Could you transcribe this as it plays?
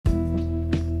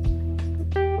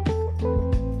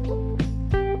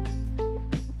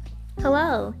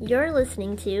Hello, you're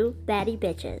listening to Batty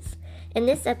Bitches. In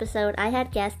this episode, I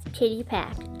had guest Katie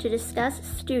Pack to discuss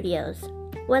studios.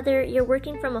 Whether you're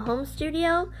working from a home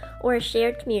studio or a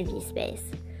shared community space,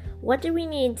 what do we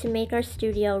need to make our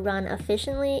studio run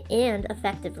efficiently and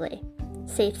effectively?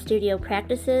 Safe studio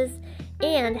practices,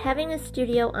 and having a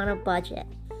studio on a budget.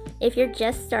 If you're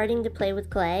just starting to play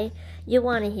with clay, you'll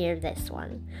want to hear this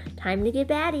one. Time to get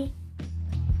batty.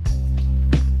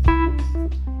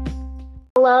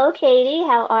 Hello, Katie.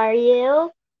 How are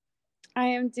you? I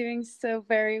am doing so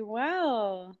very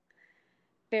well.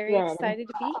 Very Good. excited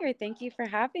to be here. Thank you for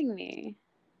having me.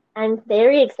 I'm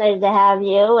very excited to have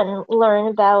you and learn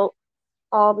about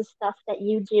all the stuff that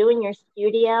you do in your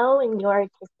studio and your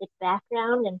artistic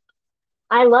background. And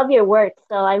I love your work,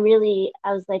 so I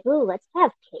was like, ooh, let's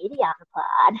have Katie on the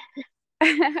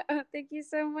pod. Oh, thank you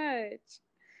so much.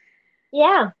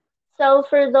 Yeah. So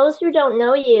for those who don't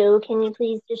know you, can you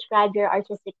please describe your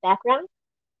artistic background?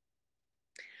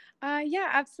 Yeah,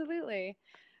 absolutely.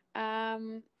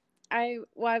 Um,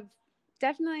 I've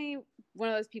definitely one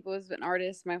of those people who's been an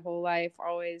artist my whole life,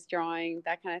 always drawing,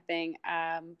 that kind of thing.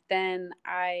 Then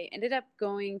I ended up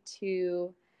going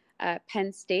to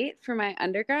Penn State for my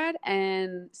undergrad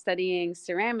and studying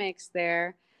ceramics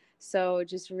there. So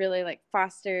just really like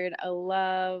fostered a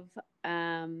love.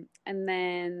 And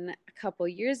then a couple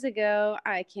years ago,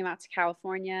 I came out to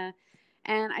California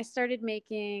and I started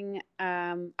making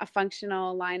a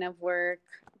functional line of work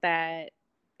that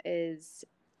is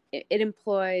it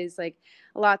employs like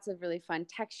lots of really fun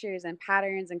textures and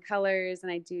patterns and colors,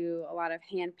 and I do a lot of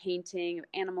hand painting of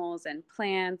animals and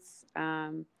plants.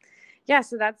 Yeah,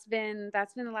 so that's been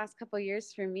the last couple of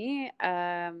years for me,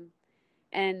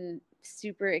 and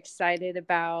super excited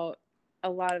about a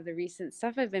lot of the recent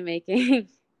stuff I've been making.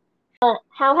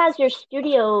 How has your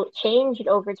studio changed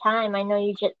over time? I know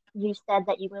you said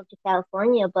that you moved to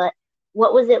California, but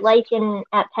what was it like in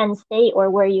at Penn State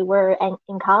or where you were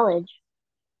in college?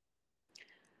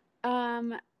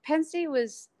 Penn State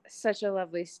was such a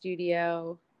lovely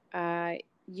studio. Uh,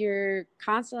 you're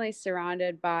constantly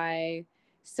surrounded by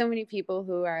so many people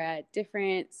who are at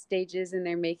different stages in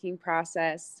their making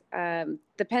process.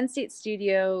 The Penn State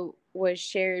studio was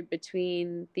shared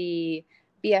between the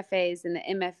BFAs and the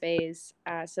MFAs,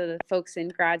 so the folks in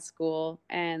grad school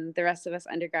and the rest of us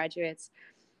undergraduates.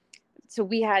 So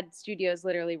we had studios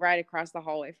literally right across the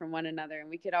hallway from one another, and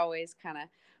we could always kind of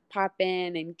pop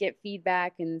in and get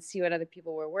feedback and see what other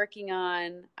people were working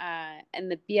on.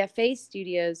 And the BFA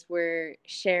studios were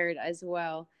shared as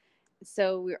well.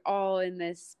 So we're all in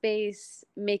this space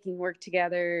making work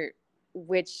together,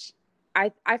 which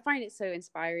I find it so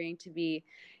inspiring to be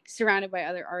surrounded by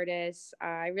other artists.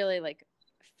 I really like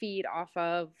feed off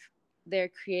of their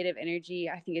creative energy.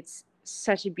 I think it's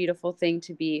such a beautiful thing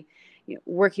to be,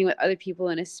 working with other people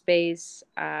in a space,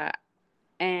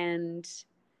 and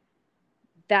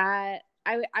that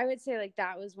I would say like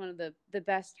that was one of the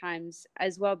best times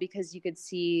as well, because you could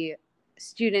see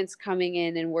students coming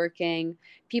in and working,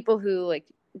 people who like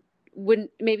wouldn't,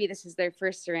 maybe this is their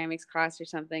first ceramics class or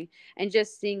something, and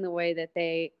just seeing the way that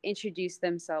they introduce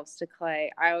themselves to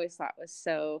clay, I always thought was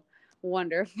so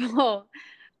wonderful.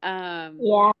 um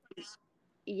Yeah.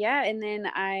 yeah, and then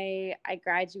I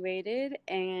graduated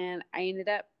and I ended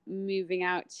up moving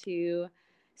out to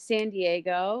San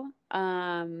Diego,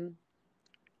 and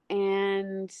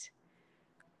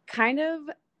kind of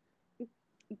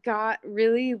got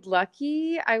really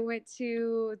lucky. I went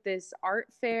to this art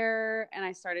fair and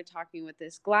I started talking with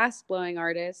this glass blowing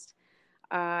artist,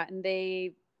 and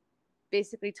they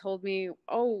basically told me,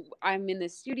 "Oh, I'm in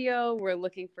this studio. We're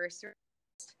looking for a ceramic,"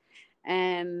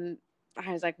 and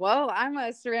I was like, "Well, I'm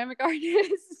a ceramic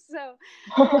artist," so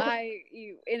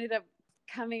you ended up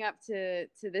coming up to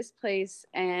this place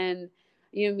and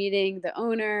meeting the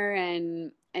owner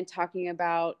and talking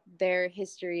about their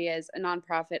history as a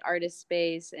nonprofit artist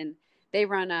space, and they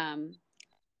run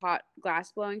hot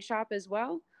glass blowing shop as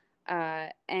well,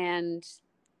 and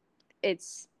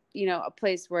it's a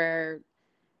place where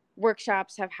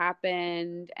workshops have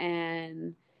happened,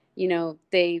 and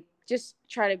they just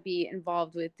try to be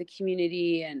involved with the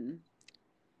community, and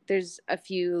there's a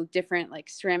few different like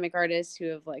ceramic artists who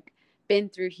have like been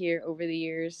through here over the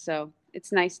years, so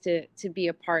it's nice to be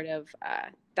a part of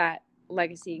that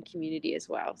legacy and community as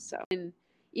well. So, and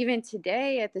even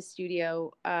today at the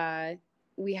studio,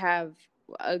 we have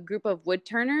a group of wood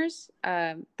turners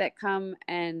that come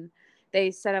and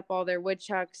they set up all their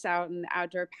woodchucks out in the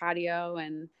outdoor patio,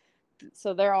 and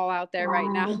so they're all out there right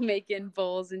now Wow, making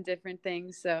bowls and different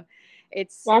things. So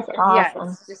it's, that's yeah, awesome.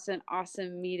 it's just an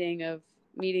awesome meeting of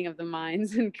the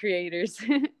minds and creators.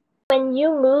 When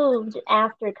you moved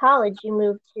after college, you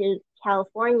moved to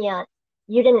California,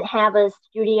 you didn't have a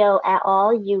studio at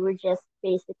all. You were just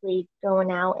basically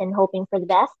going out and hoping for the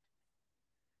best.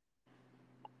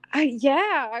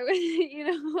 Yeah, I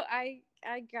was,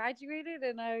 I graduated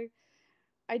and I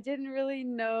didn't really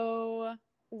know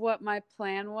what my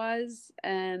plan was,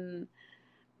 and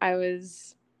I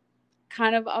was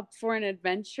kind of up for an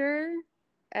adventure,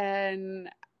 and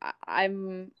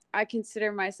I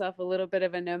consider myself a little bit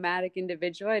of a nomadic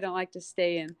individual. I don't like to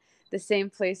stay in the same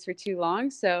place for too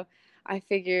long, so I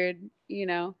figured,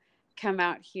 come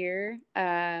out here.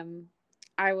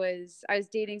 I was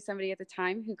dating somebody at the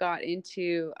time who got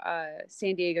into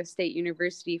San Diego State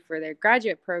University for their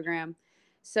graduate program.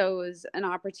 So it was an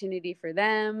opportunity for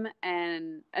them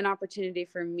and an opportunity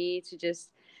for me to just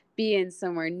be in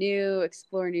somewhere new,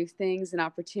 explore new things and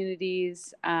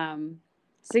opportunities.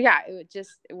 So yeah, it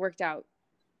worked out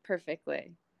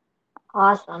perfectly.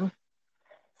 Awesome.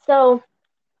 So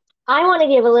I want to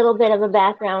give a little bit of a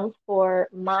background for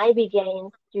my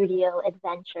beginning studio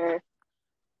adventure.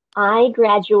 I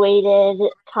graduated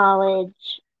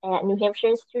college at New Hampshire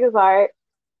Institute of Art,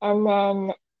 and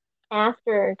then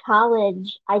after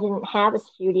college, I didn't have a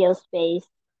studio space,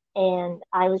 and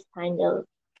I was kind of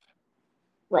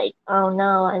like, oh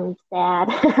no, I'm sad.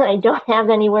 I don't have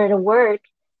anywhere to work.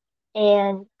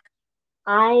 And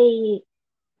I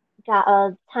got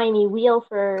a tiny wheel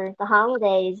for the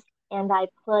holidays, and I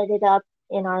put it up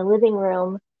in our living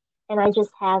room, and I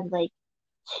just had like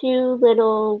two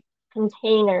little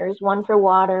containers, one for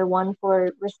water, one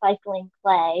for recycling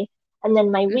clay, and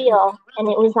then my wheel, and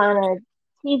it was on a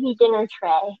TV dinner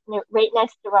tray, and right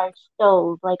next to our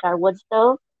stove, like our wood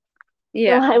stove. So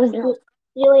Yeah. I was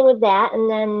dealing with that, and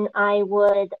then I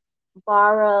would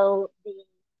borrow the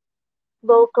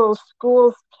local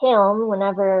school's kiln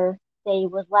whenever they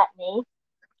would let me.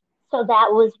 So that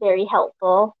was very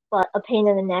helpful, but a pain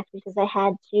in the neck because I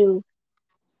had to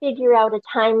figure out a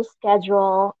time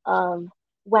schedule of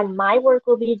when my work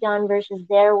will be done versus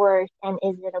their work, and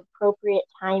is it appropriate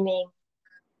timing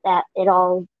that it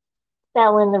all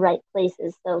fell in the right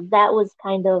places. So that was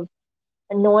kind of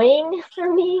annoying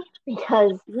for me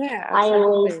because Yeah, I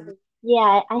always, absolutely.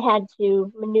 yeah, I had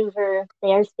to maneuver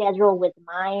their schedule with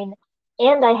mine,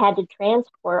 and I had to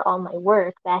transport all my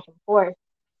work back and forth.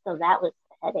 So that was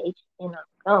a headache in its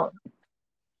own.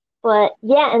 But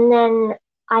yeah, and then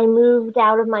I moved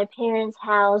out of my parents'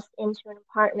 house into an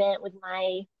apartment with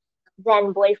my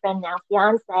then boyfriend, now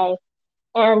fiance,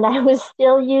 and I was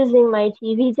still using my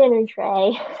TV dinner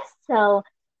tray. So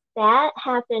that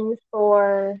happened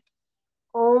for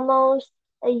almost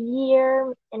a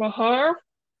year and a half.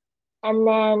 And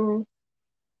then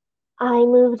I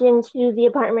moved into the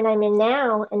apartment I'm in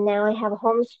now, and now I have a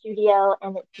home studio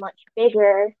and it's much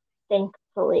bigger,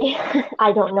 thankfully.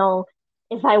 I don't know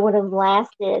if I would have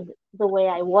lasted the way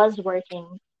I was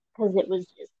working because it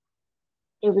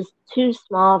was too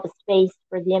small of a space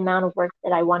for the amount of work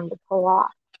that I wanted to pull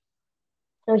off.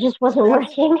 So it just wasn't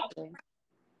working. Absolutely.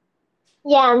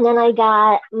 Yeah, and then I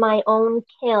got my own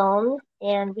kiln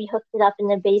and we hooked it up in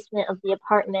the basement of the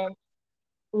apartment.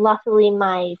 Luckily,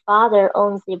 my father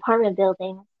owns the apartment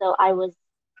building, so I was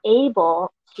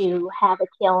able to have a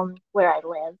kiln where I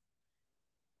live.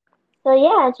 So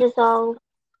yeah, it just all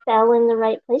fell in the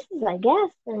right places, I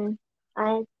guess, and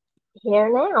I'm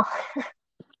here now.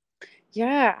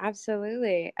 Yeah,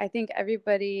 absolutely. I think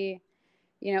everybody,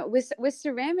 with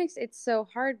ceramics, it's so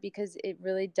hard because it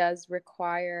really does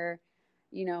require,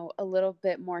 a little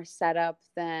bit more setup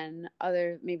than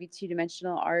other maybe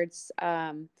two-dimensional arts.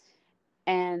 And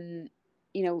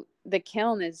the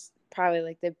kiln is probably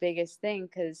like the biggest thing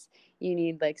because you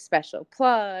need like special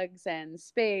plugs and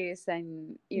space,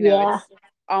 and Yeah, it's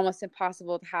almost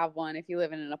impossible to have one if you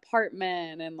live in an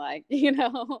apartment, and like yeah,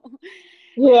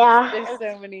 there's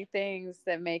so many things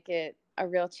that make it a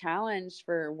real challenge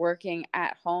for working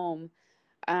at home.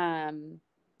 um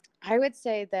I would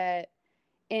say that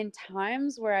in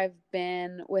times where I've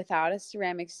been without a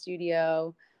ceramic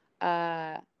studio,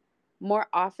 uh more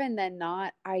often than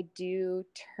not, I do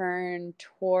turn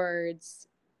towards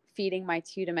feeding my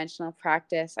two-dimensional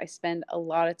practice. I spend a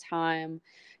lot of time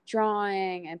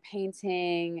drawing and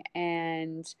painting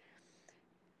and,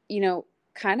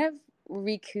 kind of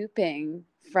recouping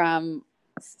from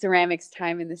ceramics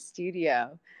time in the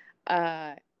studio.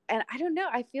 Uh, and I don't know,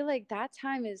 I feel like that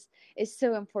time is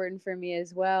so important for me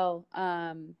as well.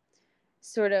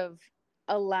 Sort of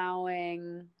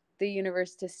allowing the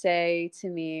universe to say to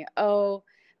me, "Oh,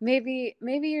 maybe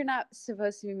you're not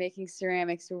supposed to be making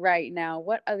ceramics right now.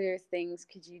 What other things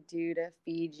could you do to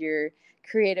feed your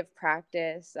creative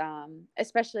practice?"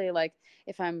 Especially like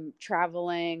if I'm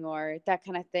traveling or that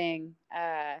kind of thing.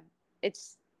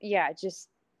 It's yeah, just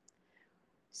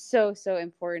so, so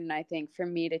important, I think, for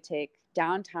me to take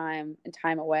downtime and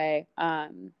time away.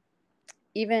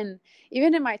 Even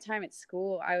even in my time at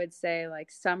school, I would say like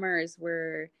summers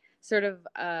were sort of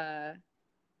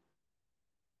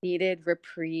needed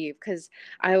reprieve because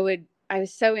I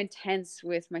was so intense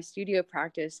with my studio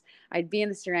practice. I'd be in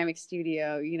the ceramic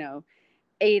studio,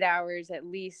 8 hours at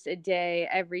least a day,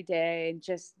 every day, and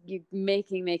just you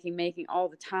making all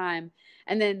the time.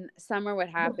 And then summer would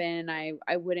happen, and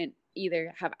I wouldn't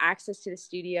either have access to the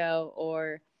studio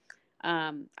or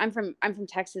I'm from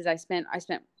Texas. I spent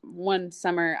one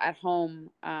summer at home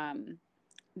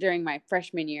during my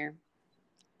freshman year,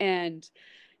 and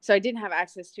so I didn't have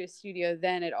access to a studio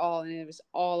then at all, and it was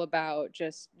all about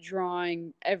just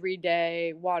drawing every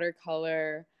day,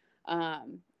 watercolor,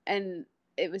 and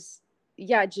it was,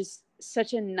 yeah, just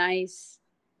such a nice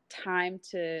time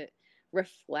to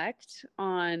reflect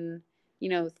on,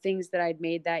 things that I'd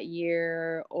made that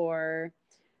year or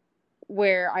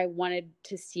where I wanted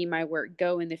to see my work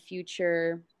go in the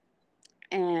future,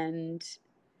 and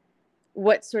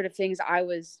what sort of things I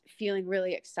was feeling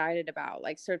really excited about,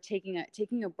 like sort of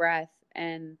taking a breath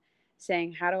and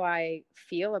saying, how do I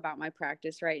feel about my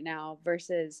practice right now?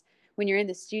 Versus when you're in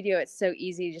the studio, it's so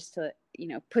easy just to,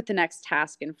 put the next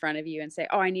task in front of you and say,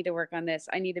 oh, I need to work on this.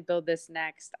 I need to build this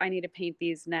next. I need to paint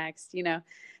these next. So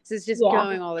it's just Yeah.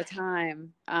 going all the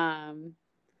time.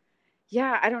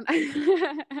 Yeah, I don't.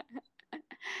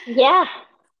 Yeah,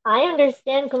 I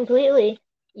understand completely.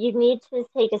 You need to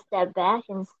take a step back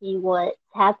and see what's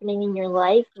happening in your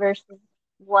life versus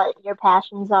what your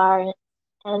passions are.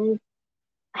 And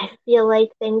I feel like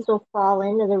things will fall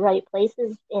into the right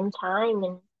places in time,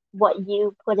 and what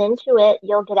you put into it,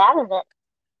 you'll get out of it.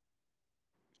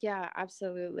 Yeah,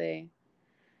 absolutely.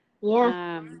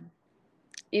 Yeah. Um,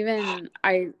 Even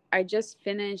I just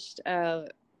finished a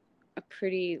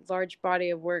pretty large body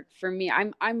of work for me.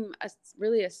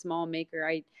 Really a small maker.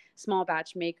 I small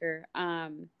batch maker.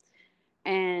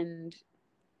 And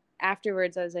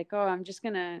afterwards I was like, oh, I'm just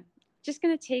gonna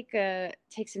take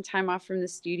some time off from the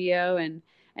studio and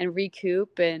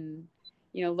recoup and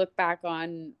look back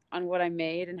on what I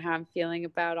made and how I'm feeling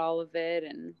about all of it.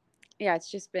 And yeah, it's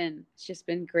just been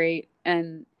great.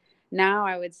 And now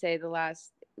I would say the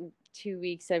last 2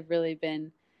 weeks I've really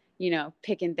been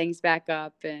picking things back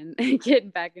up and getting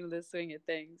back into the swing of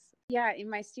things. Yeah, in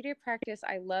my studio practice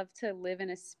I love to live in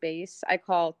a space I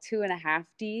call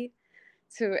 2.5D.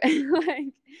 To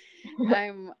like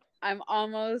I'm I'm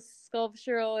almost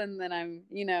sculptural, and then I'm,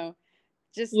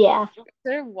 just Yeah.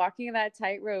 sort of walking that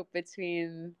tightrope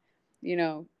between, you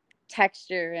know,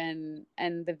 texture and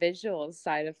the visual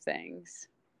side of things.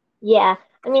 Yeah.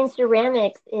 I mean,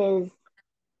 ceramics is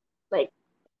like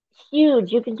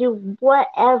huge. You can do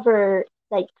whatever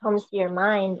like comes to your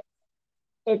mind.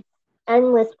 It's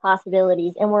endless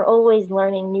possibilities, and we're always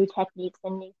learning new techniques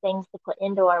and new things to put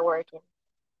into our work. And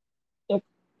it's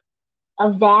a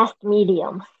vast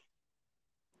medium.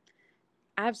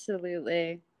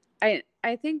 Absolutely.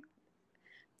 I think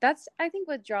I think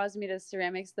what draws me to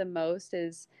ceramics the most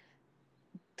is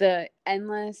the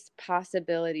endless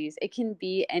possibilities. It can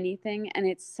be anything, and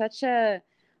it's such a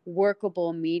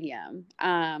workable medium.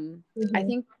 I Hmm.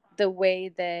 think the way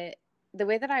that the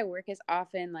way that I work is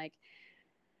often like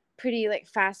pretty like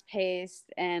fast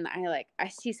paced, and I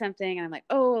see something and I'm like,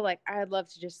 oh, like I'd love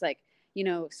to just like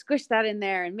squish that in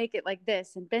there and make it like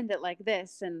this and bend it like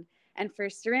this. And for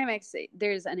ceramics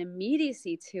there's an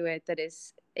immediacy to it that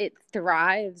is, it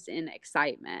thrives in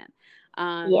excitement.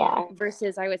 Yeah.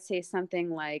 Versus I would say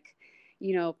something like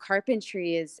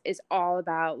carpentry is all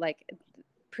about like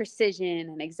precision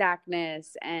and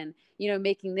exactness, and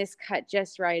making this cut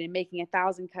just right and making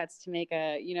 1,000 cuts to make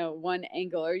a one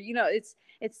angle, or it's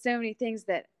so many things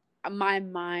that my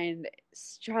mind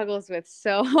struggles with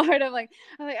so hard. I'm like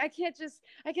I can't just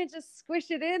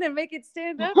squish it in and make it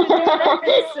stand up and do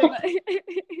this. And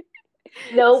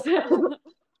Nope. so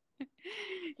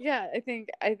yeah, I think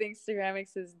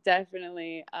ceramics is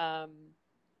definitely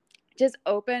just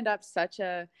opened up such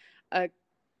a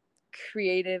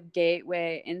creative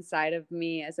gateway inside of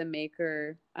me as a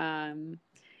maker. And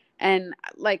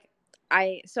like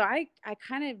I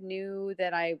kind of knew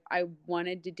that I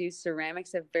wanted to do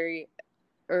ceramics at a very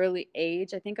early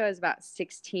age. I think I was about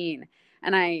 16,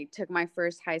 and I took my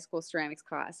first high school ceramics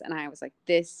class, and I was like,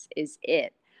 this is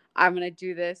it. I'm going to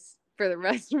do this for the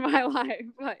rest of my life.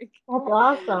 Like, That's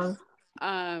awesome.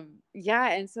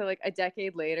 yeah. And so like a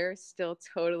decade later, still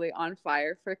totally on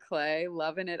fire for clay,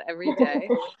 loving it every day.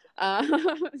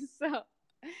 So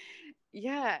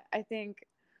yeah, I think,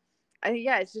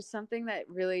 yeah, it's just something that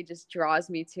really just draws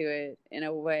me to it in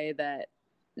a way that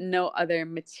no other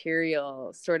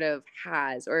material sort of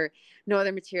has, or no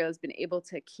other material has been able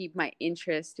to keep my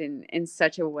interest in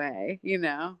such a way, you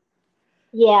know?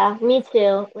 Yeah, me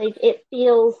too. Like it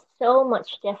feels so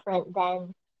much different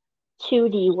than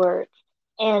 2D work.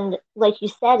 And like you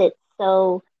said, it's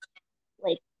so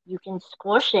like you can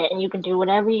squish it and you can do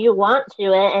whatever you want to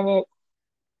it and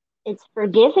it's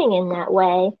forgiving in that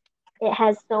way. It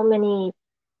has so many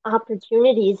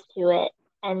opportunities to it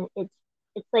and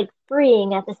it's like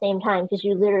freeing at the same time because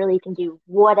you literally can do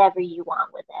whatever you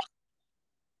want with it.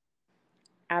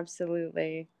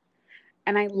 Absolutely.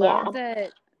 And I Yeah. love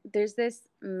that there's this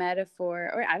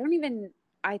metaphor, or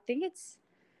I think it's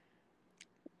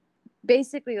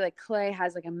basically like clay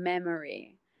has like a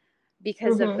memory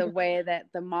because of Hmm. the way that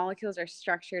the molecules are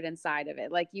structured inside of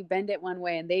it. Like you bend it one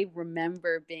way and they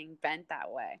remember being bent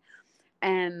that way.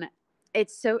 And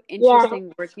it's so Yeah.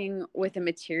 interesting working with a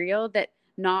material that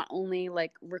not only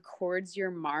like records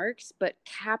your marks, but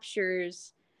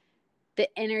captures the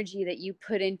energy that you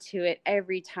put into it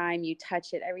every time you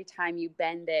touch it, every time you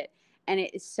bend it. And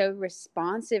it is so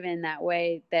responsive in that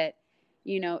way that,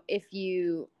 you know, if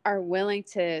you are willing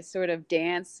to sort of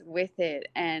dance with it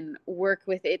and work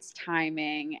with its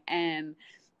timing and,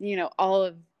 you know, all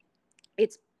of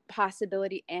its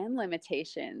possibility and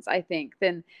limitations, I think,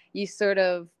 then you sort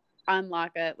of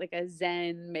unlock a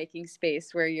Zen making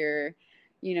space where you're,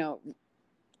 you know,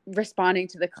 responding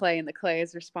to the clay and the clay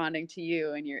is responding to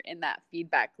you, and you're in that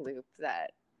feedback loop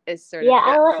that is sort of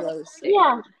Yeah, that flow state.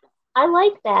 yeah, I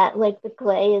like that. Like the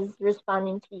clay is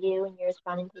responding to you and you're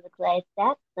responding to the clay.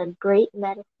 That's a great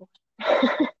metaphor.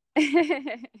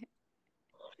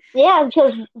 Yeah,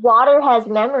 because water has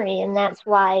memory, and that's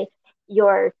why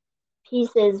your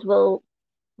pieces will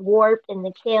warp in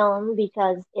the kiln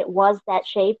because it was that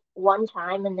shape one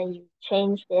time and then you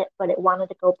changed it, but it wanted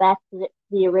to go back to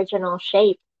the original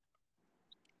shape.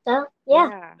 So, yeah,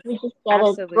 Yeah, you just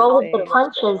gotta roll with the absolutely.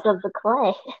 punches of the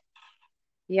clay.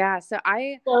 Yeah, so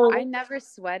I So, never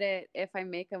sweat it if I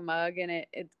make a mug and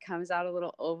it comes out a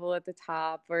little oval at the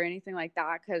top or anything like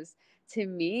that, because to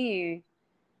me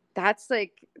that's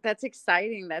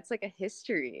exciting. That's like a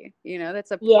history, you know,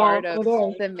 that's a yeah, part of it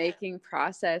is. the making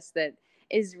process that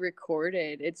is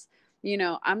recorded. It's, you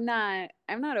know, I'm not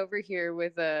over here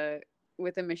with a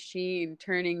machine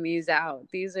turning these out.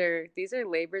 These are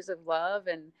labors of love,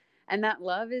 and that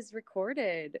love is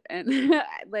recorded. And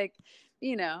like,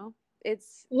 you know,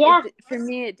 Yeah, for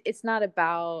me it's not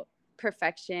about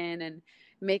perfection and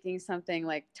making something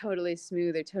like totally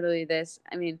smooth or totally this.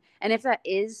 I mean, and if that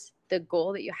is the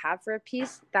goal that you have for a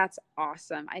piece, that's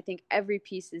awesome. I think every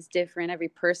piece is different. Every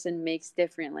person makes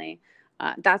differently.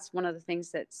 That's one of the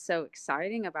things that's so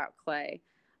exciting about clay,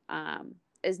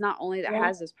 is not only that yeah.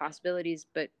 has those possibilities,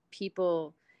 but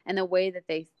people and the way that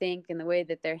they think and the way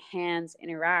that their hands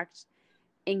interact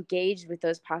engaged with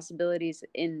those possibilities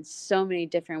in so many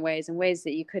different ways, in ways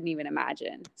that you couldn't even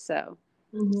imagine. So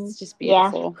Hmm. it's just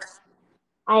Yeah, beautiful.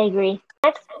 I agree.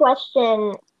 Next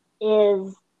question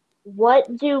is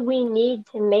what do we need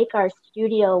to make our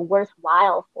studio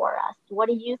worthwhile for us? What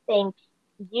do you think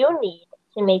you need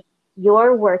to make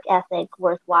your work ethic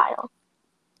worthwhile?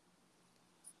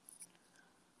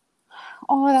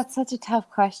 Oh, that's such a tough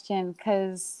question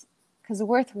because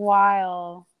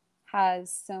worthwhile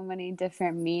has so many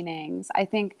different meanings. I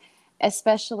think,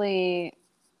 especially,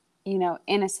 you know,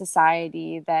 in a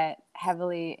society that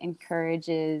heavily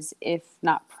encourages, if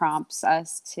not prompts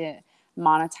us to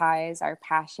monetize our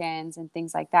passions and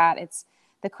things like that, it's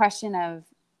the question of,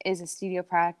 is a studio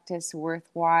practice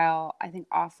worthwhile? I think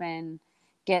often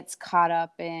gets caught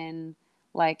up in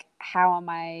like, how am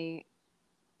I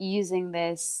using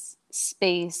this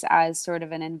space as sort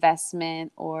of an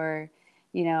investment, or,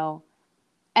 you know,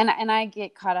 and I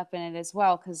get caught up in it as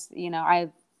well because, you know,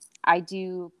 I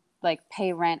do like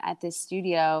pay rent at this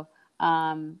studio,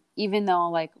 even though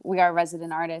like we are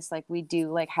resident artists, like we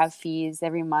do like have fees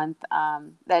every month,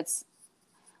 that's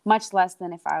much less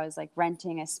than if I was like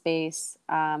renting a space,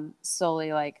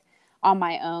 solely like on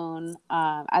my own,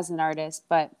 as an artist.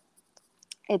 But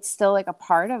it's still like a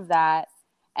part of that,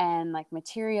 and like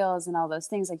materials and all those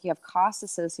things, like you have costs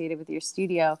associated with your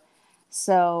studio.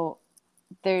 So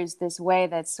there's this way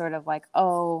that's sort of like,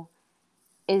 oh,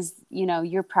 is, you know,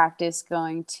 your practice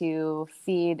going to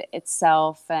feed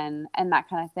itself, and that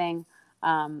kind of thing.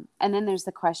 And then there's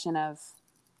the question of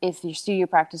if your studio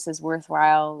practice is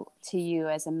worthwhile to you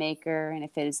as a maker, and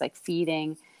if it is like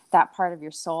feeding that part of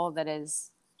your soul that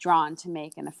is drawn to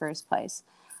make in the first place.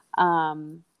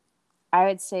 um, I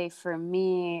would say for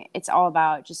me, it's all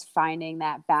about just finding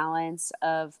that balance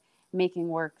of making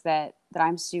work that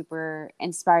I'm super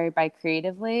inspired by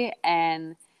creatively,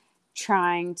 and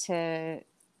trying to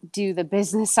do the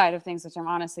business side of things, which I'm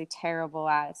honestly terrible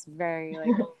at. It's very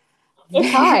like It's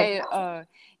hard. very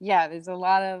yeah, there's a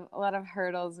lot of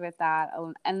hurdles with that.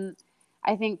 And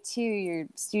I think too, your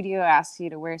studio asks you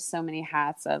to wear so many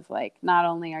hats of like, not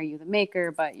only are you the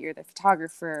maker, but you're the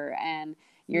photographer and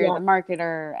you're the Yep.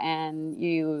 marketer and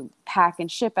you pack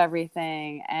and ship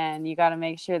everything and you got to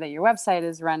make sure that your website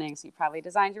is running. So you probably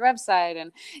designed your website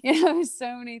and there's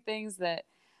so many things that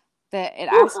it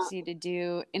asks you to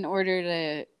do in order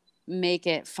to make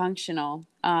it functional.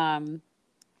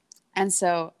 And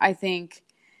so I think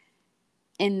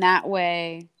in that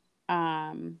way,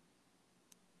 um,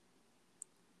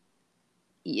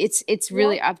 it's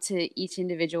really Yep. up to each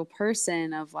individual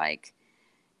person of like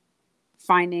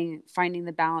finding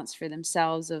the balance for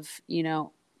themselves of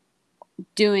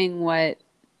doing what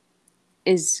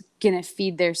is gonna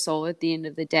feed their soul at the end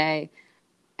of the day.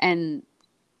 And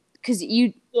because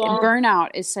Yeah. burnout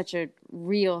is such a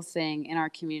real thing in our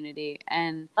community,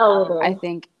 and Oh, it I is.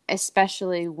 think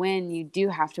especially when you do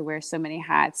have to wear so many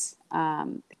hats,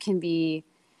 it can be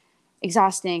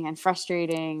exhausting and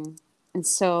frustrating. And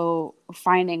so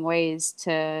finding ways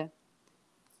to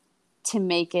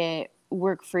make it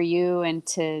work for you and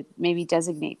to maybe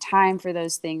designate time for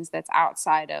those things that's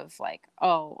outside of like,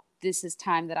 oh, this is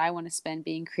time that I want to spend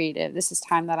being creative. This is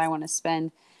time that I want to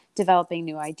spend developing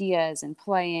new ideas and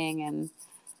playing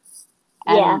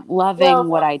Yeah. and loving Well,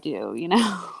 what I do.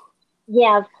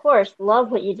 yeah, of course,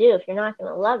 love what you do. If you're not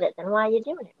going to love it, then why are you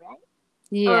doing it, right?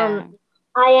 Um, Yeah.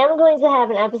 I am going to have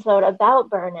an episode about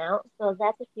burnout, so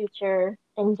that's a future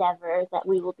endeavor that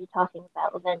we will be talking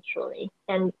about eventually.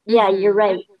 And yeah, you're Mhm.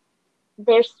 right.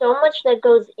 There's so much that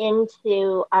goes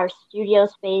into our studio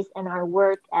space and our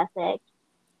work ethic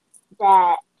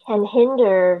that can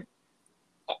hinder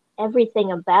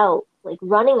everything about like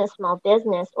running a small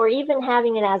business or even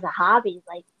having it as a hobby.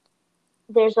 Like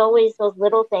there's always those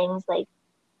little things like,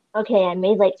 okay, I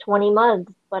made like 20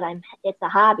 mugs, but it's a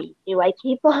hobby. Do I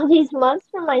keep all these mugs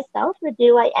for myself or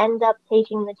do I end up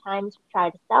taking the time to try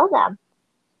to sell them?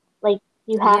 Like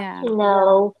you have Yeah. to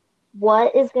know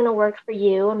what is going to work for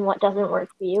you and what doesn't work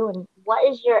for you and what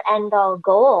is your end all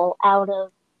goal out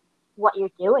of what you're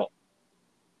doing.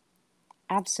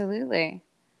 Absolutely.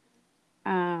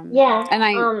 Yeah. And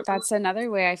that's another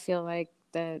way I feel like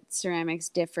the ceramics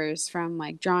differs from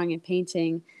like drawing and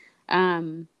painting.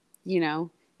 Um, you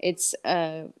know, it's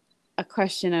a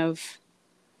question of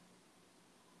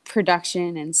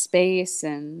production and space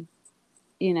and,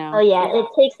 you Oh know, yeah, it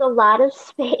takes a lot of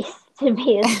space to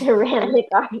be a ceramic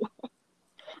artist.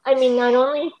 I mean, not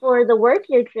only for the work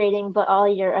you're creating, but all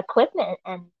your equipment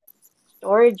and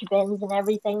storage bins and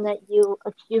everything that you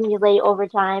accumulate over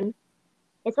time.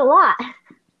 It's a lot.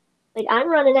 Like I'm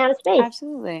running out of space.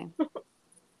 absolutely.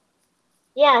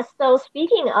 Yeah, so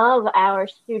speaking of our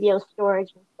studio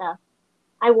storage and stuff,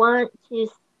 I want to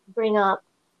bring up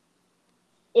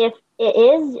if it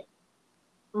is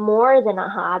more than a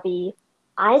hobby,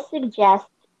 I suggest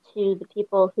to the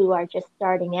people who are just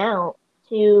starting out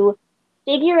to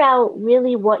figure out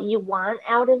really what you want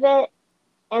out of it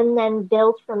and then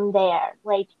build from there.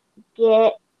 Like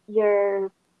get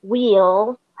your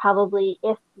wheel, probably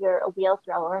if you're a wheel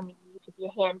thrower, I mean, you could be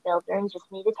a hand builder and just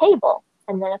need a table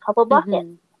and then a couple buckets.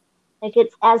 Hmm. Like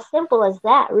it's as simple as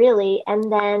that, really.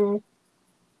 And then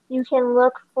you can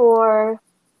look for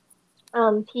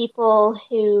people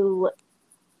who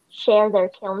share their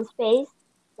kiln space.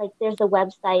 Like there's a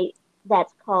website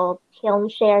that's called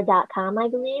kilnshare.com, I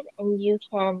believe, and you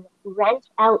can rent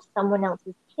out someone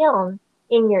else's kiln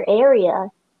in your area.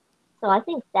 So I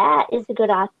think that is a good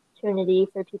opportunity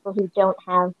for people who don't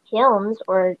have kilns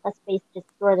or a space to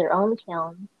store their own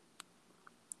kiln.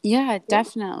 Yeah, Yeah.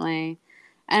 definitely.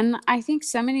 And I think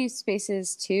so many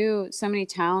spaces too, so many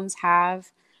towns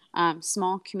have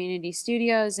small community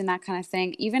studios and that kind of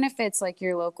thing. Even if it's like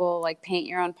your local, like paint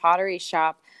your own pottery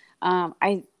shop,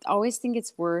 I always think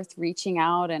it's worth reaching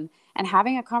out and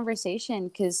having a conversation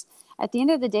because at the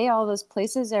end of the day, all those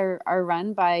places are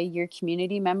run by your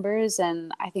community members.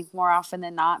 And I think more often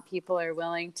than not, people are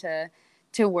willing to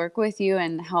work with you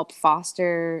and help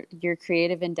foster your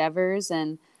creative endeavors.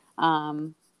 And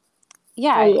um, Oh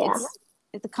yeah, yeah. it's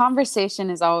the conversation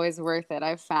is always worth it,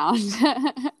 I've found.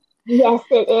 Yes,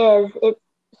 it is. It's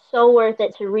so worth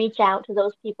it to reach out to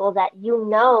those people that you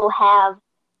know have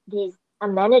these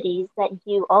amenities that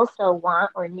you also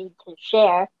want or need to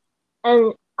share.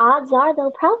 And odds are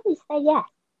they'll probably say yes.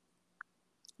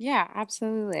 Yeah,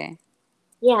 absolutely.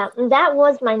 Yeah, and that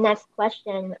was my next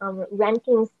question.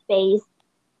 Renting space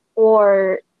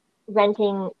or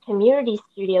renting community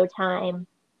studio time.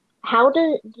 How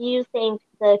do you think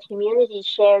the community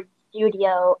shared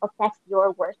studio affects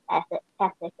your work ethic?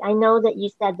 I know that you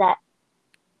said that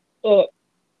it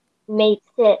makes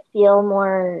it feel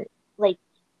more like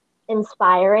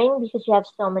inspiring because you have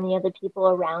so many other people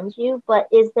around you, but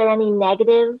is there any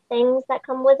negative things that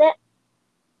come with it?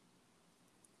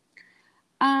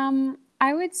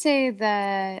 I would say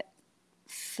that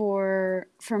for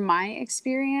my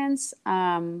experience,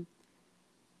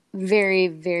 very,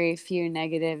 very few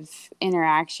negative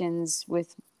interactions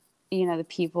with, the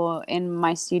people in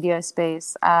my studio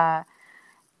space.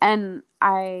 And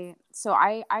I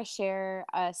share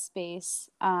a space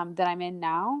that I'm in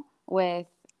now with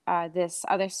this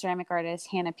other ceramic artist,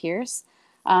 Hannah Pierce.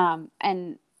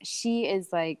 And she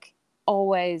is like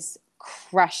always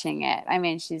crushing it. I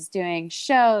mean, she's doing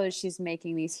shows, she's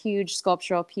making these huge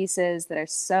sculptural pieces that are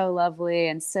so lovely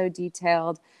and so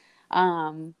detailed.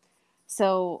 Um,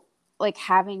 so, like,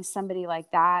 having somebody like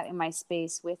that in my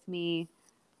space with me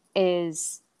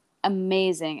is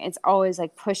amazing. It's always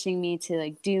like pushing me to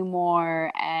like do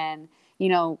more and,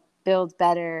 build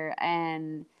better.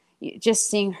 And just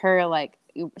seeing her like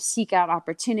seek out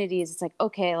opportunities. It's like,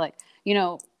 okay, like,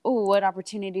 oh, what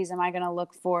opportunities am I going to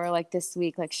look for like this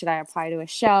week? Like, should I apply to a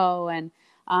show? And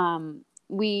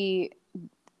we,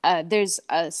 there's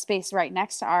a space right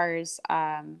next to ours,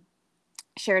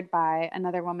 shared by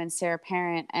another woman, Sarah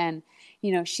Parent. And,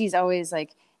 she's always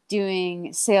like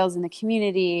doing sales in the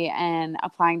community and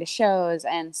applying to shows.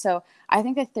 And so I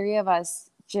think the three of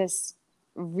us just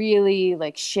really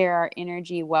like share our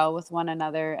energy well with one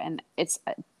another. And it's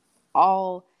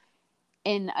all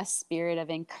in a spirit of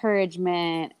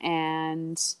encouragement.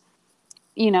 And,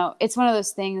 it's one of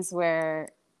those things where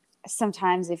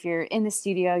sometimes if you're in the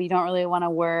studio, you don't really want to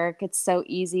work. It's so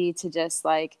easy to just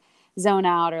like zone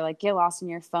out or like get lost in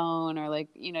your phone or like,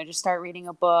 just start reading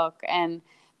a book. And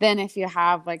then if you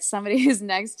have like somebody who's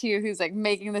next to you who's like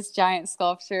making this giant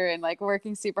sculpture and like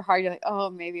working super hard, you're like, oh,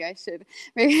 maybe I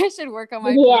should work on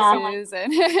my Yeah, pieces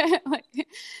and like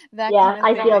that yeah, kind of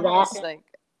I thing. feel And that. just like,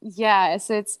 yeah,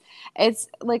 so it's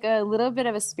like a little bit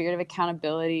of a spirit of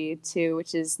accountability too,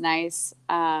 which is nice.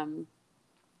 And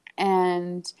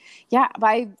yeah,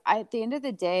 but at the end of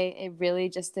the day, it really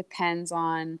just depends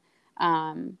on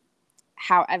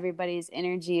how everybody's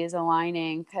energy is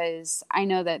aligning. Because I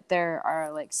know that there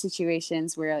are like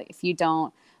situations where like, if you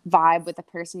don't vibe with the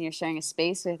person you're sharing a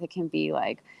space with, it can be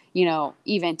like,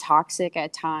 even toxic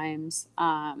at times,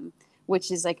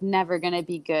 which is like never going to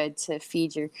be good to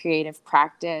feed your creative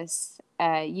practice.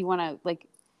 You want to like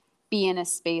be in a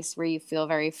space where you feel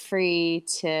very free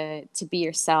to be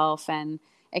yourself and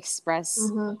express,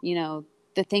 Hmm.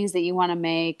 the things that you want to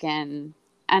make and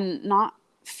not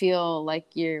feel like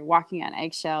you're walking on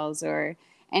eggshells or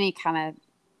any kind of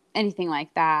anything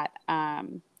like that.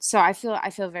 So I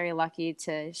feel very lucky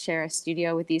to share a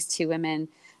studio with these two women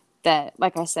that,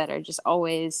 like I said, are just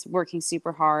always working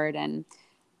super hard and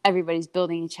everybody's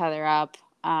building each other up.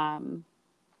 Yeah,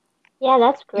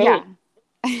 that's Yeah.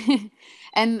 great.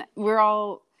 And we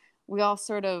all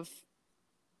sort of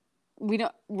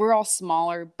we're all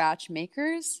smaller batch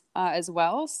makers as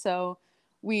well, so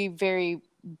we very,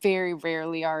 very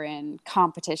rarely are in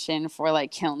competition for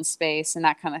like kiln space and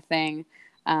that kind of thing.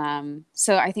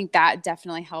 So I think that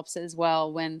definitely helps as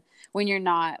well when you're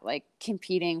not like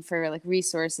competing for like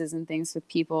resources and things with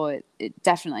people. It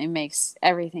definitely makes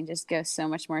everything just go so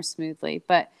much more smoothly.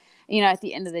 But at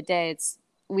the end of the day,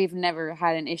 we've never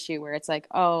had an issue where it's like,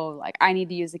 oh, like I need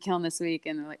to use the kiln this week.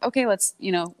 And they're like, okay, let's,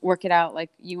 work it out. Like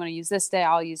you want to use this day,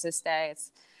 I'll use this day.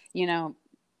 It's, you know,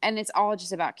 and it's all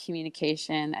just about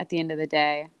communication at the end of the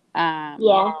day.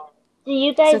 Yeah. Do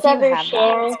you So guys if you ever have that,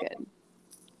 share? it's good.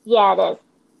 Yeah, it is.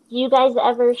 Do you guys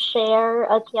ever share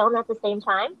a kiln at the same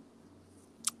time?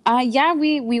 Yeah,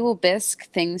 we will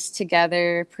bisque things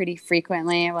together pretty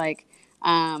frequently. Like,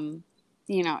 um,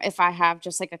 if I have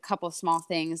just like a couple small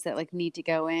things that like need to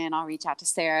go in, I'll reach out to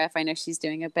Sarah if I know she's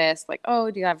doing a bisque. Like,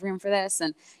 oh, do you have room for this?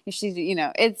 And if she's,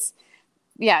 it's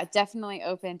yeah, definitely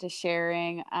open to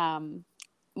sharing.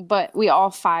 But we all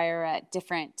fire at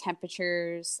different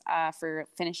temperatures for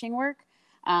finishing work.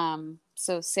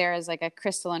 So Sarah's like a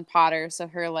crystalline potter, so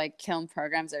her like kiln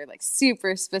programs are like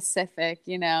super specific,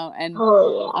 and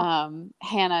Oh,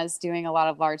 Hannah's doing a lot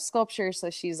of large sculpture,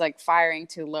 so she's like firing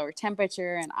to lower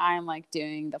temperature, and I'm like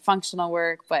doing the functional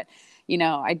work, but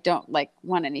I don't like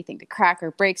want anything to crack or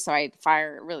break, so I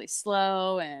fire it really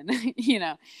slow, and so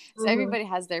yeah. everybody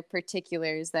has their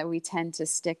particulars that we tend to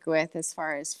stick with as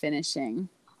far as finishing.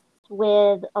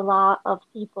 With a lot of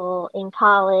people in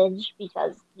college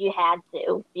because you had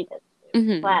to because it was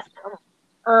Hmm.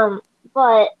 classroom.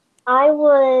 But I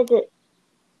would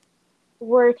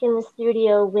work in the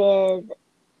studio with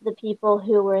the people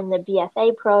who were in the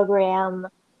BFA program,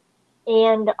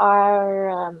 and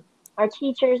our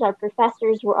teachers, our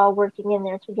professors were all working in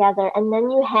there together. And then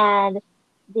you had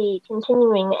the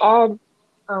continuing ed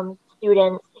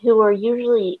students who were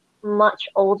usually much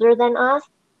older than us.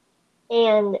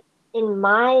 And in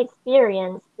my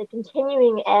experience, the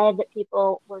continuing ed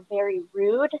people were very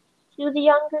rude to the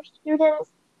younger students.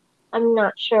 I'm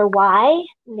not sure why.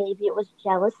 Maybe it was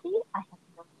jealousy. I have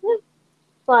no clue.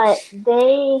 But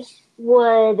they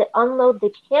would unload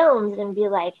the kilns and be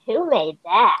like, "Who made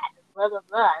that?" Blah blah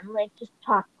blah, and like just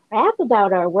talk crap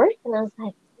about our work. And I was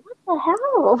like, "What the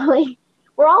hell? Like,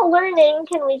 we're all learning.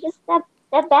 Can we just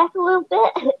step back a little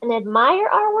bit and admire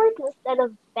our work instead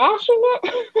of bashing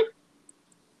it?"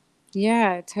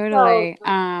 Yeah, So, totally.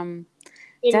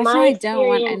 in my Definitely don't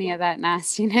want experience, any of that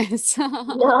nastiness.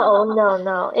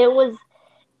 no.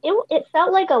 It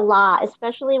felt like a lot,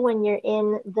 especially when you're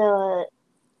in the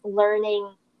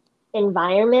learning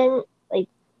environment. Like,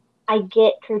 I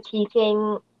get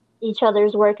critiquing each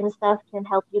other's work and stuff can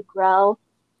help you grow,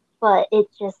 but it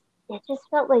just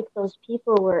felt like those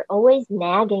people were always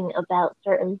nagging about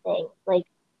certain things, like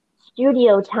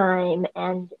studio time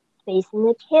and space in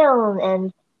the kiln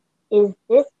and is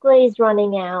this glaze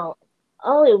running out?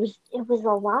 Oh, it was a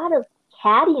lot of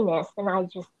cattiness, and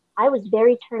I was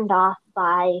very turned off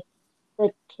by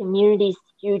the community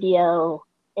studio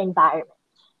environment.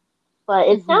 But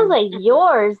it sounds Hmm. like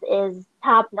yours is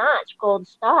top notch, gold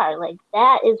star. Like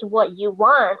that is what you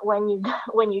want when you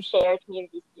when you share a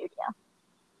community studio.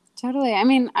 Totally. I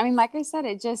mean, like I said,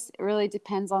 it just really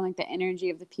depends on like the energy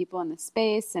of the people in the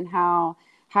space and how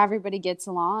everybody gets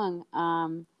along.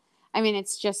 I mean,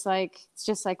 it's just like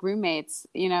roommates.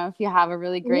 You know, if you have a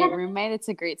really great Yeah, roommate, it's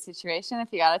a great situation. If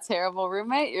you got a terrible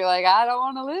roommate, you're like, I don't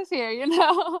want to live here. You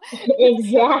know?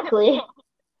 exactly.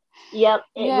 Yep,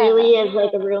 it really Yeah. is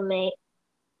like a roommate.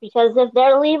 Because if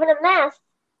they're leaving a mess,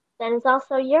 then it's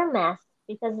also your mess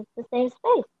because it's the same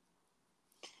space.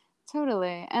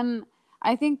 Totally. And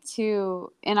I think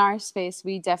too, in our space,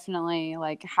 we definitely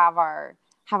like have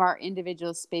our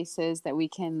individual spaces that we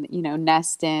can, you know,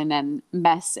 nest in and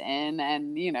mess in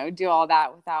and, you know, do all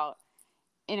that without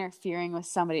interfering with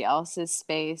somebody else's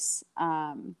space.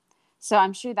 So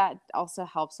I'm sure that also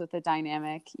helps with the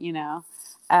dynamic, you know.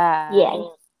 Uh, Yeah.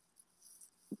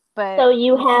 So but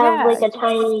you have yeah, like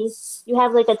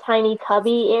a tiny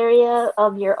cubby area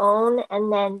of your own,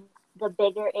 and then the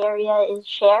bigger area is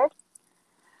shared.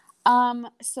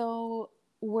 so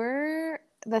we're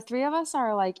the three of us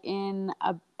are like in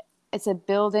a it's a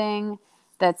building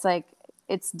that's like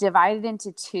it's divided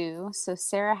into two. So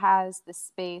Sarah has the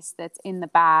space that's in the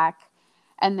back,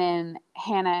 and then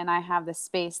Hannah and I have the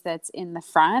space that's in the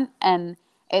front, and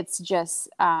it's just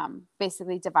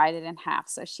basically divided in half.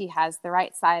 So she has the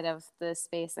right side of the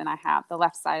space, and I have the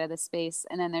left side of the space,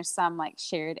 and then there's some like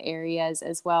shared areas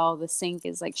as well. The sink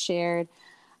is like shared,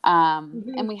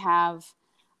 Hmm. and we have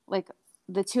like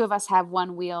the two of us have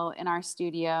one wheel in our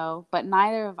studio, but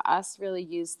neither of us really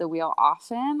use the wheel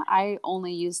often. I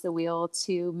only use the wheel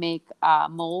to make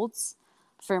molds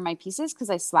for my pieces because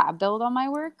I slab build on my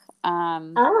work.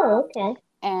 Oh, okay.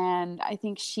 And I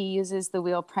think she uses the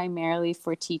wheel primarily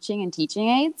for teaching and teaching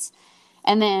aids.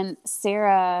 And then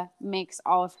Sarah makes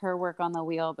all of her work on the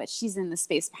wheel, but she's in the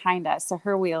space behind us. So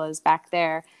her wheel is back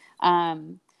there.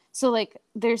 Um, so, like,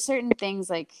 there's certain things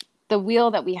like the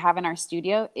wheel that we have in our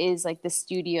studio is like the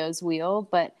studio's wheel,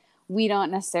 but we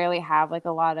don't necessarily have like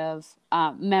a lot of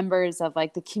members of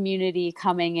like the community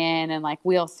coming in and like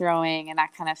wheel throwing and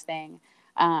that kind of thing.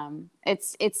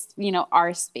 It's you know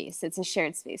our space. It's a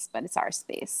shared space, but it's our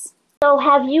space. So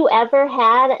have you ever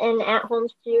had an at-home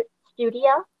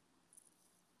studio?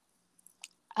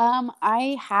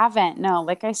 I haven't. No,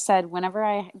 like I said, whenever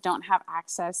I don't have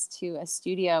access to a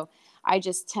studio, I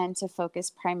just tend to focus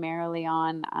primarily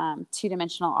on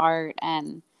two-dimensional art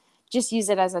and just use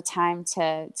it as a time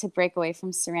to break away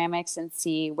from ceramics and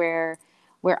see where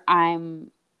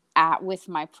I'm at with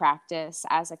my practice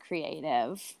as a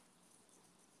creative.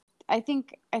 I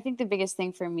think the biggest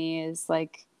thing for me is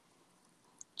like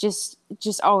just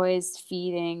always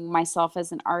feeding myself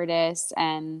as an artist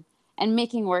and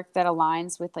making work that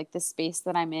aligns with like the space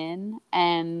that I'm in.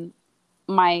 And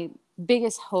my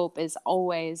biggest hope is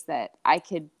always that I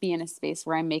could be in a space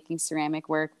where I'm making ceramic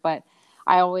work, but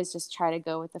I always just try to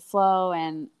go with the flow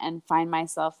and find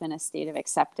myself in a state of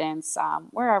acceptance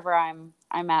wherever I'm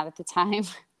at the time.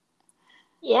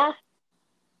 Yeah.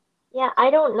 Yeah,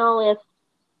 I don't know if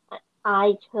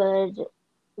I could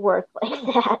work like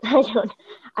that.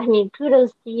 I mean,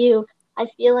 kudos to you. I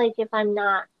feel like if I'm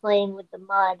not playing with the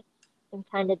mud, I'm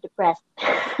kind of depressed.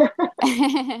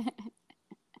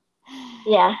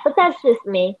 Yeah, but that's just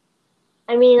me.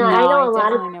 I mean, I No, know I a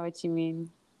lot of, definitely know what you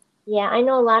mean. yeah, I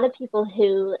know a lot of people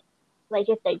who, like,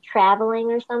 if they're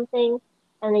traveling or something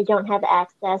and they don't have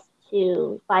access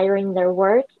to firing their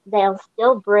work, they'll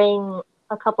still bring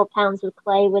a couple pounds of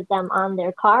clay with them on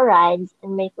their car rides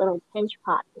and make little pinch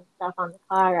pots and stuff on the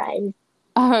car rides.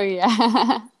 Oh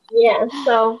yeah. Yeah,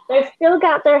 so they've still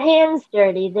got their hands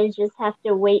dirty. They just have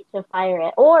to wait to fire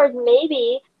it. Or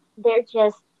maybe they're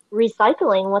just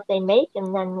recycling what they make,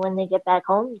 and then when they get back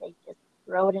home, they just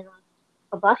throw it in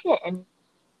a bucket and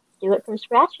do it from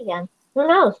scratch again. Who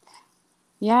knows?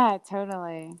 Yeah,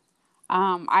 totally.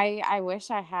 I wish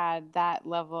I had that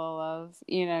level of,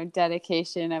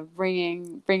 dedication of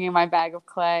bringing my bag of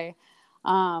clay.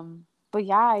 But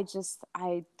yeah,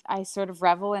 I sort of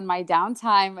revel in my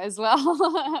downtime as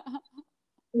well.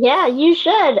 Yeah, you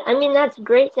should. I mean, that's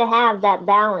great to have that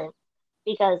balance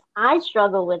because I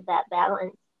struggle with that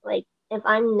balance. Like, if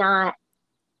I'm not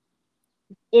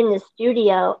in the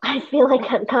studio, I feel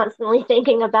like I'm constantly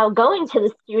thinking about going to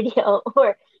the studio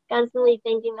or constantly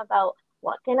thinking about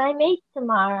what can I make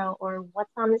tomorrow or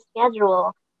what's on the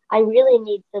schedule. I really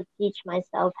need to teach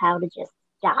myself how to just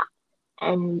stop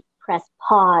and press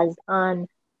pause on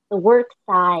the work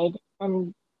side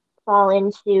and fall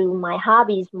into my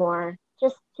hobbies more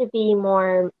just to be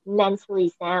more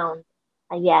mentally sound,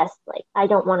 I guess. Like, I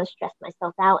don't want to stress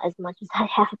myself out as much as I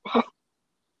have been.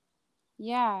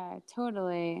 Yeah,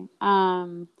 totally.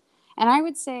 And I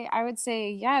would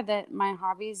say, yeah, that my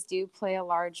hobbies do play a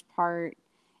large part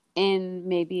in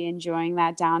maybe enjoying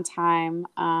that downtime.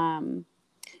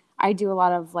 I do a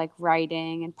lot of like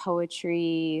writing and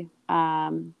poetry,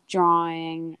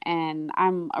 drawing, and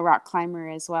I'm a rock climber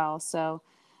as well. So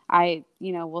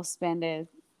will spend a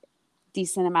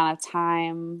decent amount of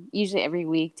time, usually every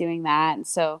week, doing that. And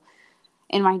so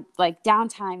in my like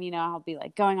downtime, I'll be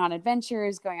like going on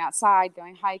adventures, going outside,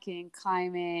 going hiking,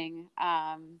 climbing,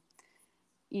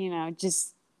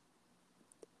 just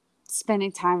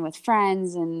spending time with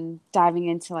friends and diving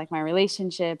into like my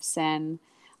relationships and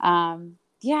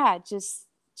yeah, just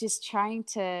trying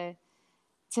to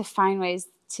find ways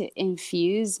to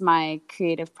infuse my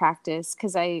creative practice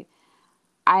because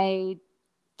I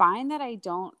find that I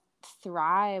don't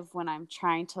thrive when I'm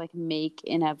trying to like make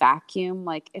in a vacuum.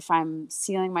 Like if I'm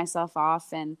sealing myself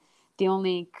off and the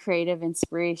only creative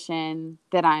inspiration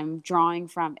that I'm drawing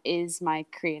from is my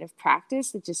creative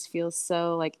practice, it just feels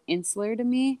so like insular to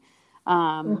me.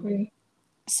 Um, Hmm.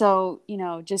 so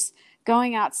just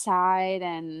going outside,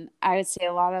 and I would say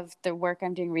a lot of the work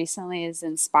I'm doing recently is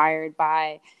inspired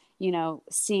by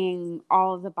seeing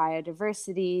all of the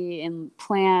biodiversity in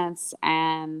plants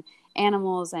and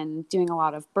animals and doing a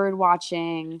lot of bird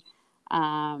watching,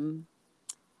 um,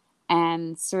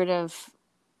 and sort of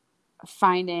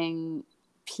finding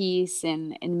peace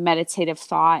in meditative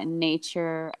thought and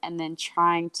nature, and then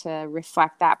trying to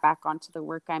reflect that back onto the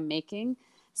work I'm making.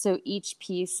 So each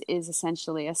piece is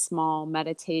essentially a small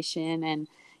meditation, and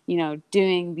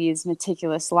doing these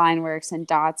meticulous line works and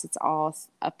dots, it's all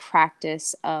a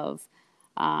practice of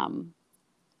um,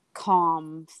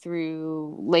 calm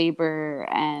through labor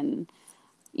and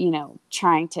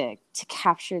trying to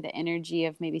capture the energy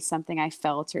of maybe something I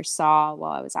felt or saw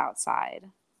while I was outside.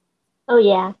 Oh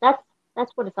yeah,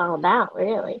 that's what it's all about,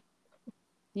 really.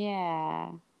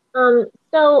 Yeah.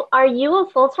 So are you a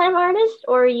full-time artist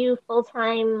or are you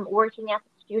full-time working at the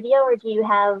studio or do you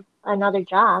have another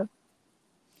job?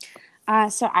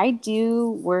 So I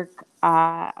do work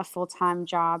a full time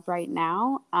job right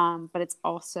now, but it's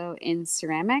also in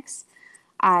ceramics.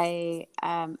 I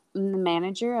am the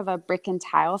manager of a brick and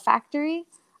tile factory.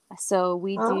 So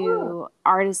we Oh, do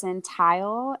artisan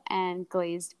tile and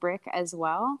glazed brick as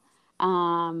well.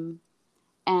 Um,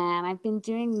 and I've been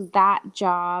doing that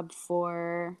job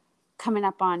for coming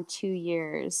up on 2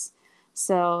 years.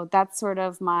 So that's sort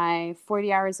of my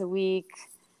 40 hours a week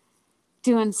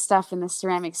doing stuff in the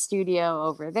ceramic studio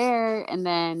over there and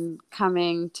then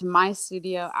coming to my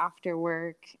studio after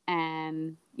work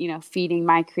and feeding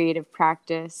my creative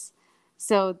practice.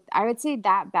 So I would say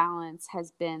that balance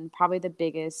has been probably the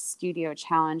biggest studio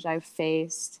challenge I've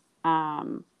faced,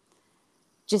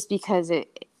 just because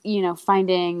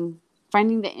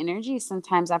finding the energy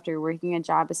sometimes after working a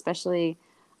job, especially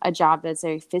a job that's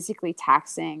very physically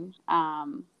taxing,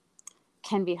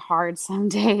 can be hard some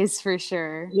days for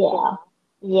sure. yeah.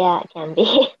 Yeah, it can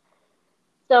be.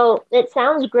 So it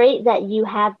sounds great that you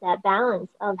have that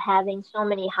balance of having so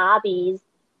many hobbies,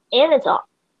 and it's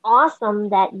awesome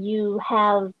that you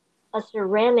have a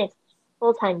ceramics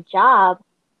full-time job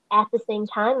at the same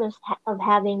time of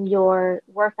having your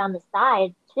work on the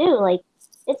side too. Like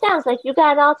it sounds like you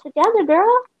got it all together,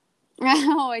 girl.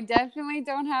 No, I definitely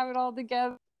don't have it all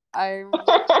together.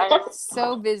 I'm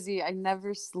so busy. I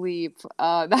never sleep.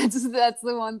 That's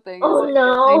the one thing is Oh like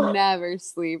I no. never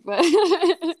sleep.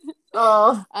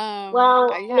 Oh,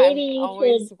 well, Yeah, maybe I'm you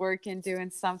could, always working, doing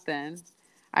something.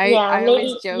 yeah, I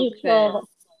always maybe you joke that could,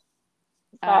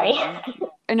 sorry. um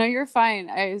I know you're fine.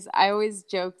 I always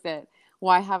joke that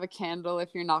why have a candle if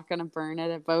you're not gonna burn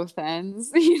it at both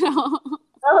ends, you know?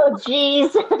 Oh,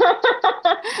 jeez.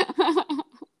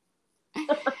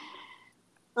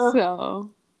 Oh,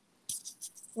 So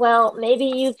well, maybe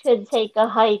you could take a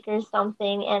hike or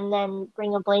something and then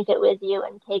bring a blanket with you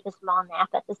and take a small nap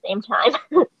at the same time.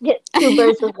 Get two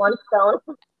birds with one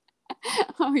stone.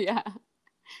 oh yeah.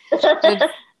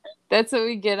 That's what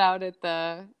we get out at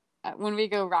the when we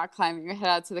go rock climbing. We head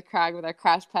out to the crag with our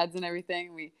crash pads and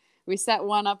everything. We set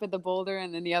one up at the boulder,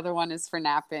 and then the other one is for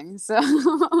napping. So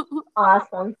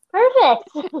Awesome. Perfect.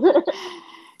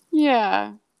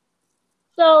 yeah,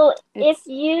 So, if it's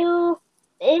you,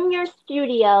 in your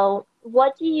studio,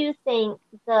 what do you think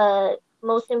the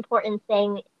most important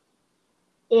thing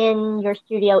in your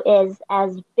studio is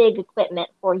as big equipment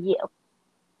for you?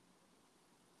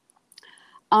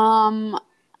 um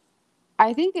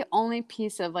I think the only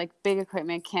piece of like big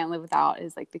equipment can't live without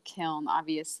is like the kiln,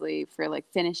 obviously, for like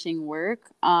finishing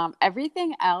work.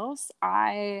 Everything else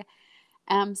I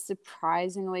am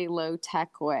surprisingly low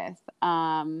tech with.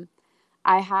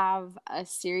 I have a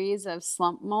series of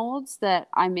slump molds that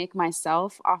I make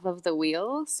myself off of the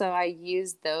wheel. So I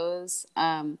use those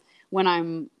when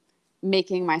I'm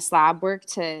making my slab work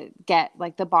to get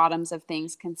like the bottoms of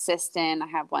things consistent. I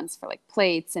have ones for like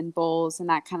plates and bowls and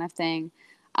that kind of thing.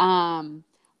 Um,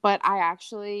 but I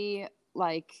actually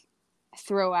like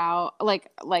throw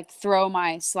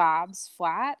my slabs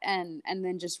flat and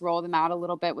then just roll them out a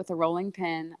little bit with a rolling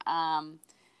pin.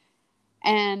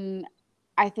 And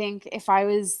I think if I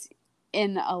was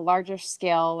in a larger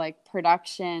scale, like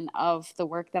production of the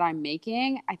work that I'm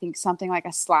making, I think something like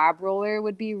a slab roller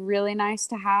would be really nice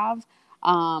to have.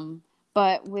 Um,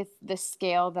 but with the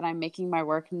scale that I'm making my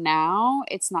work now,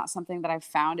 it's not something that I've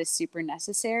found is super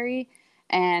necessary.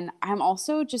 And I'm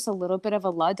also just a little bit of a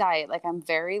Luddite. Like I'm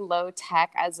very low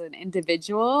tech as an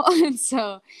individual. And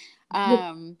so,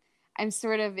 um, I'm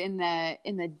sort of in the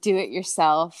do it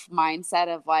yourself mindset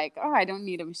of like, oh, I don't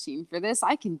need a machine for this.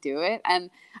 I can do it. And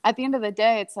at the end of the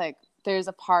day, it's like there's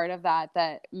a part of that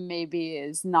that maybe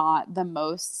is not the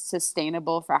most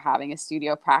sustainable for having a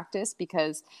studio practice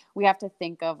because we have to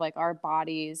think of like our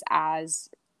bodies as,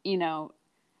 you know,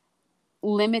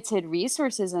 limited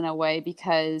resources in a way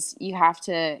because you have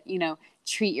to, you know,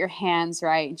 treat your hands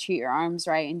right and treat your arms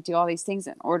right and do all these things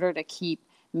in order to keep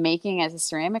making as a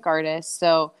ceramic artist.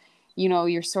 So, you know,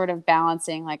 you're sort of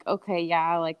balancing like, okay,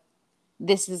 yeah, like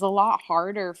this is a lot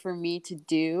harder for me to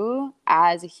do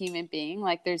as a human being.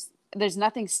 Like there's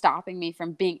nothing stopping me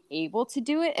from being able to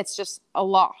do it. It's just a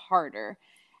lot harder.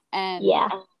 And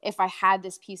Yeah. if I had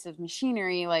this piece of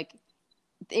machinery, like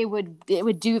it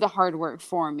would do the hard work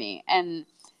for me, and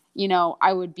you know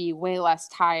I would be way less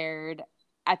tired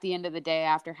at the end of the day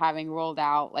after having rolled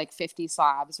out like 50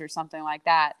 slabs or something like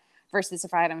that versus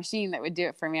if I had a machine that would do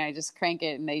it for me. I just crank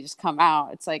it and they just come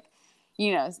out. It's like,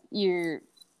 you know,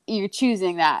 you're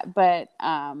choosing that, but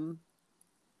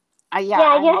Yeah,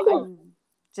 I guess I'm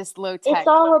just low it's tech.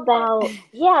 all about,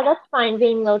 yeah, that's fine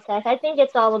being low tech. I think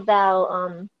it's all about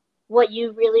what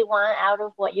you really want out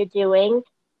of what you're doing.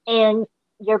 And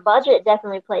your budget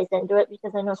definitely plays into it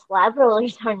because I know slab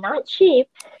rollers are not cheap.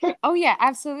 Oh yeah,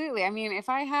 absolutely. I mean, if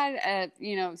I had a,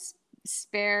 you know,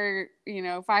 spare, you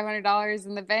know, $500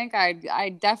 in the bank,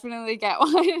 I'd definitely get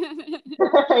one.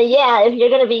 Yeah, if you're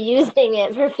gonna be using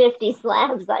it for 50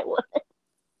 slabs, I would.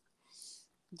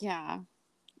 Yeah.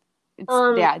 It's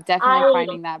Um, yeah, definitely I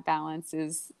finding that balance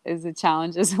is a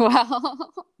challenge as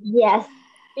well. Yes,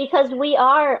 because we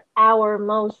are our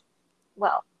most,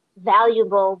 well,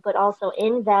 valuable but also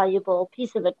invaluable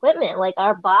piece of equipment. Like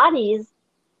our bodies,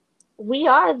 we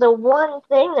are the one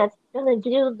thing that's gonna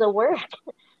do the work.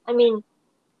 I mean,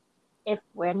 if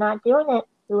we're not doing it,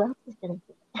 who else is gonna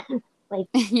do it? Like,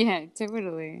 Yeah,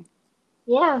 totally.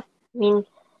 yeah. I mean,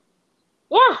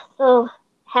 yeah. So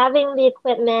having the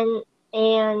equipment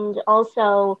and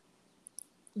also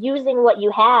using what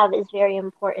you have is very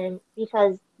important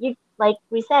because you, like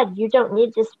we said, you don't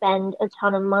need to spend a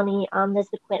ton of money on this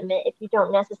equipment if you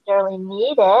don't necessarily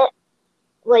need it.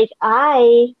 Like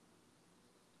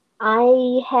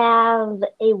I have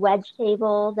a wedge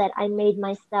table that I made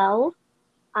myself.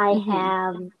 I Hmm.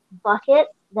 have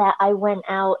buckets that I went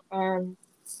out and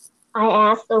I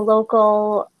asked the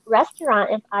local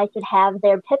restaurant if I could have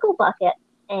their pickle bucket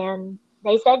and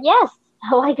they said yes.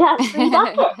 So I got free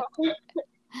buckets.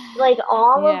 Like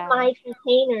all of Yeah. my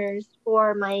containers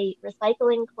for my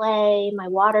recycling clay, my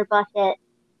water bucket,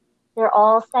 they're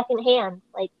all secondhand.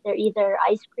 Like they're either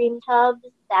ice cream tubs,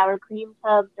 sour cream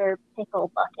tubs, or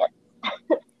pickle buckets.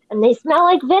 And they smell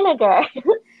like vinegar.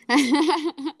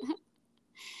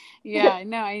 Yeah,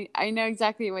 no, I know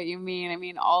exactly what you mean. I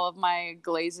mean, all of my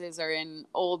glazes are in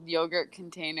old yogurt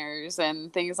containers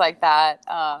and things like that.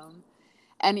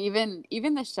 And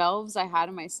even the shelves I had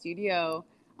in my studio.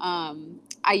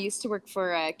 I used to work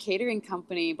for a catering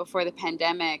company before the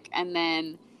pandemic, and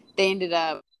then they ended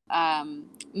up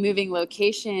moving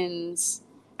locations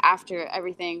after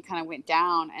everything kind of went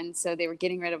down, and so they were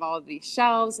getting rid of all of these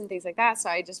shelves and things like that. So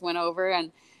I just went over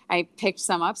and I picked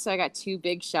some up. So I got two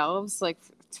big shelves, like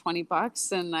for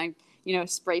 $20, and I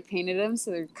spray painted them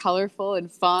so they're colorful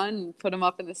and fun, and put them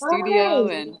up in the Oh, studio. nice.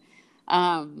 And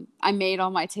I made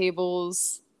all my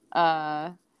tables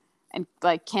uh, and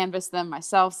like canvassed them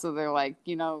myself, so they're like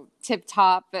tip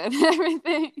top and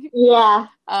everything. Yeah,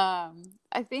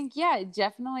 I think, yeah,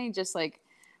 definitely just like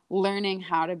learning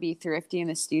how to be thrifty in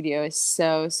the studio is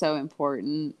so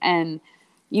important. And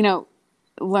you know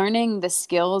learning the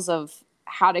skills of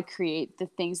how to create the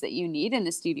things that you need in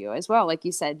the studio as well. Like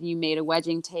you said, you made a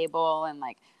wedging table, and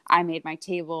like I made my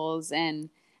tables. And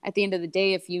at the end of the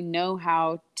day, if you know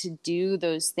how to do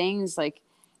those things, like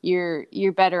you're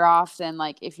better off than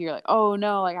like if you're like, oh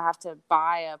no, like I have to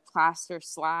buy a plaster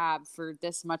slab for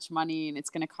this much money and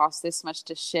it's going to cost this much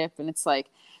to ship. And it's like,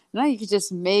 no, you could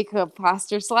just make a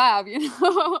plaster slab,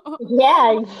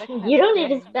 yeah. that kind You of don't need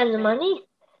to thing. spend the money.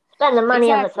 Spend the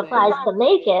money on the Exactly. supplies to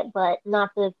make it, but not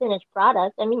the finished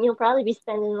product. I mean, you'll probably be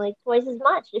spending like twice as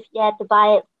much if you had to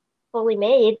buy it fully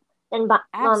made than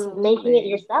making it Absolutely.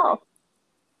 yourself.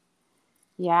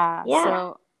 Yeah. Yeah,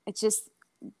 So it's just,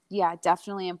 yeah,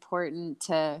 definitely important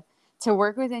to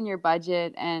work within your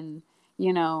budget, and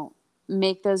you know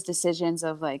make those decisions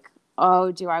of like,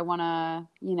 oh, do I want to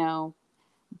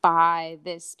buy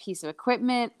this piece of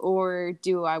equipment, or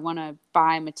do I want to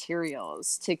buy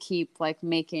materials to keep like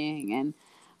making.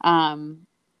 Um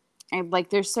and like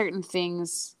there's certain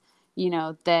things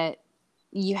that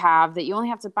you only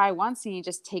have to buy once, and you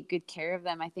just take good care of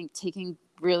them. I think taking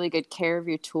really good care of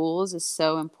your tools is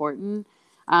so important.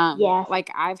 yes.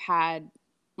 Like I've had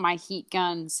my heat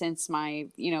gun since my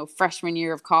freshman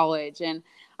year of college, and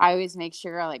I always make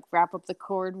sure I like wrap up the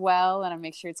cord well, and I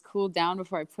make sure it's cooled down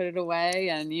before I put it away.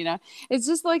 And it's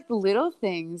just like the little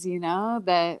things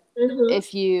that Hmm.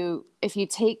 if you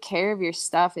take care of your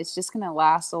stuff, it's just going to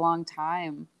last a long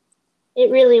time.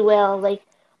 It really will. Like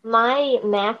my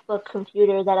MacBook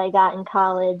computer that I got in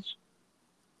college,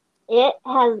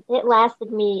 it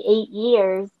lasted me 8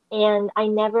 years, and I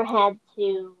never had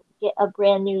to get a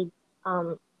brand new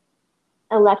um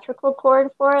electrical cord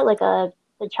for it, like the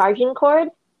charging cord.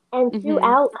 And Hmm.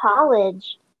 throughout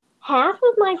college, half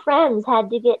of my friends had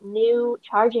to get new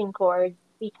charging cords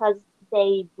because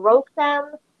they broke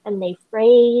them and they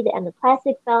frayed and the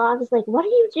plastic fell off. It's like, what are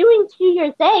you doing to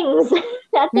your things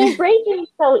that they're breaking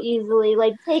so easily?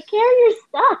 Like, take care of your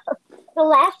stuff. It'll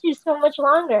last you so much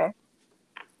longer.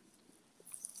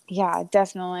 Yeah,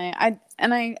 definitely.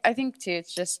 I think too,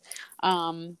 it's just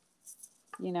um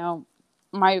you know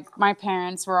my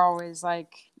parents were always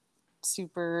like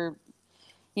super,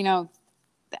 you know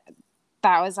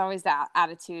that was always that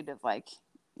attitude of like,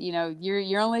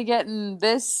 you're only getting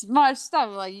this much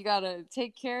stuff, like you got to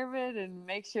take care of it and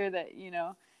make sure that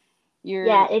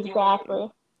Yeah, you're exactly.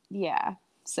 yeah.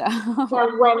 So Yeah,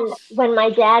 when my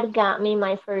dad got me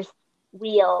my first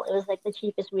wheel, it was like the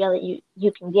cheapest wheel that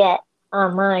you can get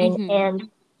online. mhm. And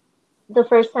the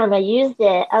first time I used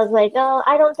it, I was like, oh,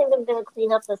 I don't think I'm gonna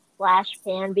clean up the splash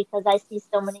pan because I see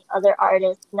so many other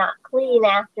artists not clean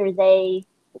after they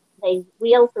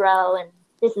wheel throw, and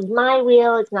this is my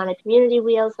wheel. It's not a community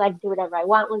wheel, so I can do whatever I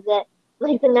want with it.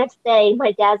 Like the next day,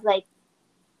 my dad's like,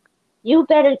 you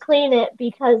better clean it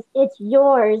because it's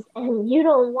yours and you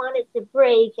don't want it to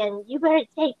break and you better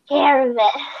take care of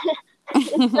it.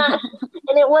 It's not,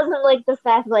 and it wasn't like the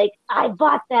fact like I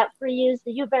bought that for you, so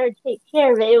you better take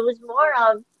care of it. It was more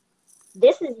of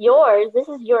this is yours. This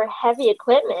is your heavy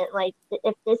equipment. Like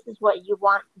if this is what you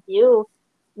want to do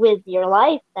with your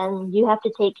life, then you have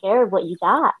to take care of what you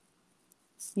got.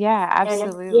 Yeah,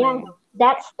 And yeah, absolutely.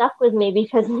 that stuck with me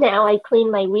because now I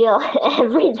clean my wheel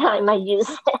every time I use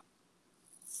it.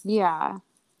 Yeah.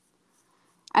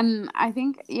 And I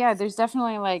think, yeah, there's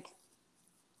definitely like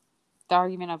the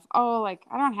argument of, oh, like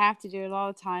I don't have to do it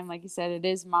all the time. Like you said, it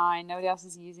is mine. Nobody else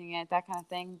is using it, that kind of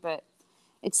thing. But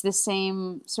it's the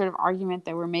same sort of argument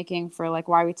that we're making for like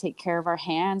why we take care of our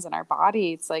hands and our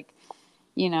body. It's like,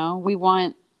 we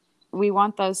want we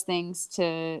want those things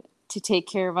to take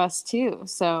care of us too.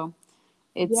 So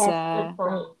it's Yes, good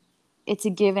point. it's a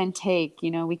give and take.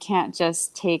 You know, we can't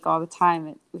just take all the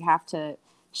time. We have to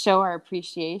show our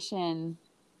appreciation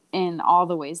in all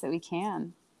the ways that we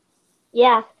can.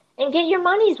 Yeah, and get your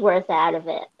money's worth out of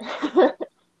it.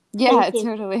 Yeah, Thinking,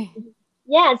 totally.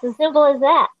 yeah, it's as simple as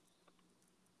that.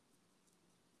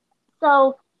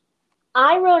 So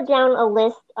I wrote down a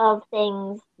list of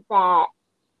things that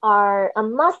are a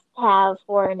must-have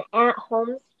for an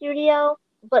at-home studio,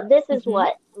 but this is Hmm.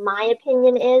 what my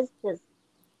opinion is because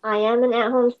I am an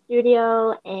at-home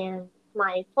studio and it's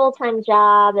my full-time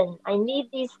job, and I need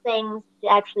these things to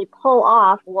actually pull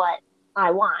off what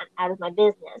I want out of my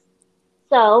business.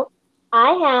 So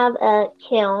I have a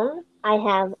kiln, I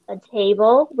have a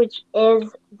table, which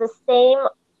is the same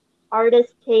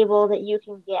artist table that you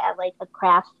can get at like a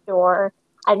craft store.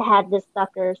 I've had this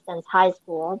sucker since high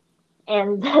school,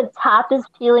 and the top is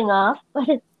peeling off, but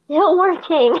it's still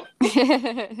working.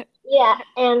 Yeah,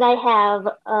 and I have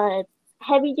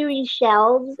heavy duty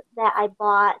shelves that I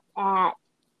bought at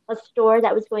a store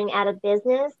that was going out of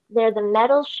business. They're the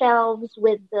metal shelves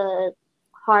with the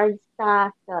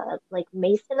cardstock, like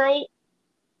masonite.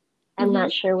 I'm Hmm.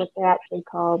 not sure what they're actually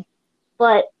called,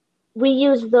 but we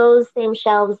use those same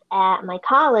shelves at my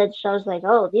college. So I was like,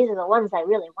 oh, these are the ones I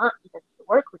really want because they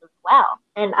work really well.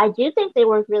 And I do think they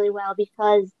work really well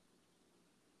because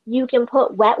you can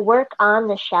put wet work on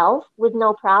the shelf with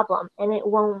no problem and it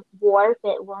won't warp,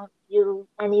 it won't do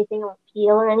anything, it won't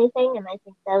peel or anything. And I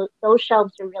think those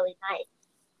shelves are really nice.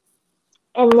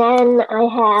 And then I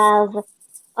have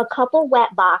a couple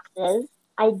wet boxes.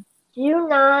 I do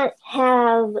not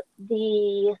have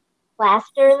the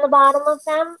plaster in the bottom of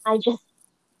them. I just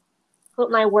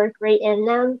put my work right in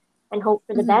them and hope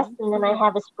for the best. Hmm. And then I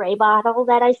have a spray bottle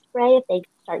that I spray if they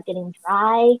start getting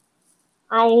dry.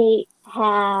 I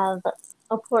have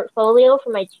a portfolio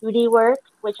for my 2D work,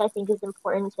 which I think is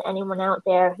important to anyone out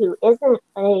there who isn't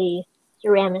a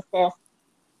ceramicist,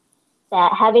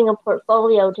 that having a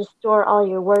portfolio to store all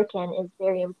your work in is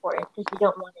very important because you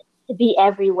don't want it to be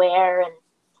everywhere and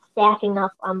stacking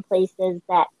up on places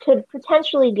that could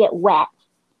potentially get wet.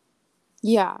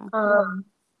 Yeah. Um,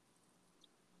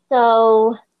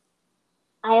 so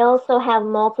I also have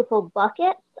multiple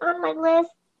buckets on my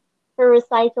list for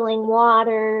recycling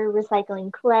water,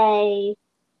 recycling clay,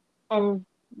 and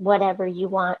whatever you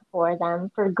want for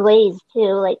them. For glaze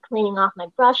too, like cleaning off my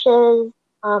brushes.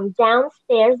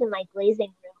 Downstairs in my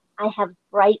glazing room, I have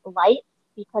bright lights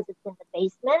because it's in the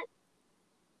basement,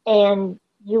 and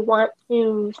you want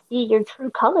to see your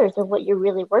true colors of what you're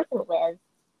really working with.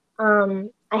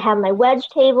 I have my wedge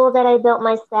table that I built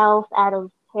myself out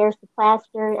of Paris of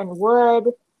plaster and wood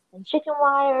and chicken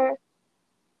wire.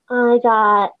 I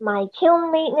got my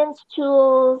kiln maintenance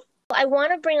tools. I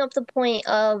want to bring up the point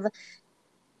of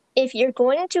if you're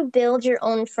going to build your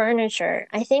own furniture,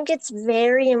 I think it's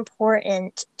very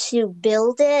important to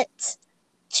build it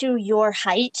to your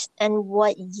height and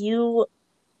what you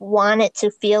want it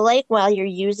to feel like while you're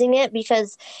using it.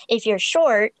 Because if you're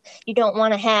short, you don't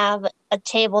want to have a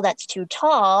table that's too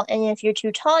tall. And if you're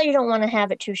too tall, you don't want to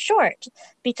have it too short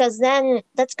because then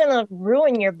that's going to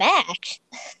ruin your back.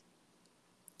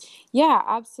 Yeah,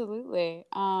 absolutely.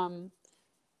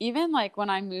 Even like when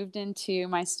I moved into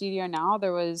my studio now,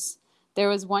 there was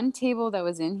one table that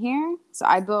was in here. So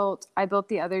I built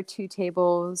the other two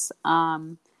tables.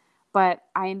 But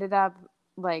I ended up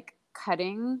like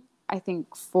cutting, I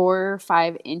think 4 or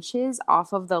 5 inches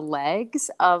off of the legs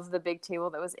of the big table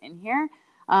that was in here.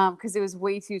 Because it was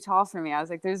way too tall for me. I was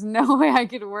like, there's no way I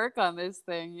could work on this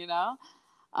thing, you know?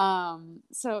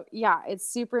 So yeah, it's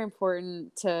super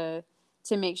important to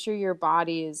make sure your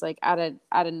body is like at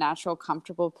a natural,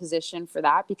 comfortable position for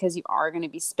that because you are going to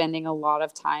be spending a lot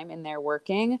of time in there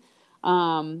working.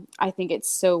 I think it's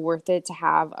so worth it to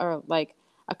have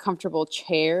a comfortable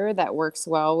chair that works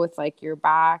well with like your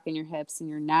back and your hips and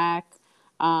your neck.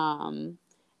 And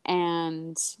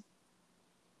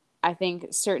I think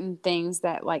certain things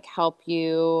that like help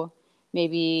you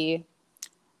maybe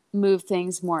move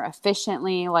things more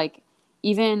efficiently, like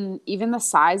even the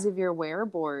size of your wear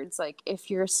boards. Like if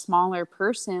you're a smaller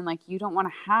person, like you don't want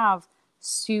to have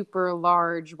super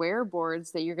large wear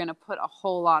boards that you're going to put a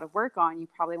whole lot of work on. You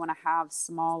probably want to have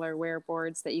smaller wear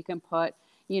boards that you can put,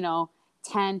 you know,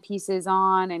 10 pieces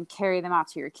on and carry them out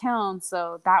to your kiln,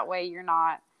 so that way you're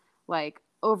not like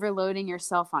overloading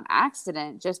yourself on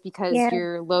accident just because Yeah,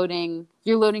 you're loading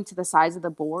to the size of the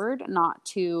board, not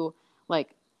to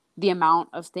like the amount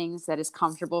of things that is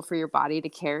comfortable for your body to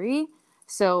carry.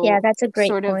 yeah, So, that's a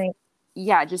great sort of, point.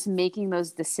 yeah, just making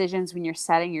those decisions when you're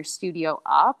setting your studio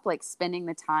up, like spending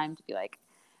the time to be like,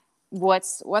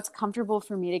 what's comfortable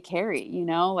for me to carry, you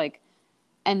know, like,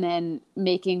 and then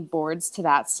making boards to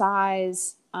that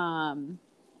size. And,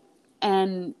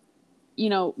 you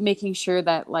know, making sure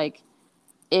that like,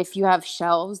 if you have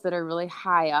shelves that are really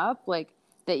high up, like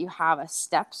that you have a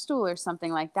step stool or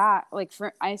something like that. Like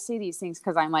I say these things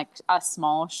because I'm like a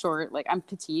small, short, like I'm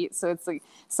petite. So it's like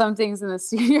some things in the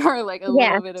studio are like a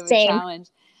Yeah, little bit of a same. challenge.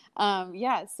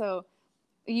 Yeah. So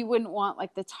you wouldn't want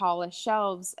like the tallest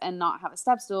shelves and not have a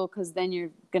step stool, because then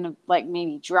you're going to like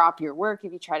maybe drop your work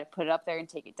if you try to put it up there and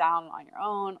take it down on your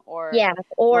own, or Yeah,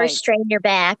 or like, strain your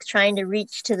back trying to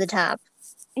reach to the top.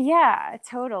 yeah,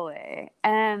 totally.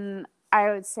 And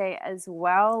I would say as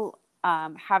well,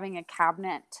 having a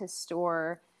cabinet to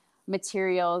store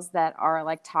materials that are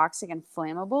like toxic and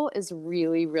flammable is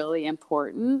really, really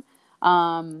important.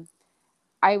 Um,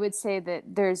 I would say that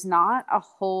there's not a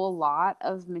whole lot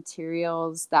of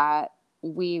materials that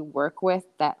we work with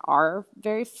that are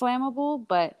very flammable,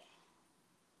 but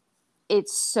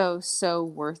it's so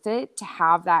worth it to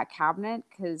have that cabinet.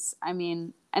 Because I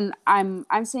mean, and I'm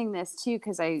saying this too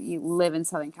because you live in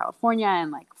Southern California,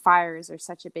 and like fires are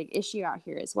such a big issue out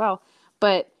here as well.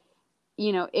 But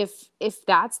you know, if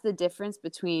that's the difference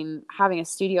between having a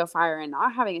studio fire and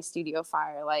not having a studio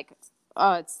fire, like,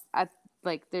 oh,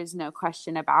 like there's no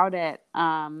question about it.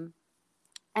 And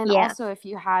Yeah. also if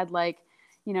you had like,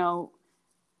 you know,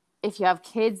 if you have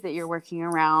kids that you're working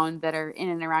around that are in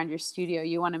and around your studio,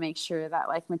 you want to make sure that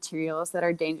like materials that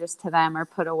are dangerous to them are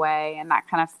put away and that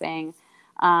kind of thing.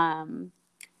 Um,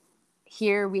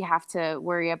 Here we have to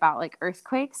worry about like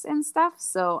earthquakes and stuff.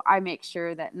 So I make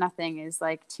sure that nothing is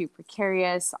like too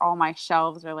precarious. All my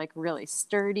shelves are like really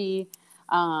sturdy.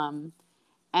 Um,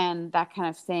 and that kind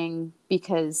of thing,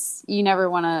 because you never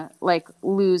want to like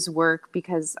lose work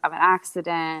because of an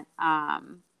accident.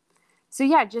 So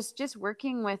yeah, just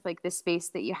working with like the space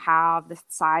that you have, the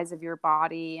size of your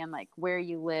body, and like where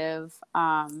you live.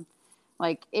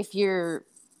 Like if you're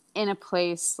in a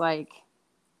place like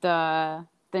the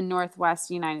Northwest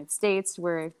United States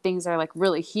where things are like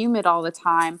really humid all the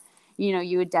time, you know,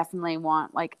 you would definitely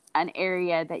want like an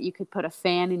area that you could put a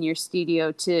fan in your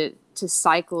studio to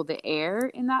cycle the air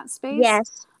in that space.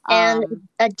 Yes. And Um,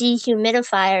 a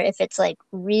dehumidifier if it's like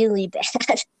really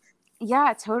bad.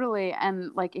 Yeah, totally.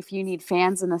 And like if you need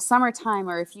fans in the summertime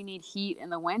or if you need heat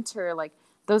in the winter, like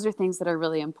those are things that are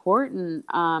really important.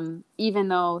 Even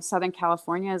though Southern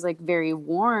California is like very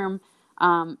warm,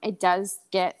 it does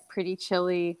get pretty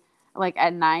chilly like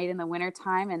at night in the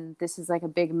wintertime. And this is like a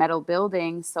big metal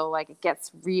building. So like it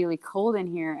gets really cold in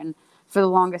here. And for the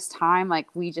longest time, like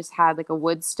we just had like a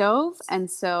wood stove. And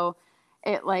so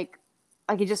it like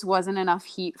it just wasn't enough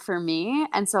heat for me.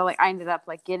 And so like I ended up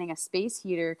like getting a space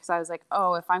heater because I was like,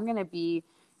 oh, if I'm going to be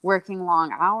working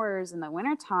long hours in the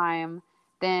wintertime,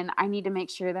 then I need to make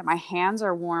sure that my hands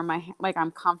are warm. Like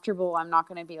I'm comfortable. I'm not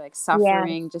going to be like Yeah.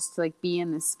 suffering just to like be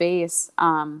in this space.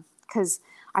 Cause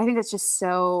I think it's just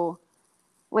so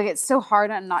like, it's so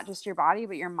hard on not just your body,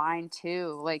 but your mind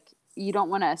too. Like you don't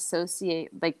want to associate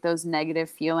like those negative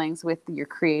feelings with your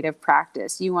creative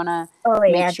practice. You want to Oh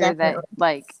make yeah, sure that definitely.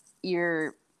 like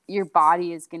your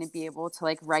body is going to be able to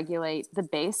like regulate the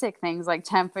basic things like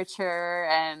temperature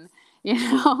and you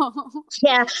know.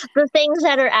 Yeah, the things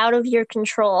that are out of your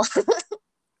control.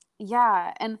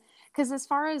 Yeah, and because as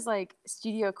far as like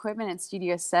studio equipment and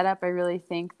studio setup, I really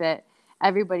think that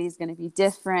everybody's going to be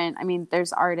different. I mean,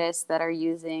 there's artists that are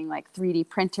using like 3D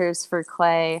printers for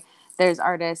clay. There's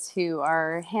artists who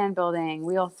are hand building,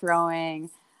 wheel throwing,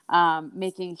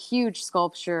 making huge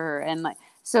sculpture, and like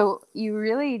so you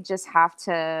really just have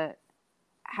to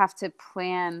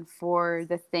plan for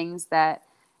the things that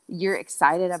you're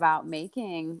excited about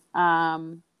making.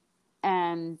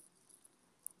 And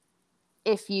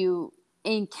if you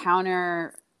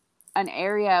encounter an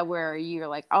area where you're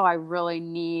like, oh, I really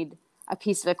need a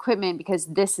piece of equipment because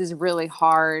this is really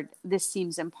hard, this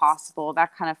seems impossible,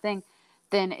 that kind of thing,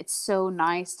 then it's so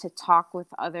nice to talk with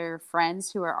other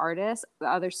friends who are artists,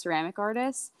 other ceramic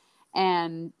artists,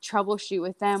 and troubleshoot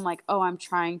with them like, oh, I'm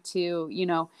trying to, you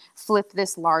know, flip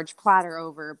this large platter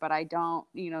over, but I don't,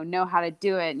 you know how to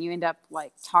do it. And you end up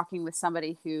like talking with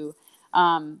somebody who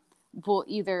will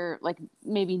either like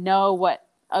maybe know what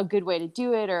a good way to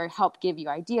do it or help give you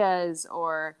ideas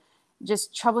or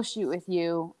just troubleshoot with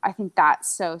you. I think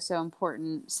that's so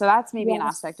important. So that's maybe an Yes.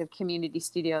 aspect of community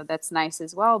studio that's nice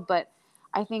as well. But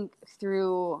I think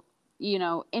through, you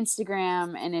know,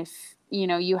 Instagram, and if, you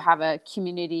know, you have a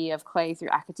community of clay through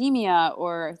academia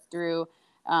or through,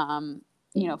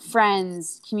 you know,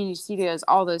 friends, community studios,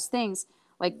 all those things,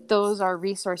 like those are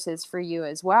resources for you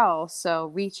as well. So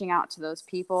reaching out to those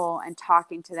people and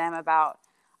talking to them about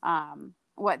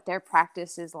what their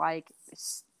practice is like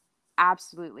is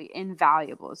absolutely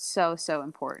invaluable. It's so, so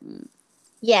important.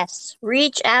 Yes,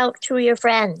 reach out to your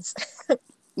friends.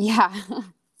 Yeah,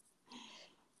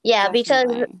 Yeah, because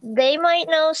definitely. they might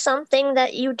know something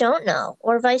that you don't know,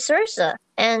 or vice versa.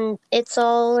 And it's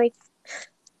all like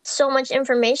so much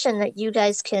information that you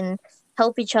guys can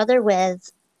help each other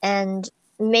with and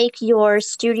make your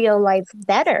studio life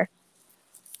better.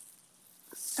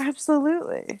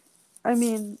 Absolutely. I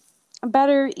mean,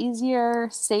 better, easier,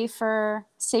 safer.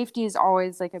 Safety is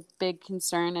always like a big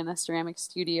concern in a ceramic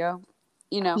studio,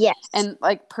 Yes. and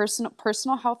like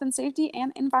personal health and safety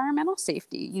and environmental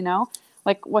safety,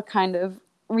 like what kind of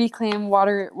reclaim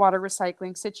water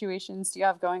recycling situations do you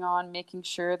have going on, making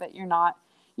sure that you're not,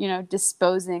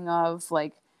 disposing of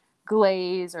like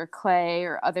glaze or clay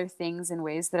or other things in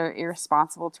ways that are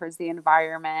irresponsible towards the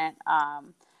environment.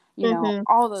 Mm-hmm.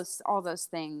 All those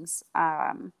things,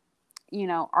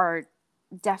 are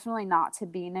definitely not to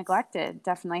be neglected.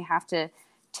 Definitely have to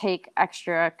take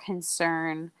extra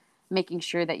concern, making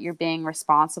sure that you're being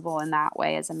responsible in that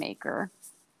way as a maker.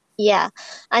 Yeah,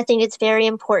 I think it's very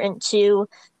important to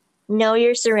know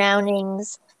your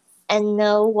surroundings and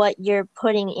know what you're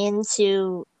putting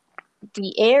into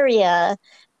the area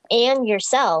and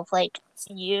yourself. Like,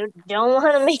 you don't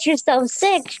want to make yourself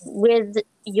sick with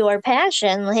your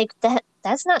passion. Like,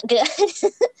 that's not good.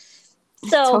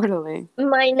 So, Totally.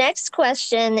 my next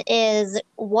question is,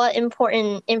 what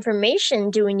important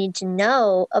information do we need to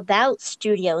know about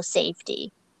studio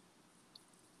safety?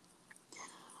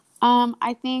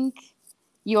 I think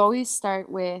you always start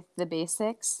with the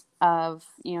basics of,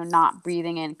 not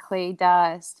breathing in clay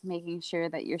dust, making sure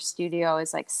that your studio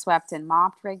is like swept and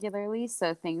mopped regularly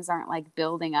so things aren't like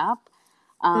building up.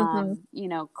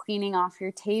 Mm-hmm. Cleaning off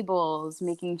your tables,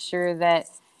 making sure that,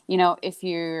 if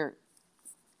you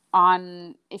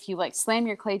like slam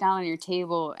your clay down on your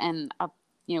table and a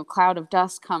cloud of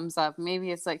dust comes up, maybe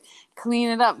it's like clean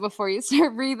it up before you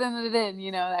start breathing it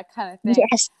in, that kind of thing.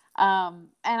 Yes. And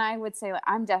I would say like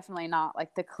I'm definitely not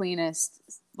like the cleanest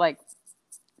like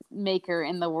maker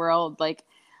in the world, like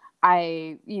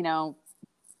I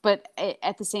but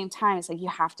at the same time it's like you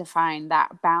have to find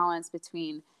that balance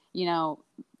between,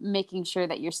 making sure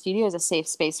that your studio is a safe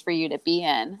space for you to be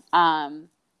in,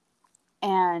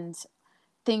 and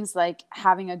things like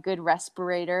having a good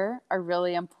respirator are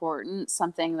really important,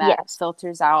 something that Yes.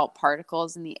 filters out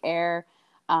particles in the air,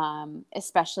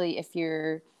 especially if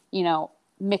you're,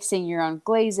 mixing your own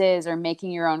glazes or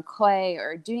making your own clay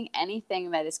or doing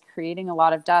anything that is creating a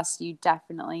lot of dust. You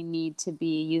definitely need to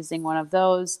be using one of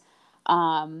those.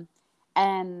 And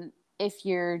if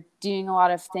you're doing a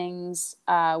lot of things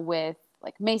with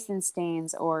like mason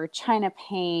stains or china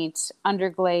paint,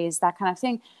 underglaze, that kind of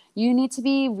thing, you need to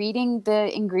be reading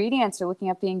the ingredients or looking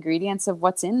up the ingredients of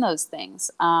what's in those things.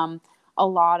 A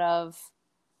lot of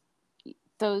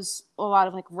a lot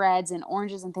of like reds and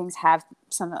oranges and things have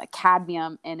something like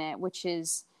cadmium in it, which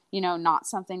is, not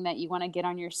something that you want to get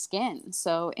on your skin.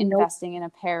 So Nope. investing in a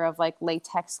pair of like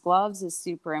latex gloves is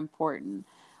super important.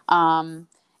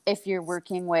 If you're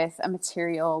working with a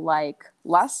material like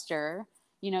luster,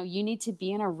 you need to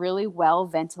be in a really well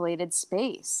ventilated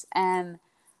space. And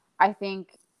I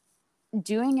think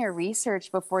doing your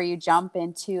research before you jump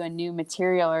into a new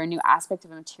material or a new aspect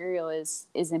of a material is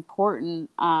important.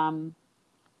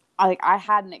 I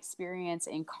had an experience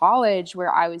in college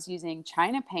where I was using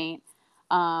China paint,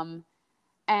 um,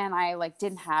 and I like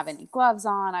didn't have any gloves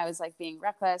on. I was like being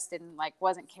reckless, didn't like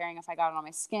wasn't caring if I got it on my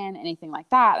skin, anything like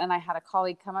that. And I had a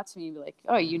colleague come up to me and be like,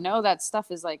 "Oh, that stuff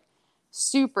is like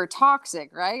super toxic,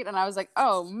 right?" And I was like,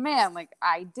 "Oh man, like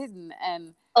I didn't."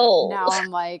 And Oh, now I'm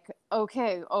like,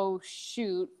 "Okay, oh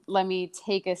shoot, let me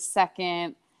take a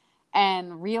second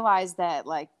and realize that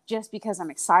like just because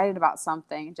I'm excited about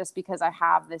something, just because I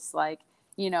have this like,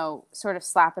 sort of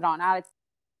slap it on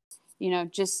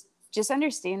attitude, just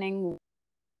understanding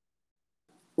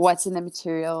what's in the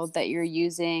material that you're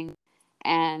using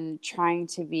and trying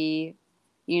to be,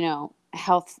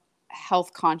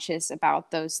 health conscious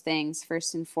about those things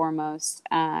first and foremost.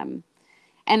 And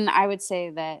I would say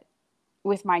that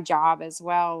with my job as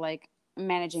well, like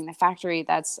managing the factory,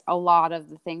 that's a lot of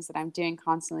the things that I'm doing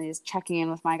constantly is checking in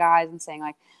with my guys and saying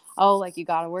like, oh, like you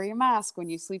got to wear your mask when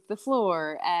you sweep the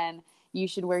floor, and you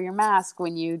should wear your mask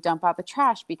when you dump out the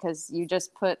trash because you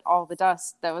just put all the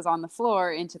dust that was on the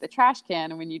floor into the trash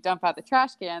can. And when you dump out the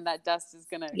trash can, that dust is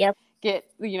going to yep. get,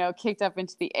 kicked up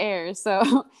into the air.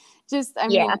 So I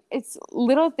Yeah. mean, it's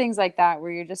little things like that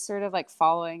where you're just sort of like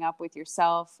following up with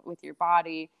yourself, with your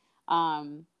body,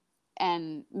 um,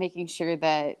 and making sure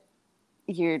that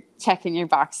you're checking your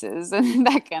boxes and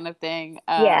that kind of thing.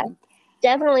 Yeah.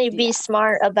 Definitely be Yeah.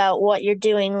 smart about what you're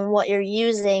doing and what you're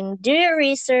using. Do your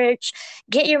research,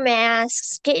 get your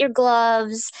masks, get your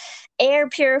gloves, air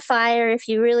purifier if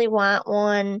you really want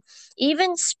one.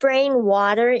 Even spraying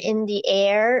water in the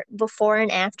air before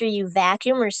and after you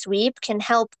vacuum or sweep can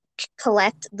help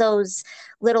collect those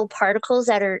little particles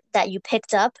that you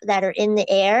picked up that are in the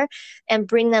air and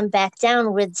bring them back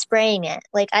down with spraying it.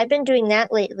 Like I've been doing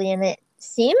that lately and it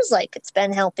seems like it's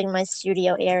been helping my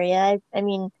studio area. I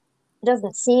mean, it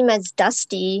doesn't seem as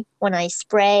dusty when I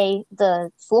spray the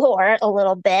floor a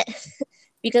little bit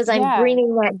because I'm Yeah,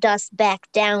 bringing that dust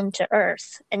back down to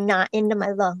earth and not into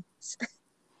my lungs.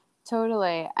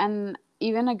 totally. And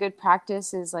even a good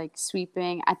practice is like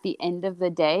sweeping at the end of the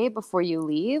day before you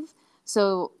leave.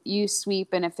 So you sweep,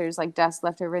 and if there's like dust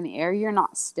left over in the air, you're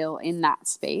not still in that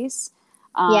space.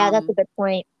 Yeah, that's a Um, good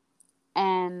point.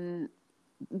 and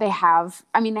they have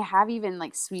even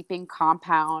like sweeping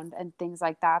compound and things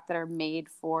like that that are made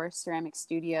for ceramic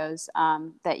studios,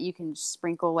 that you can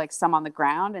sprinkle like some on the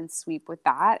ground and sweep with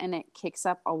that, and it kicks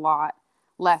up a lot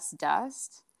less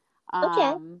dust.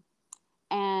 Okay. um,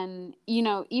 and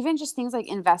even just things like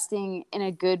investing in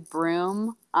a good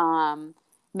broom,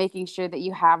 making sure that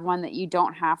you have one that you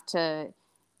don't have to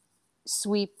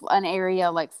sweep an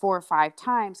area like 4 or 5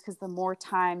 times, because the more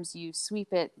times you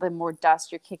sweep it, the more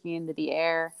dust you're kicking into the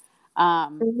air.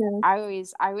 um, Hmm. I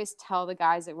always tell the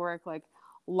guys at work, like,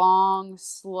 long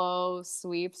slow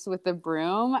sweeps with the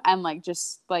broom, and like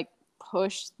just like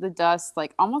push the dust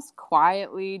like almost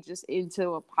quietly just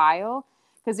into a pile,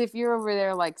 because if you're over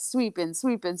there like sweeping,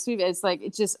 it's like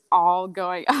it's just all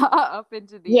going up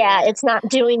into the Yeah, air. it's not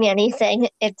doing anything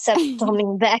except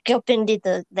coming back up into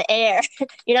the air.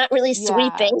 You're not really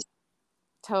Yeah, sweeping.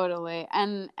 totally.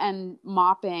 And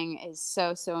mopping is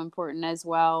so so important as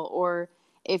well. Or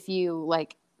if you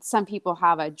like, some people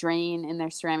have a drain in their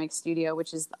ceramic studio,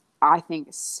 which is, I think,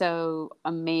 so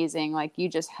amazing. Like you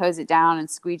just hose it down and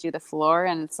squeegee the floor,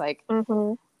 and it's like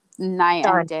Hmm. night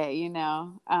and Done. day.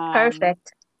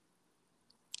 Perfect.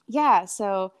 Yeah,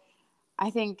 so I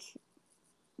think,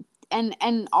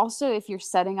 and also if you're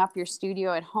setting up your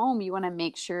studio at home, you want to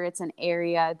make sure it's an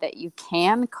area that you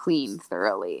can clean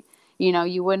thoroughly.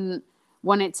 You wouldn't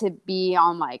want it to be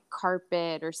on like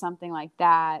carpet or something like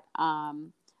that.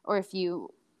 Or if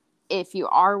you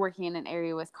are working in an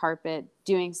area with carpet,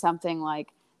 doing something like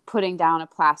putting down a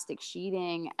plastic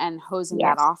sheeting and hosing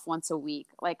that Yes. off once a week.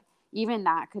 Like even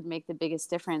that could make the biggest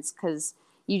difference, because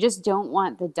you just don't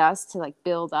want the dust to like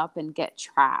build up and get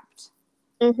trapped.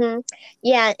 Mm-hmm.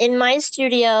 Yeah, in my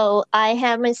studio, I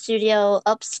have my studio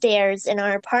upstairs in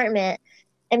our apartment,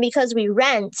 and because we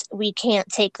rent, we can't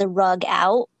take the rug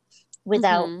out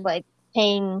without Mm-hmm. like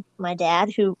paying my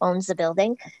dad who owns the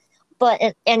building. But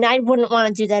and I wouldn't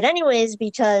want to do that anyways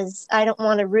because I don't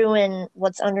want to ruin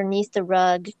what's underneath the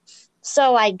rug.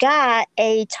 So I got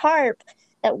a tarp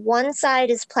that one side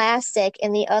is plastic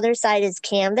and the other side is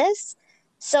canvas.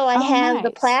 So I Oh, have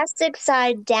the nice. plastic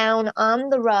side down on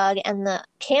the rug and the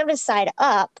canvas side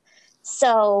up.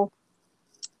 So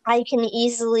I can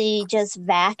easily just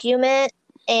vacuum it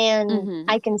and Mm-hmm.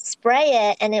 I can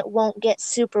spray it and it won't get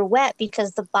super wet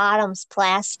because the bottom's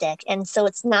plastic. And so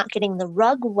it's not getting the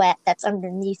rug wet that's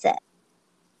underneath it.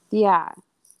 Yeah.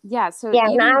 Yeah. So Yeah,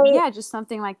 and even, I yeah, just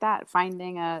something like that,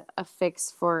 finding a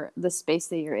fix for the space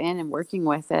that you're in and working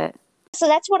with it. so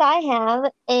that's what I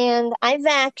have, and I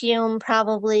vacuum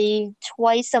probably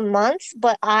twice a month,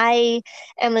 but I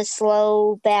am a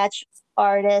slow batch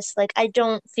artist. Like, I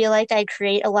don't feel like I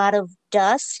create a lot of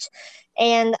dust,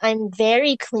 and I'm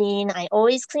very clean. I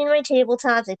always clean my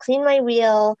tabletops, I clean my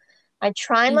wheel. I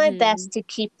try my Mm-hmm. best to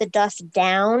keep the dust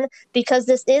down because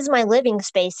this is my living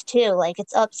space too. Like,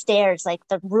 it's upstairs, like,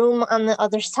 the room on the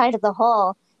other side of the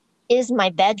hall is my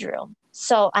bedroom.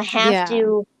 So I have Yeah.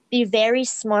 to be very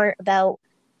smart about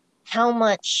how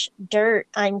much dirt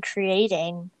I'm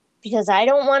creating because I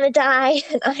don't want to die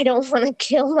and I don't want to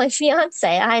kill my fiance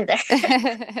either.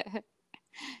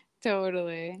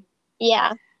 Totally.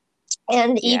 Yeah.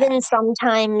 And Yeah. even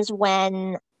sometimes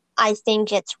when I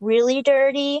think it's really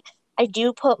dirty, I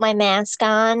do put my mask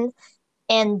on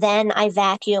and then I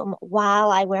vacuum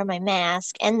while I wear my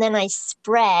mask and then I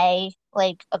spray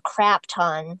like a crap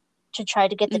ton to try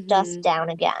to get the dust Mm-hmm. down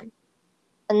again.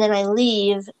 And then I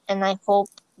leave and I hope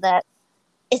that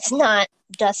it's not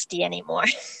dusty anymore.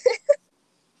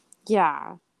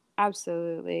 Yeah.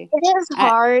 Absolutely. It is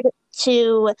I, hard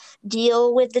to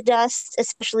deal with the dust,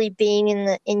 especially being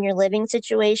in your living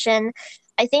situation.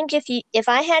 I think if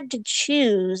I had to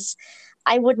choose,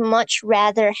 I would much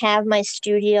rather have my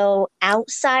studio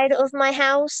outside of my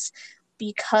house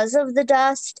because of the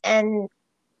dust and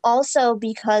also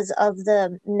because of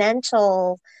the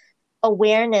mental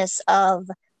awareness of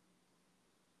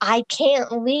I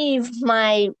can't leave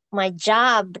my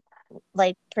job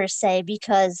like per se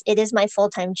because it is my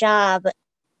full-time job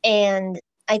and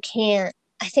I can't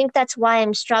I think that's why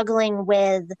I'm struggling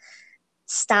with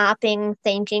stopping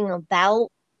thinking about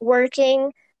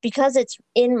working because it's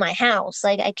in my house.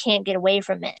 Like I can't get away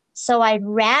from it. So I'd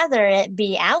rather it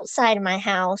be outside my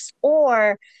house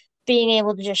or being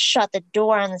able to just shut the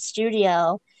door on the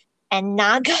studio and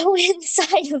not go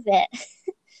inside of it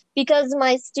because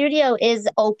my studio is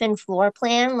open floor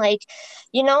plan. Like,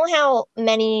 you know how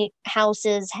many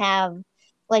houses have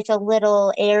like a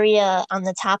little area on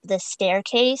the top of the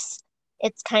staircase?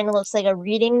 It kind of looks like a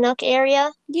reading nook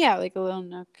area. Yeah, like a little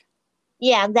nook.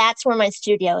 Yeah, that's where my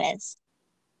studio is.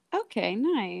 Okay,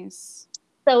 nice.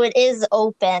 So it is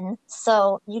open,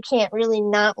 so you can't really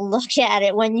not look at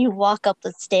it when you walk up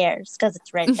the stairs because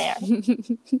it's right there.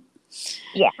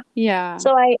 Yeah. Yeah.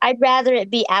 So I'd rather it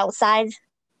be outside,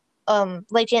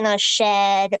 like in a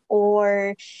shed,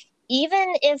 or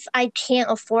even if I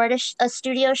can't afford a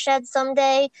studio shed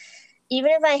someday,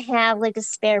 even if I have like a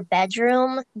spare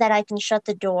bedroom that I can shut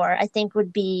the door, I think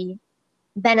would be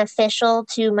beneficial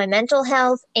to my mental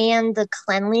health and the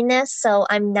cleanliness. So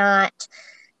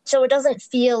it doesn't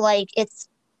feel like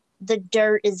the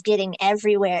dirt is getting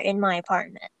everywhere in my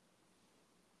apartment.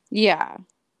 Yeah.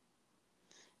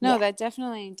 No, Yeah. that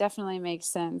definitely makes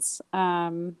sense.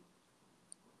 And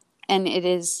it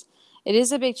is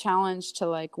a big challenge to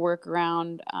like work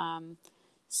around.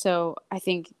 So I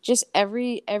think just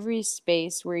every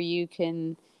space where you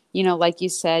can, like you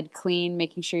said, clean,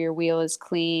 making sure your wheel is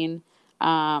clean.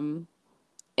 Um,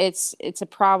 it's a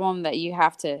problem that you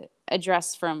have to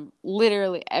address from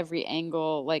literally every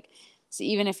angle. Like, so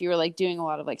even if you were like doing a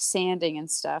lot of like sanding and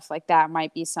stuff, like that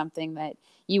might be something that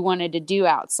you wanted to do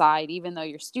outside, even though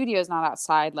your studio is not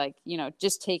outside, like,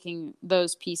 just taking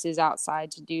those pieces outside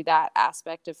to do that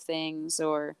aspect of things,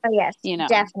 or, Oh, yes, you know,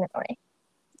 definitely.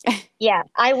 Yeah,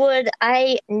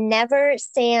 I never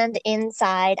sand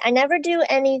inside. I never do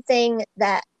anything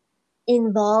that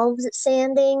involves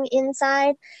sanding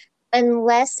inside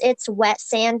unless it's wet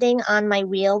sanding on my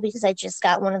wheel because I just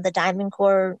got one of the Diamond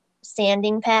Core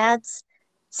sanding pads.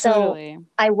 So totally.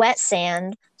 I wet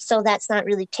sand, so that's not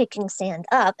really kicking sand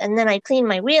up. And then I clean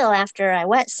my wheel after I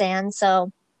wet sand,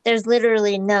 so there's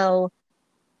literally no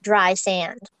dry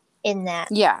sand in that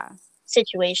Yeah.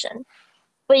 situation.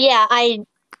 But yeah, I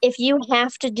if you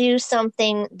have to do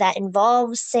something that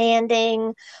involves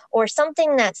sanding or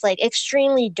something that's like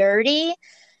extremely dirty,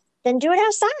 then do it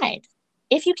outside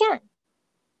if you can.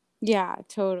 Yeah,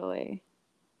 totally.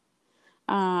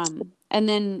 And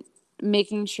then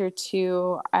making sure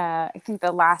too, I think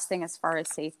the last thing as far as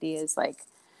safety is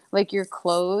like your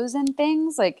clothes and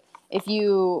things. Like if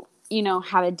you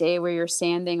had a day where you're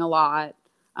sanding a lot,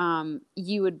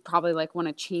 you would probably like want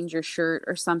to change your shirt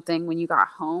or something when you got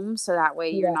home. So that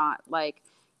way you're Yeah. not like,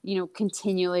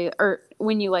 continually, or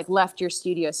when you like left your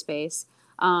studio space,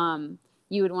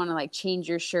 you would want to like change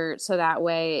your shirt so that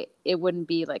way it wouldn't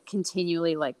be like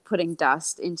continually like putting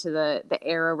dust into the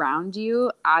air around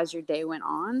you as your day went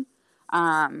on.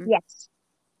 um Yes.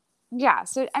 yeah,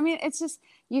 so I mean it's just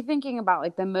you thinking about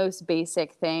like the most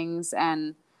basic things,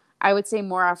 and I would say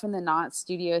more often than not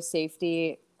studio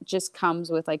safety just comes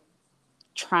with like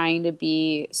trying to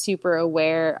be super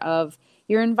aware of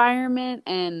your environment,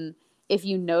 and if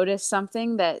you notice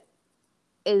something that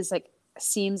is like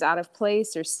seems out of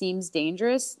place or seems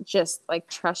dangerous, just like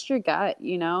trust your gut,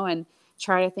 and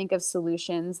try to think of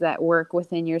solutions that work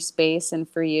within your space and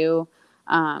for you,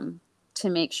 to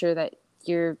make sure that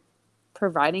you're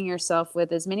providing yourself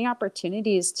with as many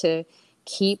opportunities to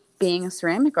keep being a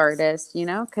ceramic artist,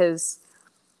 because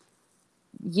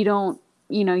you don't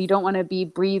want to be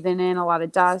breathing in a lot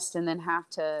of dust and then have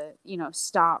to,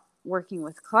 stop working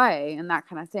with clay and that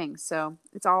kind of thing. So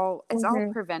it's all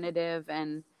Hmm. preventative,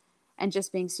 and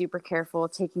just being super careful,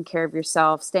 taking care of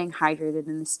yourself, staying hydrated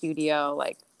in the studio,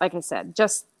 like I said,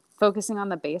 just focusing on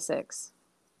the basics.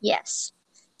 Yes.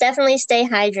 Definitely stay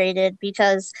hydrated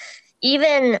because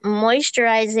even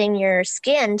moisturizing your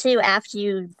skin too after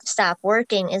you stop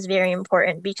working is very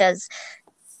important because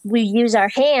we use our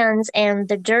hands and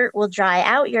the dirt will dry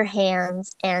out your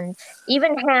hands, and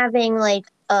even having like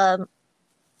a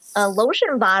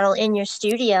lotion bottle in your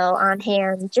studio on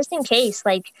hand just in case,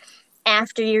 like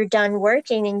after you're done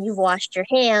working and you've washed your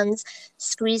hands,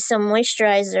 squeeze some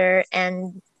moisturizer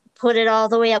and put it all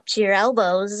the way up to your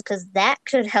elbows because that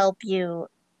could help you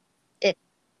it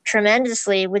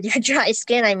tremendously with your dry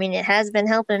skin. I mean, it has been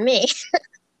helping me.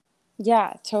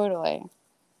 Yeah, totally.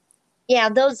 Yeah,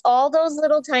 those all those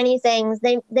little tiny things,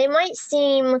 they might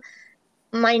seem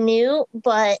minute,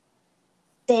 but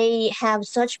they have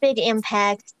such big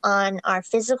impact on our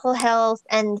physical health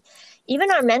and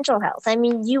even our mental health. I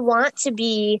mean, you want to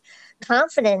be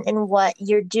confident in what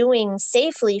you're doing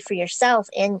safely for yourself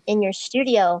in your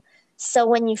studio. So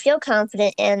when you feel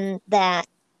confident in that,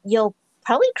 you'll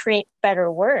probably create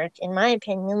better work, in my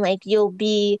opinion. Like you'll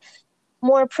be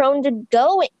more prone to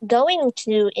going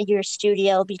to your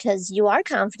studio because you are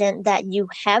confident that you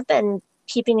have been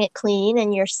keeping it clean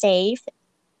and you're safe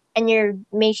and you're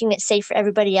making it safe for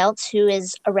everybody else who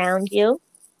is around you.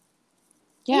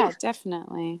 Yeah. Yeah,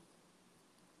 definitely.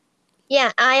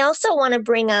 Yeah, I also want to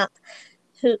bring up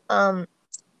who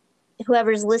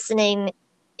whoever's listening,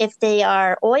 if they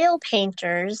are oil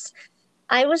painters.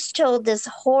 I was told this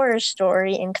horror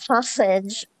story in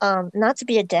college, not to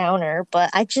be a downer, but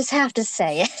I just have to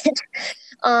say it.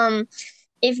 um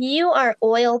if you are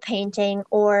oil painting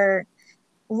or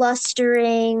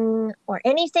lustering or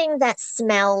anything that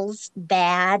smells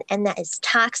bad and that is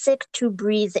toxic to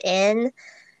breathe in,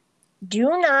 do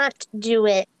not do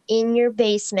it in your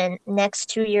basement next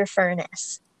to your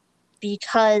furnace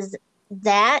because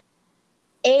that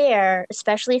air,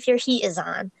 especially if your heat is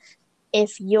on,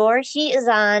 if your heat is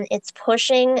on, it's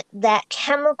pushing that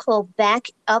chemical back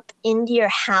up into your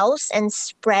house and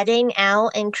spreading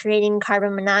out and creating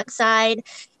carbon monoxide.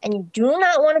 And you do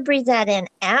not want to breathe that in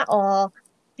at all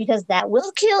because that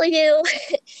will kill you.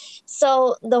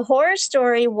 So the horror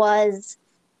story was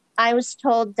I was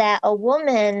told that a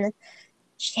woman,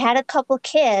 she had a couple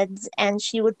kids and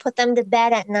she would put them to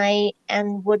bed at night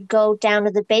and would go down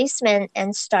to the basement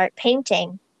and start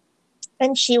painting.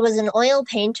 And she was an oil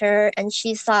painter and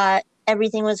she thought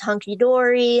everything was hunky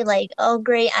dory, like, oh,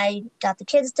 great, I got the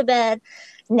kids to bed.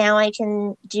 Now I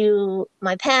can do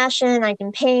my passion, I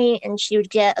can paint. And she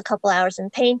would get a couple hours in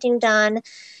painting done.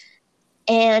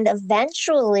 And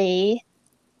eventually,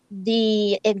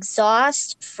 the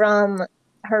exhaust from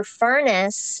her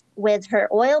furnace with her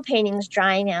oil paintings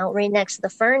drying out right next to the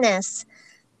furnace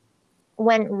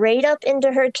went right up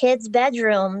into her kids'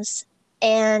 bedrooms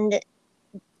and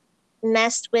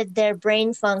messed with their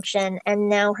brain function. And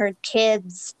now her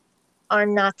kids are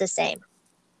not the same.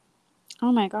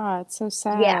 Oh my God, so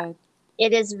Yeah, sad.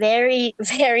 it is very,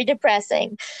 very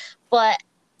depressing. But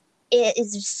it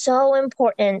is so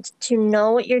important to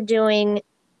know what you're doing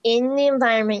in the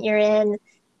environment you're in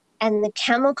and the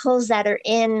chemicals that are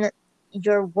in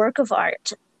your work of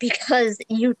art because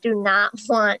you do not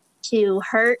want to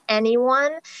hurt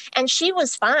anyone. And she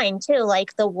was fine too.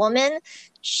 Like the woman,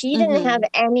 she didn't have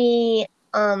Mm-hmm. any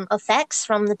effects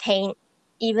from the paint,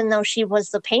 even though she was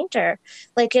the painter.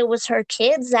 Like it was her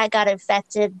kids that got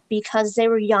affected because they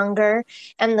were younger,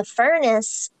 and the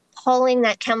furnace pulling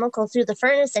that chemical through the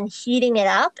furnace and heating it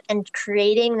up and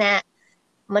creating that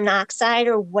monoxide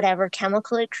or whatever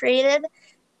chemical it created,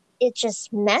 it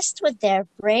just messed with their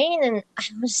brain. And I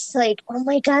was like, oh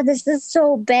my God, this is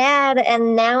so bad.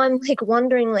 And now I'm like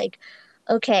wondering, like,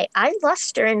 okay, I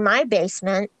luster in my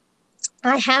basement.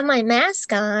 I have my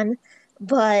mask on,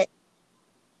 but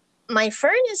my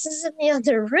furnace is in the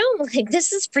other room. Like,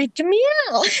 this is freaking me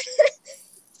out.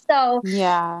 So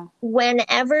Yeah.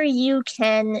 whenever you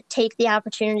can take the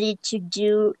opportunity to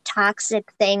do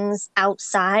toxic things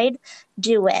outside,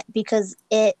 do it because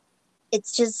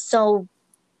it's just so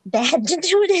bad to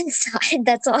do it inside.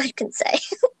 That's all I can say.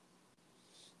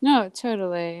 No,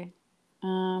 totally.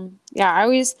 Yeah, I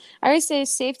always say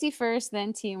safety first,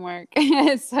 then teamwork.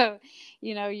 So,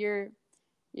 you're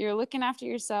looking after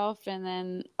yourself and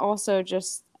then also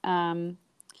just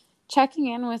checking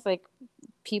in with like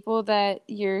people that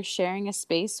you're sharing a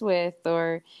space with,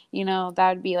 or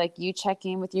that would be like you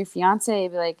checking in with your fiance,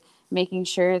 be like making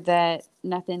sure that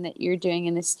nothing that you're doing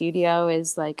in the studio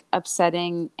is like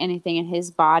upsetting anything in his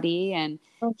body, and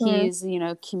Mm-hmm. he's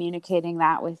communicating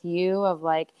that with you of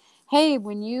like, hey,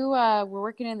 when you were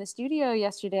working in the studio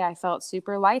yesterday, I felt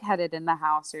super lightheaded in the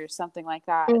house or something like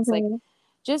that. It's like Mm-hmm.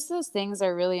 just those things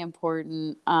are really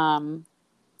important.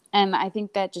 And I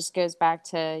think that just goes back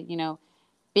to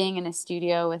being in a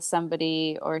studio with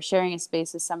somebody or sharing a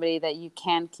space with somebody that you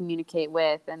can communicate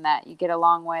with and that you get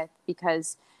along with,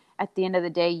 because at the end of the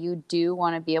day you do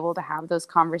want to be able to have those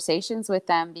conversations with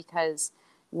them, because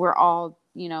we're all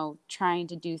trying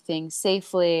to do things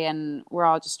safely, and we're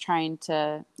all just trying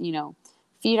to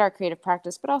feed our creative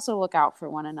practice but also look out for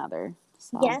one another.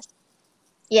 So Yes.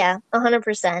 Yeah,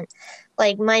 100%.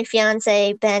 Like my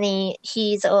fiance, Benny,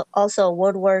 he's also a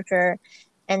woodworker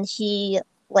and he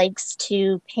likes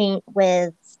to paint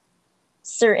with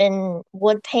certain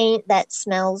wood paint that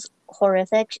smells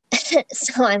horrific.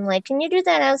 So I'm like, can you do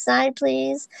that outside,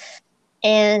 please?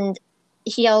 and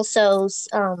he also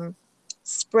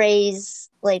sprays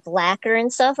like lacquer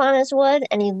and stuff on his wood,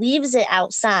 and he leaves it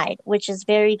outside, which is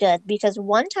very good because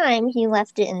one time he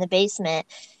left it in the basement,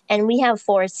 and we have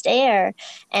forced air,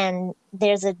 and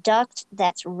there's a duct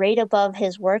that's right above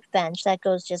his workbench that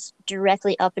goes just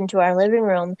directly up into our living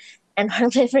room, and our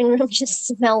living room just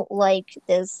smelled like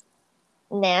this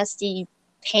nasty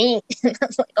paint. I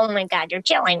was like, oh my God, you're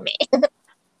killing me.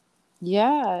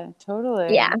 Yeah,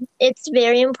 Yeah, totally. it's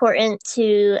very important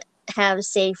to have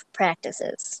safe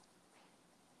practices.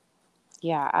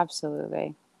 Yeah,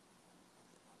 absolutely.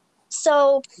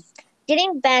 So,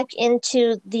 getting back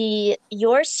into the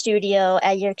your studio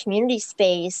at your community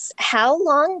space, how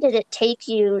long did it take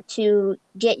you to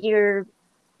get your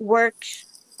work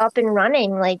up and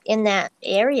running, like in that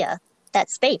area, that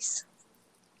space?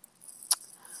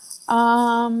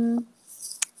 Um,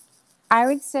 I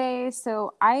would say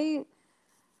so. I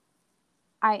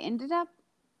ended up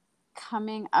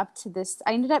coming up to this.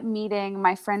 I ended up meeting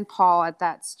my friend Paul at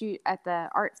at the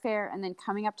art fair, and then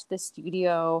coming up to the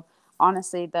studio.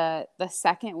 Honestly, the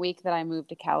second week that I moved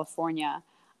to California,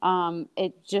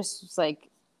 it just was like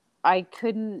I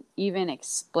couldn't even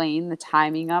explain the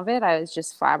timing of it. I was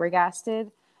just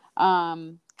flabbergasted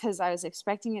because I was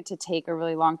expecting it to take a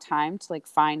really long time to like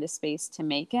find a space to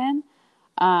make in.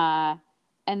 Uh,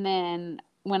 and then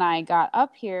when I got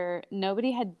up here,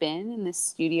 nobody had been in the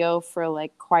studio for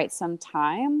like quite some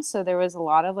time. So there was a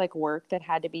lot of like work that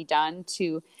had to be done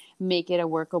to make it a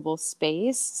workable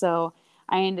space. So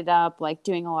I ended up like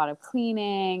doing a lot of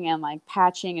cleaning and like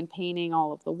patching and painting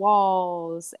all of the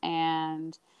walls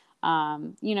and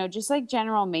just like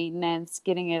general maintenance,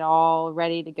 getting it all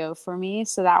ready to go for me.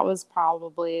 So that was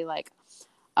probably like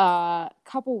a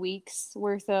couple weeks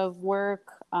worth of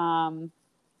work.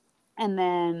 And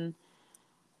then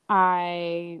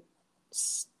I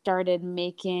started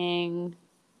making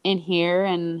in here.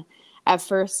 And at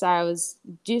first, I was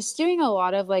just doing a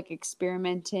lot of like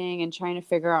experimenting and trying to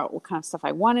figure out what kind of stuff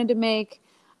I wanted to make.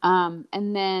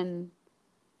 And then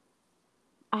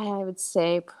I would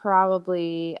say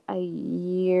probably a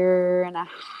year and a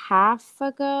half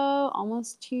ago,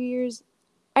 almost 2 years.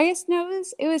 I guess no,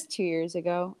 it was 2 years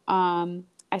ago.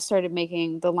 I started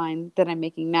making the line that I'm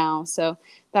making now. So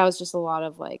that was just a lot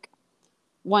of like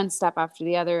one step after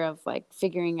the other of like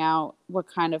figuring out what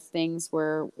kind of things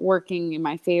were working in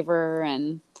my favor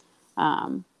and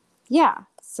um, yeah.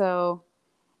 So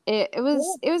it Yeah.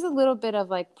 was it was a little bit of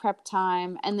like prep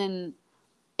time, and then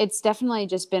it's definitely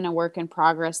just been a work in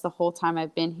progress the whole time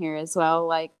I've been here as well.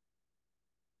 Like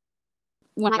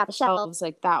when I got the shelves,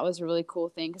 like that was a really cool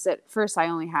thing because at first I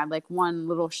only had like one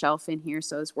little shelf in here,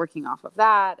 so I was working off of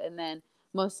that, and then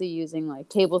mostly using like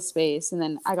table space. And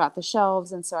then I got the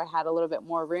shelves, and so I had a little bit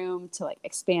more room to like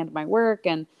expand my work.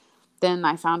 And then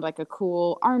I found like a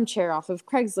cool armchair off of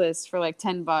Craigslist for like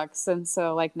 $10, and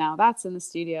so like now that's in the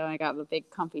studio. I got the big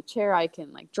comfy chair I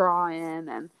can like draw in,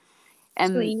 and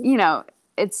Sweet.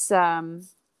 it's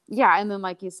yeah. And then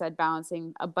like you said,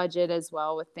 balancing a budget as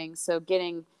well with things, so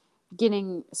getting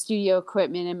studio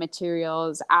equipment and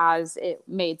materials as it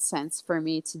made sense for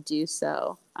me to do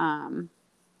so,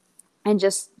 and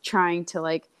just trying to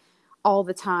like all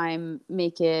the time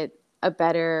make it a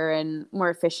better and more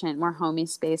efficient, more homey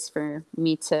space for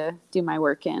me to do my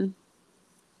work in.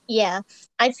 Yeah,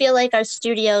 I feel like our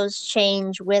studios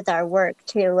change with our work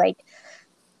too. Like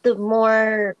the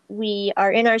more we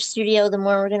are in our studio, the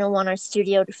more we're going to want our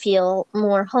studio to feel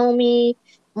more homey,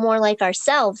 more like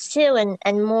ourselves too,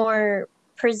 and more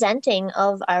presenting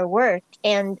of our work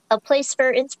and a place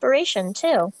for inspiration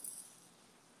too.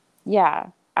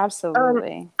 Yeah, Um,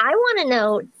 absolutely. I want to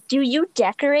know, do you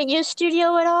decorate your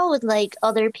studio at all with like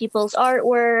other people's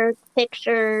artwork,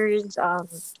 pictures,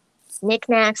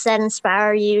 knickknacks that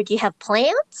inspire you? Do you have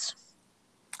plants?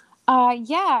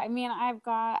 Yeah, I mean,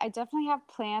 I definitely have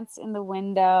plants in the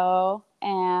window,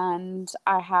 and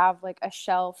I have like a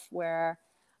shelf where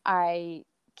I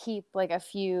keep like a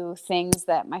few things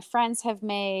that my friends have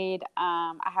made.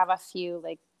 I have a few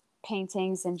like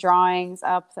paintings and drawings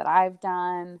up that I've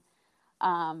done,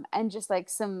 and just like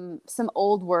some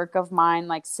old work of mine,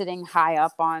 like sitting high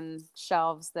up on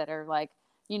shelves that are like,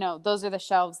 those are the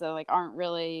shelves that like aren't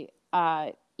really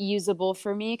usable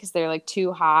for me because they're like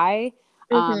too high.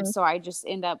 Mm-hmm. So I just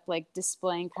end up like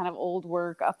displaying kind of old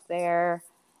work up there.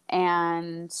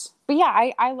 And but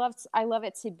yeah, I love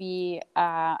it to be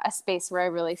a space where I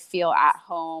really feel at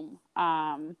home.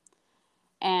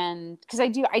 And because I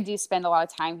do spend a lot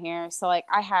of time here, so like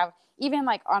I have, even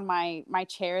like on my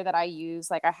chair that I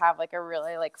use, like I have like a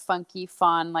really like funky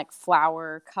fun like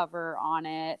flower cover on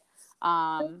it.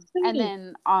 And Sweet.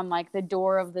 then on like the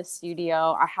door of the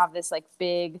studio, I have this like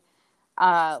big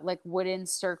like wooden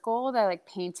circle that I like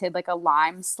painted like a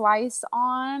lime slice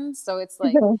on. So it's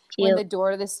like when Cute. the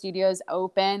door to the studio is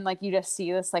open, like you just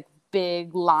see this like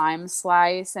big lime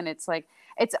slice, and it's like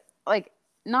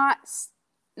not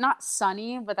not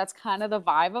sunny, but that's kind of the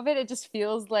vibe of it. It just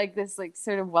feels like this like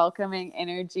sort of welcoming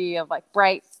energy of like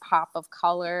bright pop of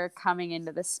color coming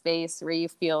into the space where you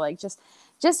feel like just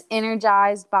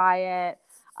energized by it.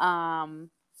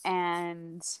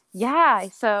 And yeah,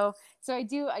 so I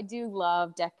do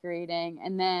love decorating.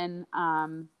 And then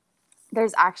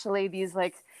there's actually these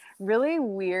like really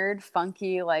weird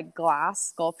funky like glass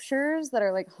sculptures that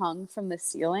are like hung from the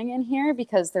ceiling in here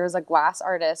because there was a glass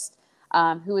artist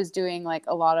who was doing like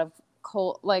a lot of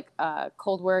cold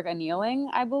work annealing,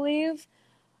 I believe.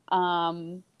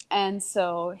 And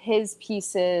so his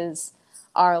pieces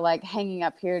are like hanging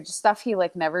up here, just stuff he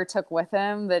like never took with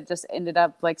him that just ended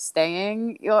up like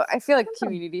staying. I feel like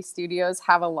community studios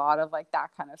have a lot of like that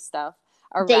kind of stuff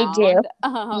They do.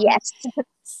 around. Yes.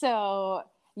 So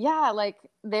yeah, like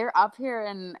they're up here,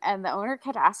 and the owner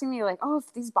kept asking me like, "Oh,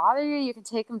 if these bother you, you can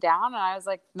take them down." And I was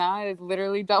like, "No, it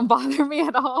literally don't bother me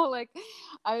at all." Like,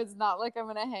 I was not like I'm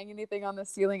gonna hang anything on the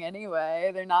ceiling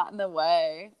anyway. They're not in the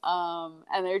way,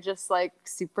 and they're just like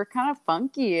super kind of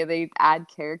funky. They add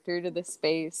character to the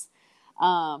space,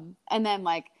 and then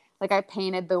like I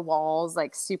painted the walls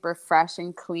like super fresh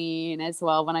and clean as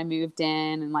well when I moved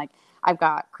in, and like I've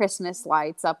got Christmas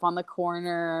lights up on the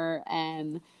corner,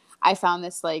 and I found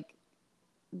these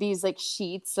like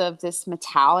sheets of this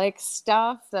metallic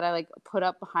stuff that I like put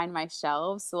up behind my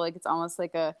shelves. So like it's almost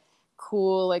like a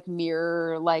cool like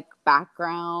mirror like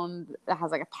background that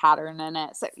has like a pattern in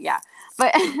it. So yeah.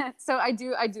 But so I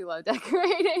do love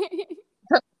decorating.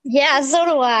 Yeah, so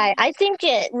do I. I think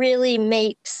it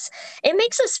makes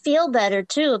us feel better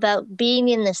too about being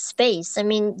in the space. I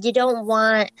mean, you don't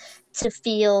want to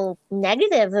feel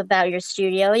negative about your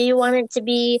studio. You want it to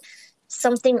be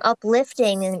something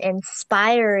uplifting and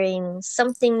inspiring,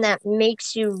 something that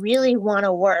makes you really want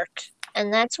to work.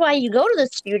 And that's why you go to the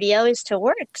studio is to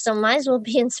work. So might as well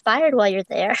be inspired while you're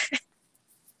there.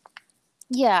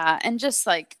 Yeah, and just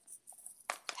like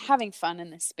having fun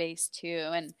in the space too,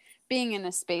 and being in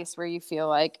a space where you feel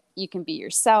like you can be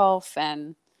yourself.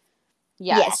 And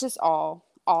yeah, Yes. it's just all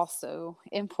also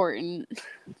important.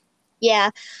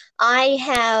 Yeah. I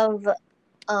have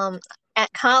um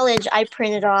at college I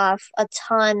printed off a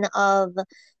ton of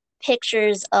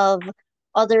pictures of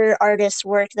other artists'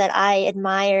 work that I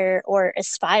admire or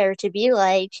aspire to be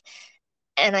like.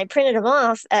 And I printed them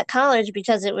off at college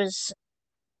because it was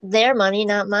their money,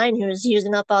 not mine, who was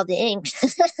using up all the ink.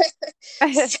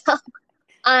 So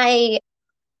I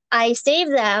I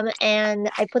saved them and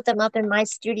I put them up in my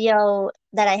studio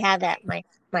that I have at my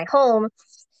home,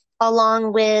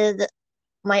 along with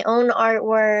my own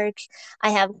artwork.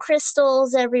 I have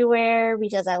crystals everywhere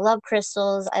because I love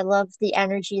crystals. I love the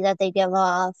energy that they give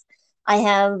off. I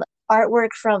have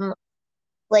artwork from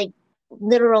like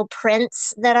literal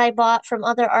prints that I bought from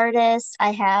other artists.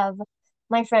 I have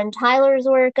my friend Tyler's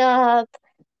work up.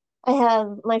 I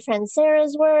have my friend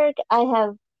Sarah's work. I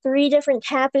have three different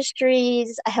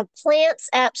tapestries. I have plants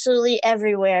absolutely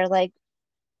everywhere. Like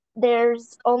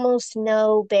there's almost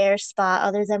no bare spot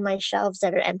other than my shelves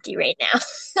that are empty right now.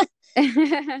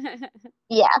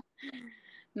 Yeah,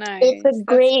 it's a Nice. That's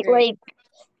great great. like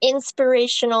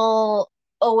inspirational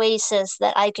oasis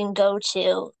that I can go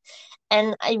to.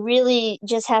 And I really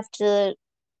just have to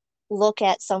look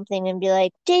at something and be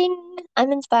like, ding,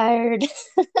 I'm inspired.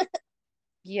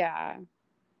 Yeah.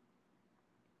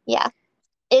 Yeah,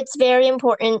 it's very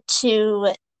important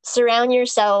to surround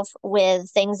yourself with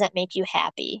things that make you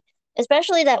happy,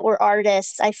 especially that we're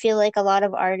artists. I feel like a lot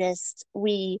of artists,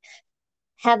 we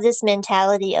have this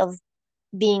mentality of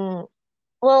being,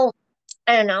 well,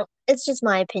 I don't know. It's just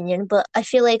my opinion, but I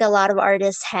feel like a lot of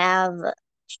artists have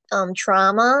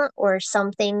trauma or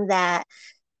something that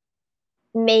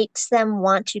makes them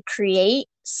want to create.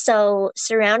 So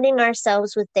surrounding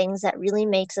ourselves with things that really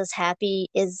makes us happy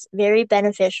is very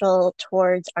beneficial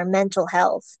towards our mental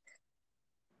health.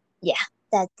 Yeah,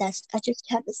 that's I just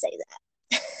have to say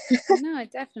that. No,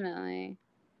 definitely.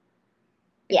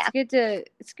 Yeah.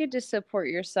 It's good to support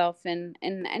yourself in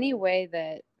any way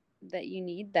that you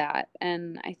need that.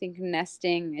 And I think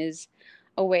nesting is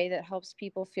a way that helps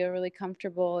people feel really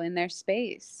comfortable in their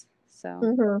space. So,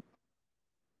 Hmm.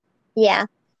 Yeah.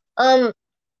 Um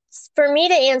for me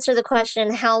to answer the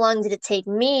question, how long did it take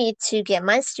me to get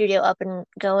my studio up and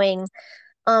going?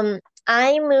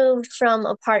 I moved from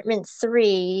apartment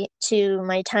 3 to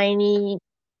my tiny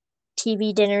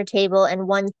TV dinner table and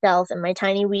one shelf and my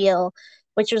tiny wheel,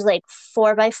 which was like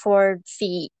 4 by 4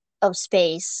 feet of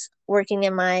space working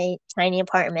in my tiny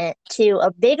apartment, to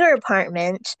a bigger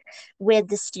apartment with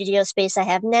the studio space I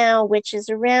have now, which is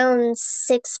around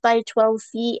 6 by 12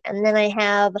 feet. And then I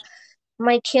have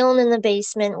my kiln in the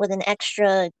basement with an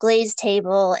extra glaze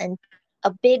table and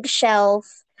a big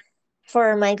shelf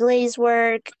for my glaze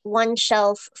work, one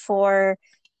shelf for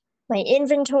my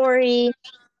inventory,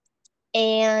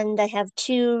 and I have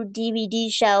two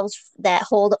DVD shelves that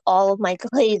hold all of my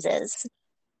glazes.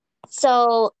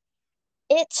 So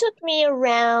it took me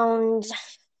around,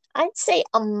 I'd say,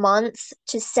 a month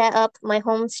to set up my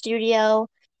home studio.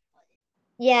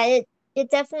 Yeah,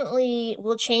 it definitely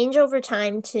will change over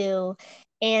time too,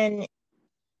 and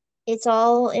it's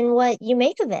all in what you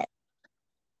make of it.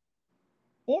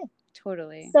 Yeah.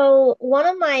 Totally. So, one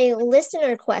of my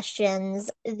listener questions,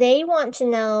 they want to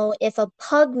know if a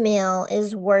pug mill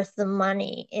is worth the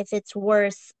money, if it's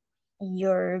worth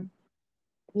your,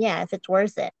 yeah, if it's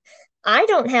worth it. I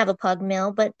don't have a pug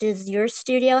mill, but does your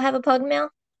studio have a pug mill?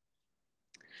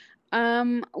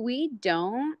 We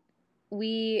don't.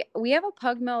 We have a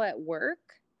pug mill at work.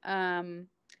 Um,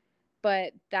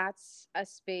 but that's a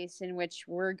space in which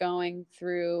we're going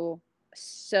through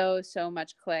so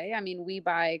much clay. I mean, we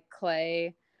buy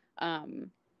clay um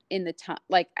in the ton,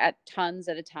 like at tons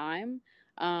at a time.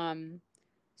 Um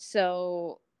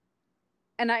so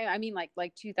and I mean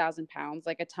like 2,000 pounds,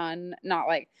 like a ton, not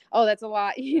like, oh, that's a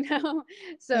lot, you know.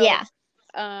 So Yeah.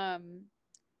 um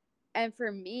and for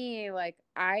me, like,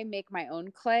 I make my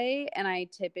own clay and I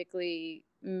typically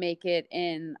make it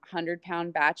in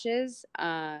 100-pound batches.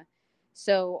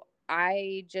 So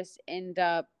I just end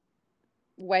up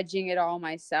wedging it all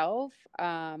myself,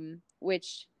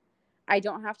 which I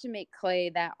don't have to make clay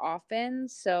that often.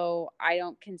 So I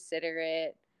don't consider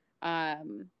it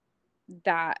um,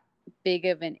 that big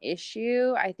of an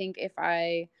issue. I think if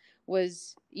I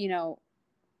was,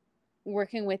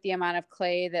 working with the amount of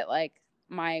clay that like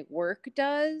my work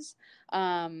does,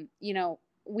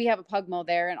 we have a pug mill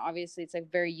there, and obviously it's a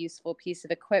very useful piece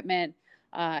of equipment,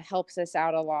 helps us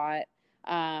out a lot.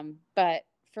 But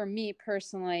for me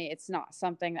personally, it's not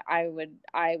something that I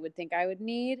would think I would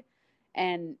need,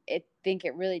 and think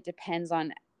it really depends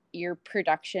on your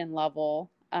production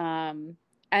level, and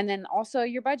then also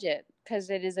your budget, because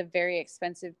it is a very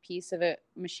expensive piece of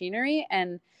machinery,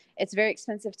 and it's very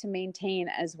expensive to maintain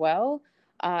as well.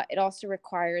 It also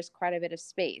requires quite a bit of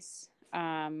space.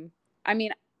 I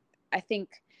mean, I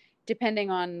think depending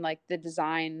on like the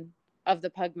design of the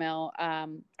pug mill,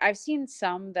 I've seen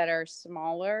some that are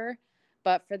smaller,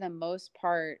 but for the most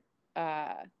part,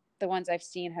 the ones I've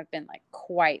seen have been like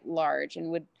quite large and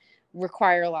would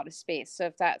require a lot of space. So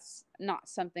if that's not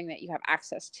something that you have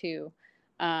access to,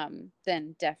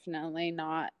 then definitely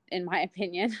not, in my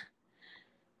opinion.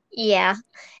 Yeah,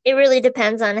 it really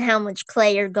depends on how much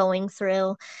clay you're going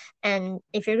through. And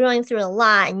if you're going through a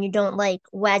lot and you don't like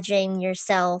wedging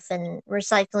yourself and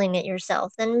recycling it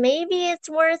yourself, then maybe it's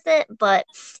worth it. But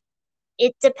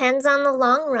it depends on the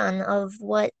long run of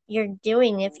what you're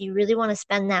doing. If you really want to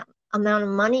spend that amount of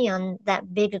money on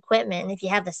that big equipment, and if you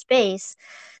have the space,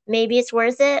 maybe it's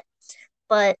worth it,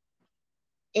 but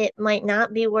it might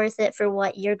not be worth it for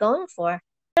what you're going for.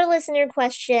 Another listener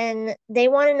question, they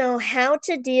want to know how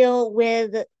to deal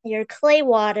with your clay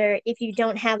water if you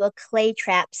don't have a clay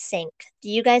trap sink. Do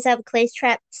you guys have a clay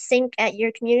trap sink at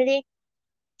your community?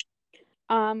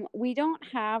 We don't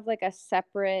have like a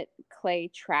separate clay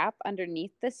trap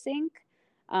underneath the sink.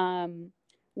 Um,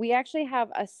 we actually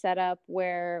have a setup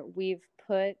where we've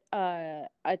put a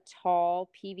tall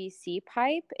PVC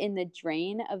pipe in the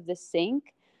drain of the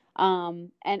sink.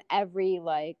 And every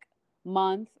like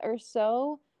month or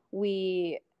so,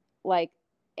 we like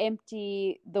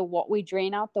we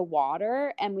drain out the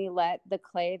water, and we let the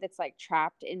clay that's like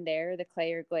trapped in there, the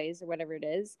clay or glaze or whatever it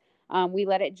is, we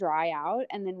let it dry out,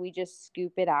 and then we just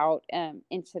scoop it out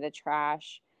into the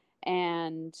trash.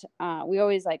 And we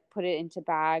always like put it into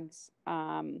bags.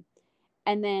 And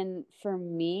then for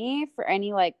me, for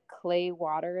any like clay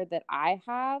water that I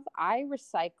have, I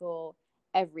recycle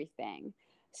everything.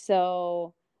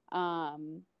 So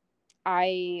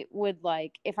I would,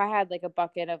 like, if I had like a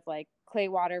bucket of like clay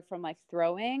water from like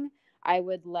throwing, I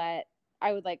would let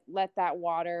that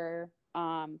water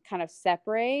kind of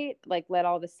separate, like let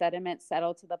all the sediment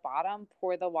settle to the bottom,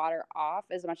 pour the water off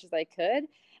as much as I could,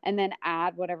 and then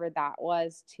add whatever that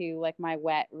was to like my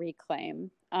wet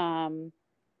reclaim. And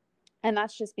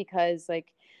that's just because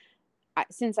like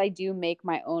since I do make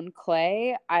my own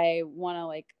clay, I want to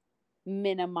like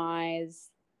minimize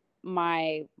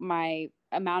my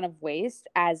amount of waste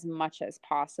as much as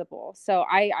possible. So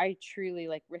I truly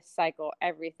like recycle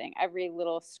everything. Every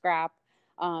little scrap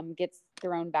gets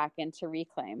thrown back into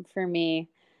reclaim for me.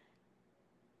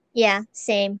 Yeah,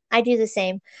 same. I do the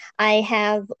same. I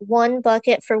have one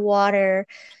bucket for water.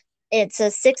 It's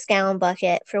a 6 gallon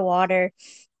bucket for water,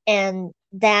 and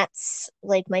that's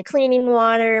like my cleaning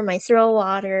water, my throw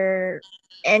water,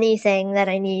 anything that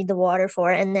I need the water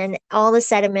for. And then all the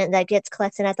sediment that gets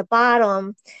collected at the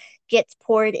bottom gets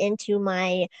poured into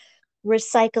my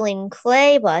recycling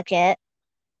clay bucket.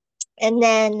 And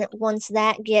then once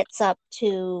that gets up to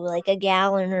like a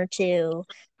gallon or two,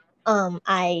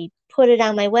 I put it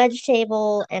on my wedge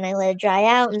table and I let it dry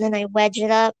out, and then I wedge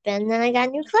it up, and then I got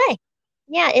new clay.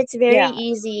 Yeah, it's very Yeah.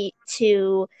 easy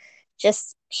to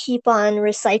just keep on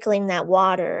recycling that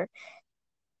water,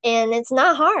 and it's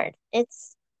not hard.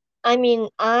 I mean,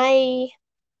 I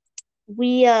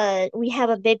we have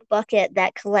a big bucket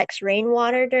that collects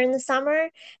rainwater during the summer,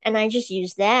 and I just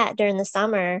use that during the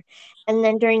summer. And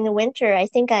then during the winter, I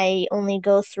think I only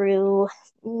go through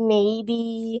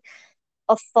maybe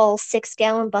a full 6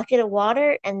 gallon bucket of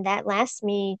water, and that lasts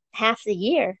me half the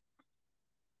year.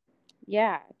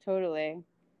 Yeah, totally.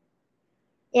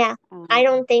 Yeah, I Um,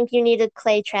 don't think you need a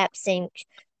clay trap sink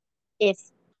if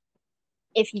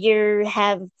if you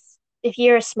have if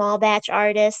you're a small batch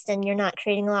artist and you're not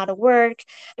creating a lot of work.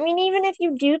 I mean, even if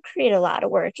you do create a lot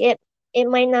of work, it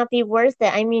might not be worth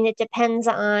it. I mean, it depends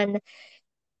on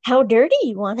how dirty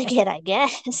you want to get, I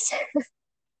guess.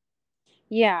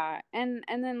 Yeah, and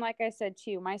then like I said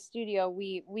too, my studio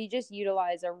we just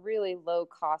utilize a really low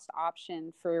cost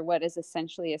option for what is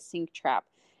essentially a sink trap.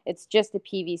 It's just a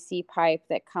PVC pipe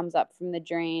that comes up from the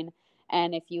drain,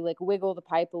 and if you like wiggle the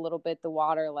pipe a little bit, the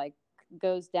water like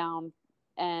goes down,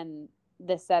 and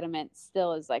the sediment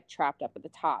still is like trapped up at the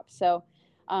top. So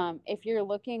if you're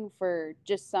looking for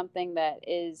just something that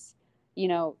is, you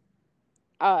know,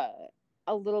 uh,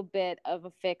 a little bit of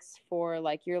a fix for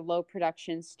like your low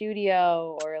production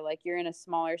studio, or like you're in a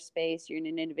smaller space, you're in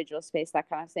an individual space, that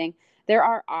kind of thing. There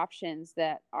are options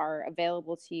that are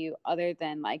available to you other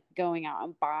than like going out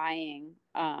and buying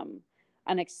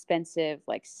an expensive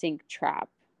like sink trap.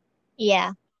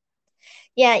 Yeah.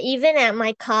 Yeah, even at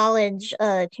my college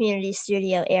community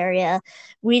studio area,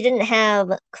 we didn't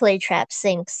have clay trap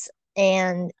sinks,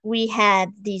 and we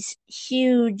had these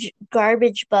huge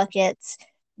garbage buckets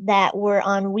that were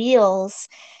on wheels,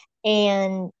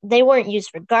 and they weren't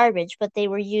used for garbage, but they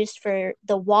were used for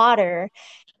the water,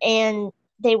 and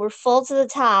they were full to the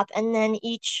top, and then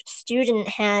each student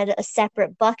had a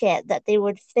separate bucket that they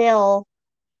would fill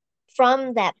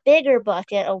from that bigger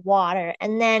bucket of water,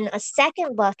 and then a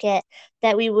second bucket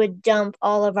that we would dump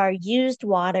all of our used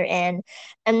water in.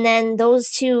 And then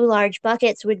those two large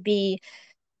buckets would be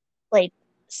like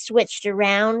switched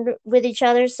around with each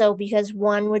other. So because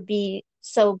one would be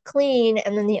so clean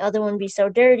and then the other one would be so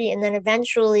dirty, and then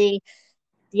eventually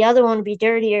the other one would be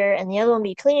dirtier and the other one would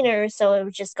be cleaner. So it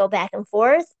would just go back and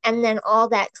forth. And then all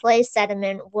that clay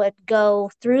sediment would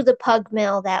go through the pug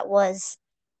mill that was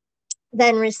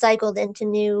then recycled into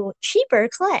new, cheaper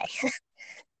clay.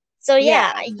 So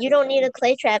yeah, Yeah, you don't need a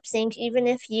clay trap sink even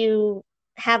if you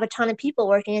have a ton of people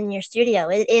working in your studio.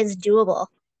 It is doable.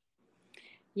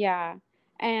 yeah.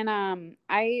 And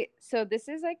I so this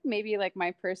is like maybe like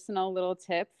my personal little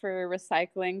tip for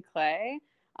recycling clay.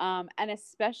 And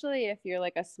especially if you're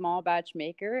like a small batch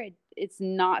maker, it's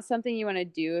not something you want to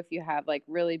do if you have like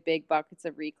really big buckets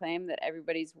of reclaim that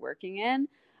everybody's working in.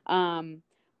 Um,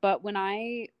 but when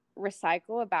I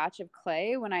recycle a batch of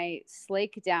clay, when I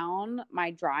slake down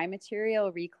my dry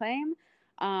material reclaim,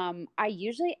 I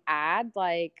usually add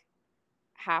like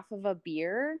half of a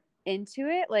beer into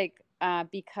it, like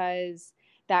because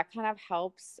that kind of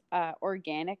helps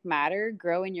organic matter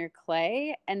grow in your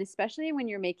clay. And especially when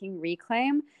you're making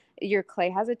reclaim, your clay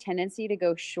has a tendency to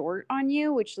go short on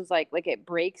you, which is like it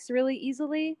breaks really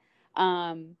easily.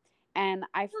 Um, and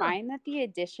I Huh, find that the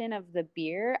addition of the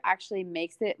beer actually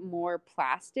makes it more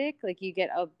plastic. Like you get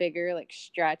a bigger like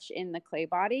stretch in the clay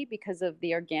body because of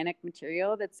the organic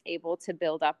material that's able to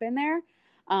build up in there.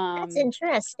 that's Um,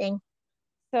 interesting.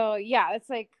 so yeah, that's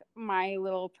like my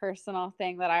little personal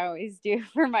thing that I always do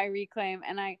for my reclaim.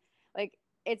 And I like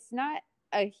it's not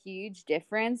a huge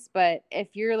difference, but if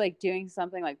you're like doing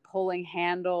something like pulling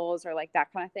handles or like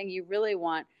that kind of thing, you really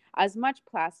want as much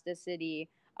plasticity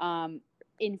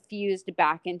infused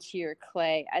back into your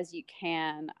clay as you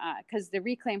can, because the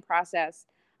reclaim process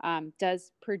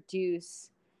does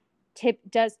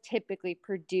typically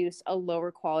produce a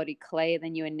lower quality clay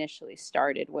than you initially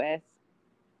started with.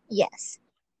 Yes.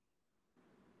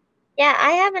 Yeah,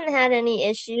 I haven't had any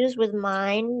issues with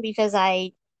mine because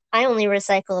I I only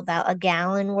recycle about a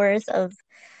gallon worth of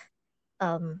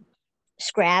um,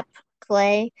 scrap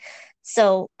clay.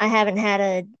 So I haven't had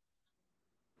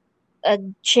a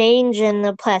change in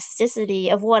the plasticity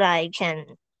of what I can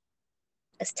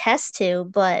attest to.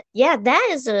 But yeah, that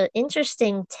is an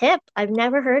interesting tip. I've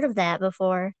never heard of that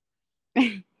before.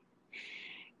 That's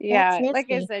Yeah,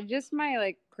 like I nifty. said, just my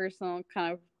like personal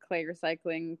kind of clay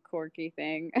recycling quirky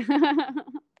thing.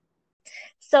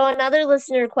 So another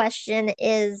listener question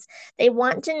is they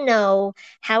want to know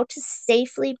how to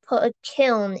safely put a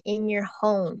kiln in your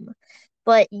home.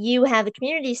 But you have a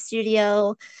community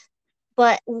studio,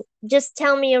 but just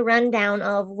tell me a rundown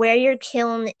of where your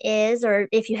kiln is or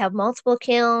if you have multiple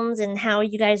kilns and how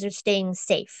you guys are staying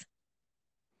safe.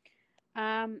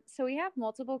 So we have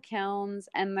multiple kilns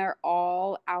and they're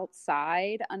all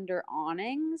outside under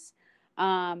awnings.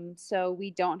 So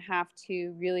we don't have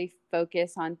to really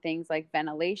focus on things like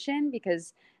ventilation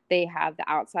because they have the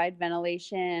outside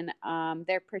ventilation.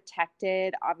 They're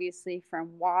protected, obviously,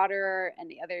 from water and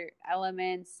the other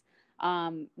elements.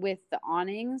 With the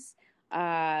awnings,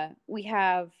 we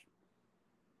have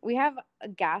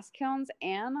gas kilns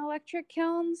and electric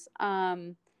kilns.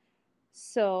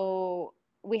 So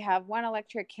we have one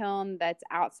electric kiln that's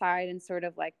outside and sort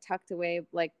of like tucked away,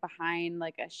 like behind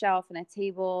like a shelf and a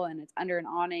table, and it's under an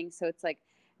awning. So it's like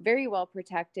very well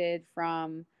protected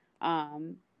from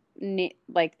um,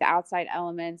 like the outside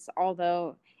elements.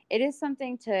 Although it is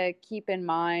something to keep in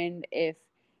mind if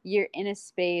you're in a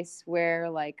space where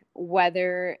like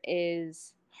weather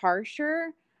is harsher.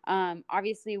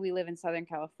 Obviously, we live in Southern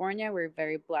California. We're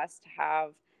very blessed to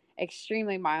have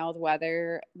extremely mild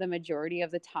weather the majority of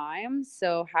the time.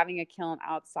 So having a kiln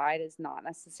outside is not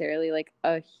necessarily like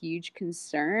a huge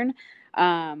concern.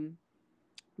 Um,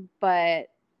 but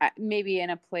maybe in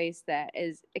a place that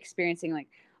is experiencing like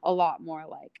a lot more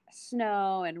like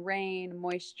snow and rain,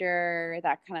 moisture,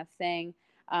 that kind of thing,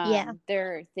 Yeah.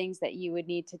 there are things that you would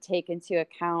need to take into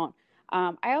account.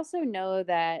 I also know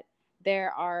that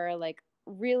there are like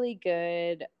really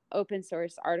good open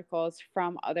source articles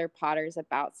from other potters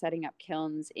about setting up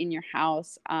kilns in your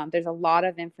house. There's a lot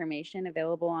of information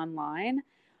available online.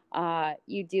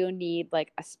 You do need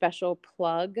like a special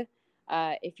plug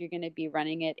if you're going to be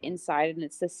running it inside, and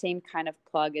it's the same kind of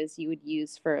plug as you would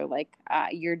use for like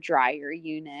your dryer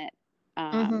unit.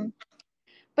 Mm-hmm.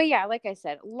 But yeah, like I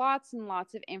said, lots and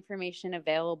lots of information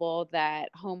available that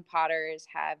home potters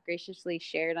have graciously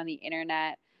shared on the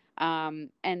internet,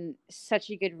 and such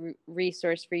a good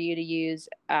resource for you to use.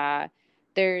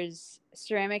 There's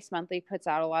Ceramics Monthly puts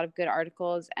out a lot of good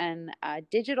articles, and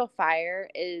Digital Fire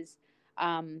is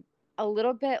um, a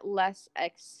little bit less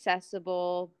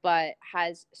accessible, but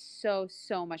has so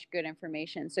much good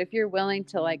information. So if you're willing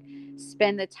to like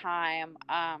spend the time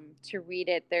to read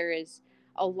it, there is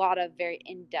a lot of very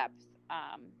in-depth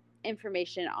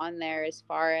information on there as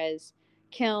far as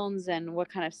kilns and what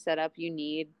kind of setup you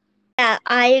need. Yeah,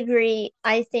 I agree.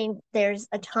 I think there's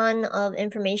a ton of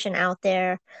information out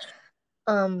there.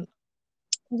 Um,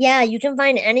 yeah, you can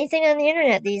find anything on the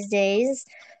internet these days.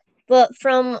 But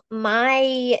from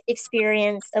my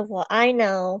experience of what I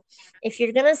know, if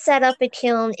you're gonna set up a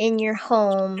kiln in your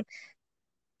home,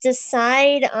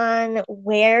 decide on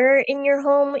where in your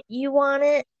home you want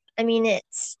it. I mean,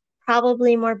 it's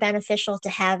probably more beneficial to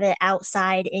have it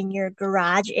outside in your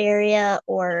garage area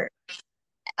or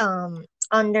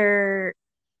under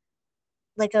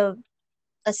like a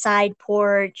side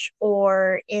porch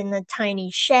or in a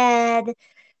tiny shed.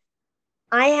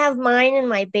 I have mine in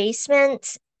my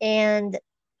basement, and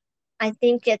I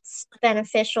think it's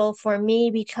beneficial for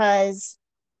me because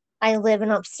I live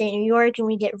in upstate New York and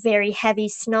we get very heavy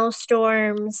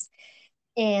snowstorms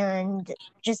and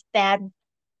just bad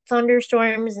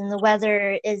thunderstorms, and the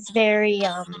weather is very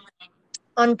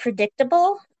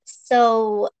unpredictable.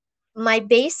 So my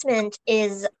basement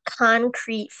is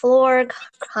concrete floor,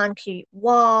 concrete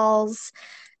walls,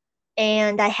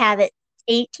 and I have it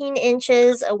 18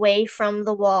 inches away from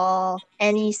the wall,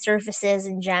 any surfaces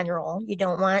in general. You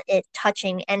don't want it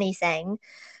touching anything.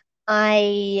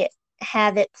 I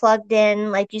have it plugged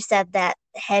in, like you said, that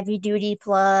heavy duty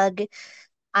plug.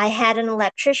 I had an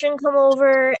electrician come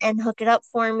over and hook it up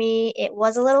for me. It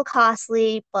was a little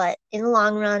costly, but in the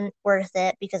long run, worth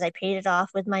it because I paid it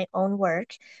off with my own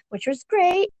work, which was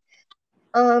great.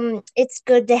 It's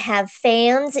good to have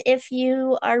fans if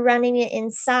you are running it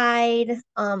inside.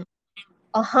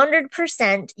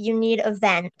 100% you need a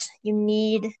vent. You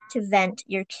need to vent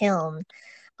your kiln.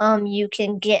 You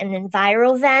can get an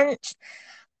EnviroVent,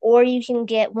 or you can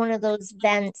get one of those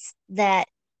vents that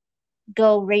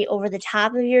go right over the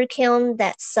top of your kiln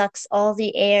that sucks all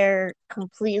the air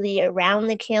completely around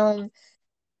the kiln.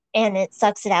 and it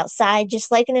sucks it outside,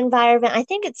 just like an environment. I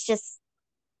think it's just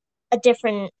a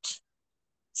different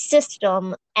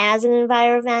system as an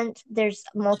environment. There's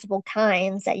multiple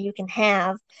kinds that you can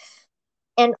have.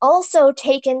 And also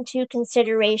take into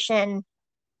consideration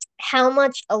how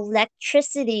much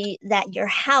electricity that your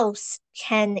house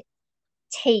can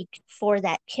take for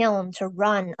that kiln to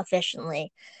run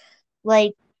efficiently.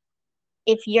 Like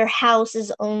if your house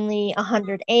is only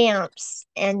 100 amps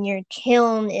and your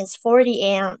kiln is 40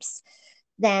 amps,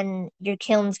 then your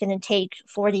kiln's going to take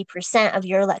 40% of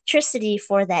your electricity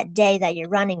for that day that you're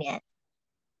running it.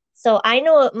 So I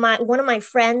know my one of my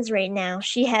friends right now,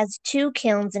 she has two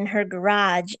kilns in her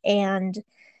garage and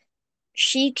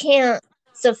she can't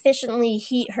sufficiently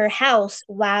heat her house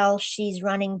while she's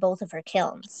running both of her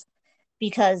kilns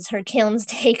because her kilns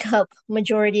take up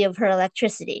majority of her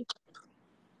electricity.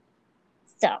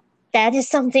 So that is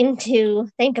something to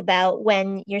think about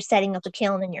when you're setting up a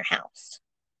kiln in your house.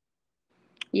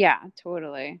 Yeah,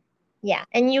 totally. Yeah,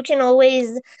 and you can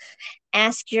always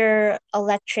ask your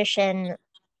electrician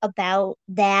about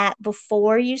that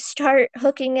before you start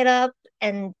hooking it up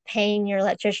and paying your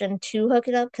electrician to hook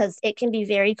it up because it can be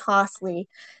very costly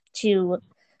to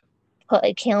put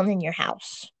a kiln in your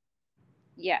house.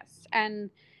 Yes,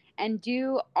 and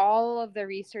do all of the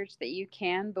research that you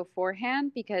can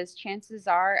beforehand, because chances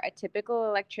are a typical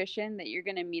electrician that you're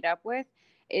going to meet up with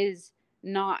is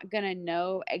not going to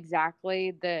know exactly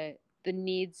the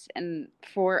needs and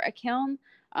for a kiln.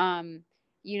 Um,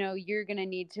 you're going to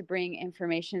need to bring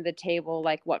information to the table,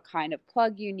 like what kind of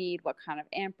plug you need, what kind of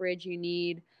amperage you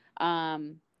need,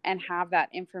 and have that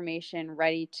information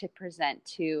ready to present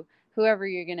to whoever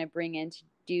you're going to bring in to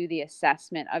do the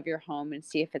assessment of your home and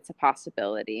see if it's a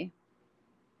possibility.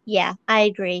 Yeah, I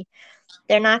agree.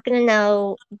 They're not going to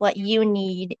know what you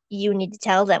need. You need to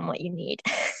tell them what you need.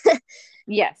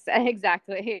 Yes,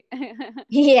 exactly.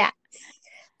 Yeah,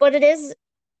 but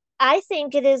I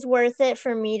think it is worth it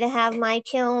for me to have my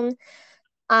kiln.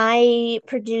 I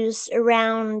produce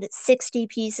around 60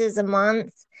 pieces a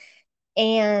month.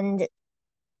 And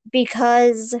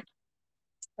because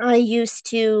I used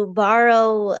to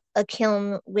borrow a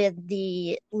kiln with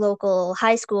the local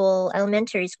high school,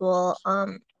 elementary school,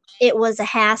 it was a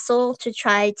hassle to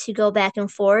try to go back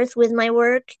and forth with my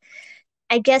work.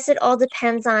 I guess it all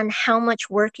depends on how much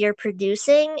work you're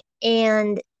producing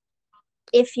and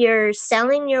if you're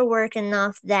selling your work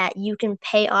enough that you can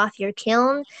pay off your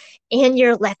kiln and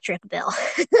your electric bill.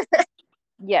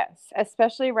 Yes,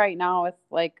 especially right now with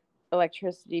like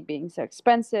electricity being so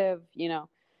expensive,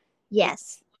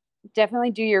 Yes, it's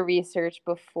definitely do your research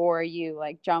before you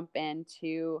like jump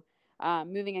into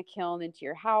moving a kiln into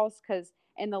your house, because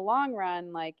in the long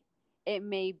run, like it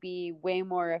may be way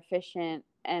more efficient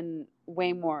and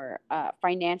way more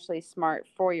financially smart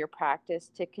for your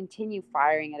practice to continue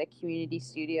firing at a community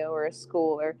studio or a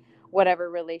school or whatever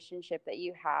relationship that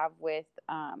you have with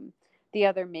the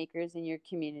other makers in your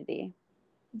community.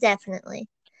 definitely.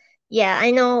 Yeah,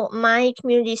 I know my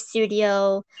community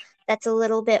studio that's a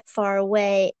little bit far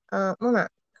away. Well,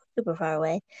 not super far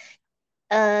away.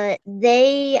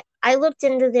 I looked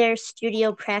into their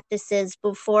studio practices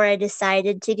before I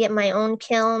decided to get my own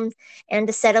kiln and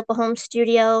to set up a home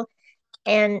studio.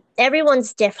 And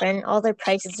everyone's different, all their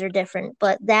prices are different,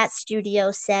 but that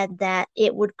studio said that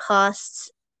it would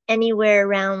cost anywhere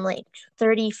around like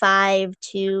 35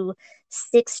 to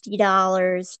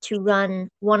 $60 to run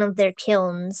one of their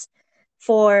kilns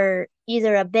for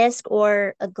either a bisque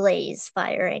or a glaze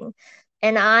firing.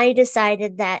 And I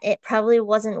decided that it probably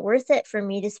wasn't worth it for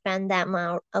me to spend that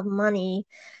amount of money.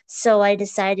 So I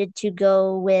decided to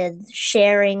go with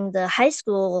sharing the high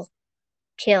school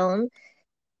kiln.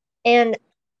 And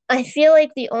I feel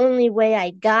like the only way I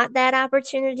got that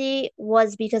opportunity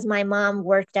was because my mom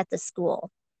worked at the school.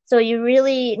 So you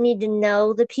really need to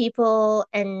know the people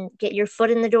and get your foot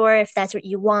in the door if that's what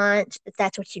you want, if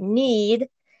that's what you need.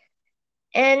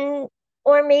 And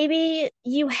or maybe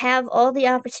you have all the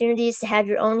opportunities to have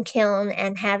your own kiln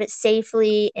and have it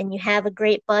safely and you have a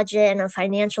great budget and a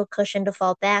financial cushion to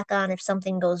fall back on if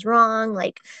something goes wrong,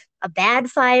 like a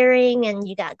bad firing and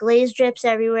you got glaze drips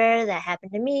everywhere. That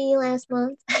happened to me last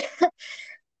month.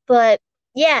 But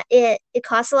yeah, it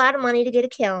costs a lot of money to get a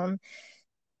kiln.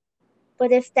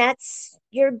 But if that's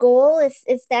your goal,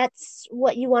 if that's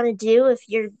what you want to do, if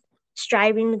you're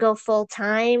striving to go full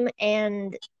time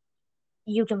and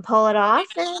you can pull it off,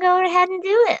 then go ahead and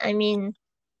do it. I mean,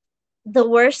 the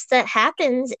worst that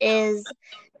happens is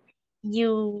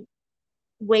you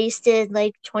wasted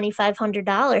like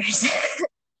 $2,500.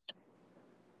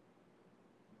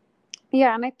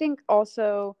 Yeah, and I think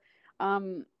also,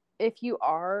 if you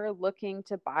are looking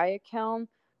to buy a kiln,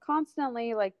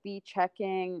 constantly like be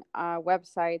checking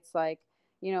websites like,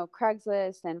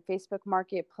 Craigslist and Facebook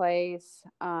Marketplace,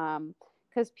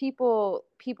 because people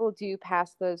do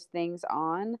pass those things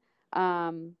on.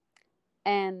 Um,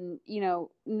 and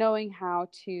knowing how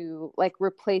to like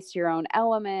replace your own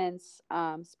elements,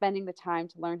 spending the time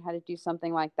to learn how to do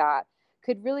something like that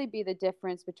could really be the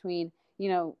difference between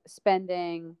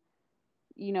spending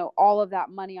all of that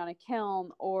money on a kiln,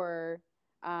 or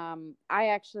I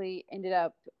actually ended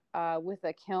up with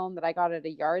a kiln that I got at a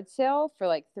yard sale for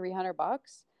like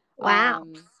 $300, Wow.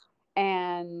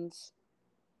 and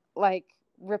like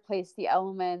replace the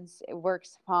elements. It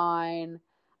works fine.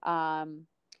 um,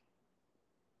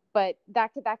 but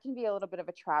that can be a little bit of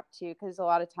a trap too, because a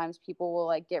lot of times people will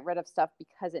like get rid of stuff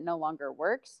because it no longer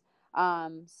works.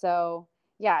 So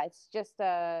yeah, it's just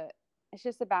a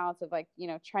balance of like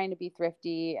trying to be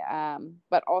thrifty,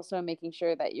 but also making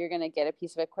sure that you're going to get a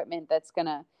piece of equipment that's going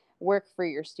to work for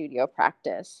your studio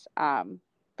practice.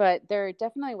 But there are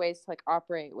definitely ways to like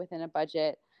operate within a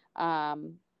budget,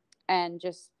 um, and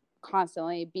just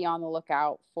constantly be on the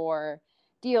lookout for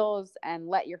deals, and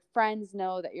let your friends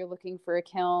know that you're looking for a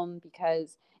kiln,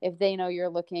 because if they know you're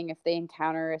looking, if they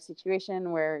encounter a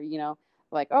situation where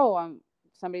like, oh,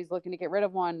 somebody's looking to get rid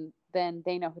of one, then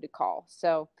they know who to call.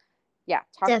 So yeah,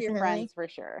 talk to your Definitely. friends for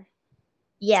sure.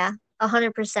 Yeah,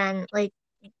 100%. Like,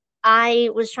 I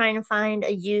was trying to find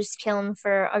a used kiln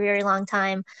for a very long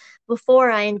time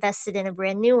before I invested in a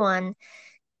brand new one.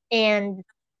 And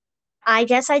I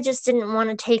guess I just didn't want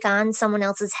to take on someone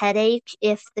else's headache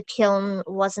if the kiln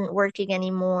wasn't working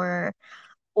anymore,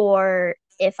 or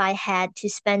if I had to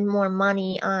spend more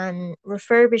money on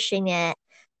refurbishing it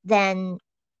than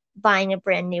buying a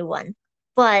brand new one.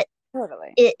 But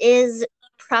Totally. it is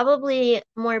probably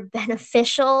more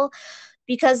beneficial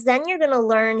because then you're going to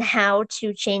learn how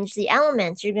to change the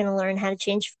elements. You're going to learn how to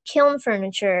change kiln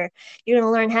furniture. You're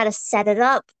going to learn how to set it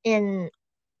up in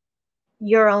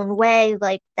your own way,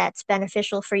 like that's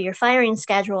beneficial for your firing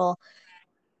schedule.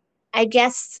 I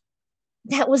guess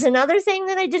that was another thing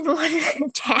that I didn't want to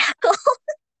tackle.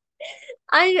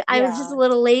 I was just a Yeah.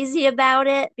 little lazy about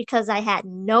it because I had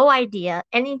no idea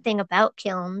anything about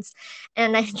kilns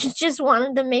and I just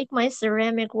wanted to make my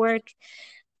ceramic work.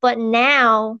 But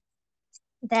now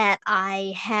that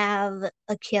I have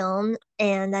a kiln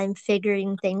and I'm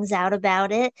figuring things out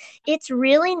about it, it's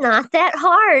really not that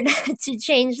hard to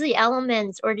change the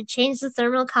elements or to change the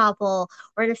thermocouple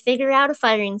or to figure out a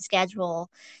firing schedule.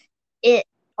 It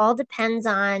all depends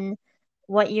on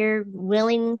what you're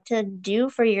willing to do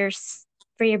for your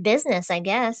business, I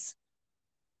guess.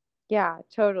 Yeah,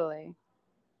 totally.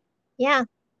 Yeah.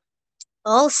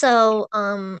 Also,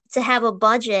 to have a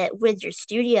budget with your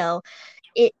studio,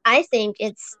 I think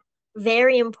it's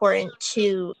very important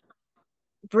to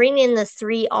bring in the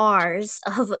three R's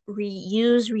of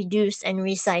reuse, reduce, and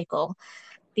recycle.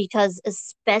 Because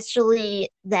especially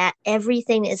that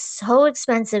everything is so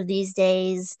expensive these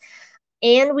days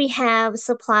and we have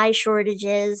supply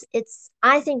shortages,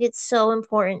 I think it's so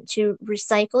important to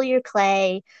recycle your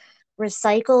clay,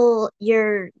 recycle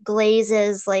your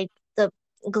glazes, like the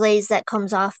glaze that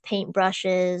comes off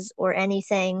paintbrushes or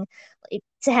anything, like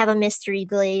to have a mystery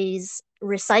glaze,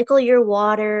 recycle your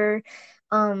water,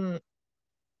 um,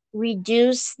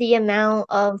 reduce the amount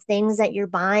of things that you're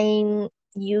buying.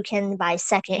 You can buy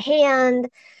secondhand.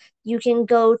 You can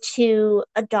go to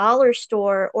a dollar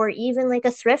store or even like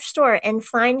a thrift store and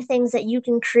find things that you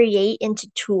can create into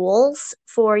tools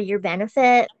for your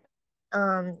benefit.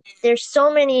 There's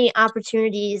so many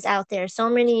opportunities out there, so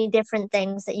many different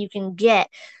things that you can get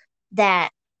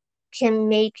that can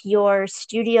make your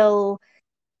studio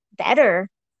better,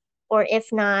 or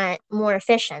if not more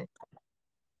efficient.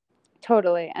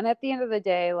 Totally. And at the end of the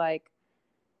day, like,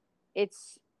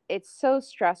 it's it's so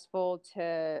stressful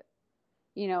to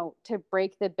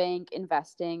break the bank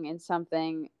investing in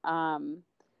something,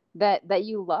 that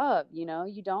you love.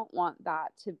 You don't want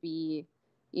that to be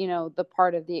the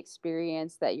part of the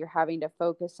experience that you're having to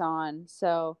focus on.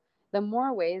 So the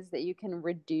more ways that you can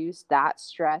reduce that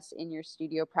stress in your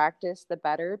studio practice, the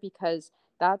better, because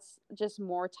that's just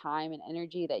more time and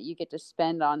energy that you get to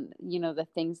spend on the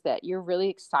things that you're really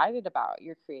excited about,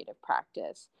 your creative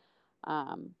practice.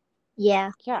 um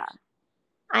Yeah, yeah.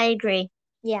 I agree.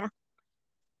 Yeah.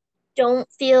 You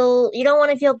don't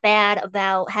want to feel bad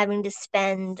about having to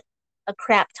spend a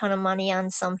crap ton of money on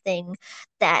something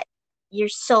that you're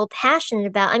so passionate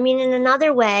about. I mean, in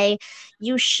another way,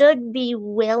 you should be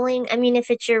willing. I mean,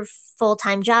 if it's your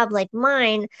full-time job like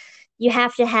mine, you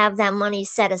have to have that money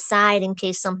set aside in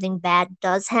case something bad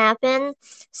does happen.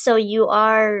 So you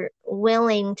are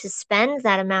willing to spend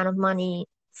that amount of money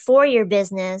for your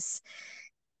business,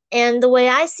 And the way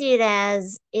I see it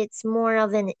as, it's more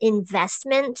of an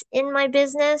investment in my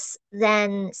business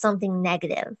than something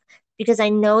negative, because I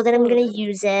know that I'm going to Totally.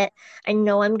 use it. I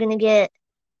know I'm going to get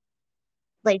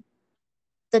like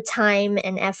the time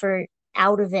and effort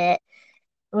out of it.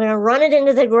 I'm going to run it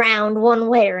into the ground one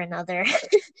way or another,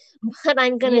 but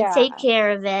I'm going to take Yeah.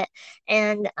 care of it,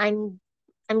 and I'm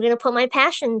going to put my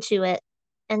passion to it,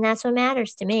 and that's what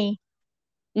matters to me.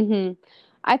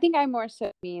 I think I more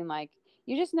so mean like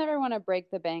you just never want to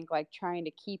break the bank like trying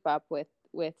to keep up with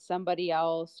somebody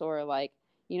else or like,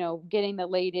 getting the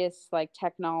latest like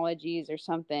technologies or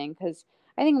something cuz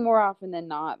I think more often than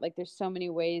not like there's so many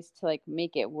ways to like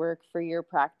make it work for your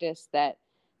practice that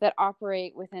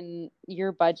operate within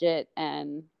your budget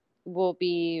and will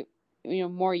be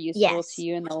more useful to Yes.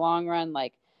 you in the long run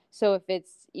like so if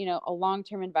it's a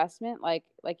long-term investment like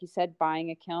you said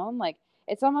buying a kiln like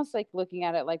it's almost like looking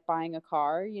at it like buying a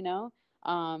car.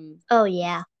 Um, Oh,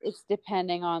 yeah. it's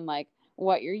depending on like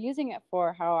what you're using it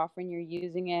for, how often you're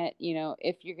using it,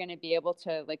 if you're going to be able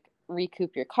to like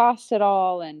recoup your costs at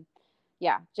all. And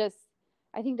yeah, just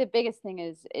I think the biggest thing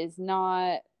is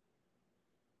not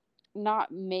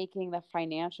making the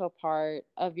financial part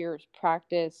of your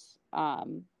practice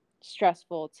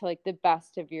stressful to like the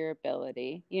best of your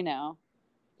ability.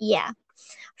 Yeah.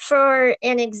 For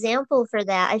an example for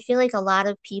that, I feel like a lot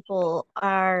of people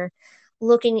are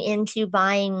looking into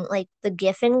buying like the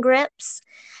Giffen grips,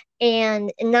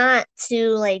 and not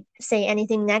to like say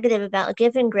anything negative about a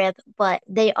Giffen grip, but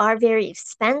they are very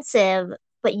expensive,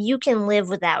 but you can live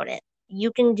without it.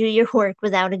 You can do your work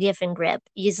without a Giffen grip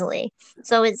easily.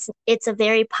 So it's a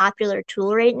very popular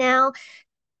tool right now,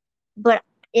 but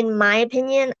in my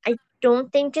opinion, I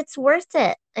don't think it's worth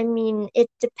it. I mean, it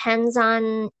depends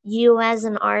on you as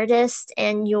an artist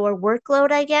and your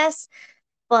workload, I guess.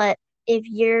 But if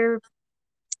you're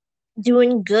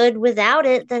doing good without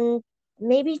it, then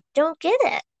maybe don't get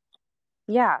it.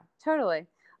 Yeah, totally.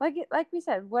 Like we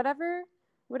said, whatever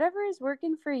is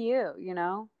working for you,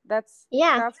 That's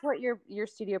Yeah, that's what your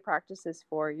studio practice is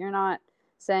for. You're not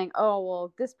saying, "Oh,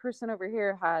 well, this person over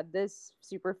here had this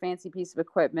super fancy piece of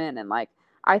equipment and like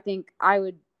I think I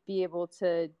would be able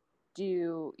to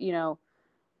do,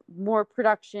 more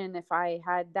production if I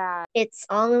had that." it's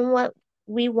all in what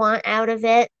we want out of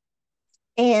it.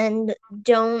 And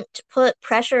don't put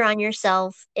pressure on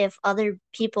yourself if other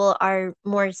people are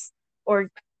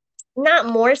or not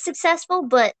more successful,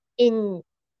 but in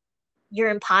your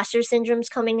imposter syndrome's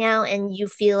coming out and you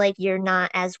feel like you're not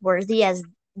as worthy as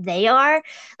they are.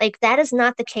 Like, that is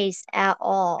not the case at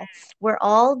all. We're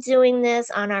all doing this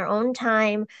on our own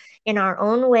time, in our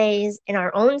own ways, in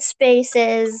our own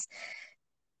spaces,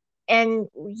 and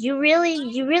you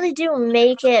really do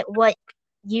make it what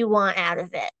you want out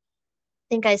of it. I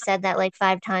think I said that like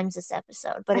 5 times this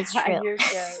episode, but it's true. You're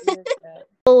good. You're good.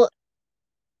 So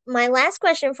my last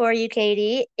question for you,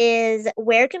 Katie, is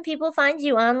where can people find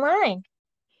you online?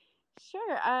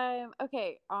 Sure.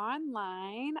 Okay.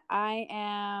 Online, I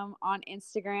am on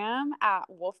Instagram at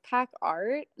Wolfpack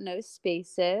Art, no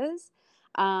spaces.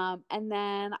 And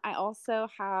then I also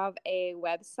have a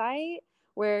website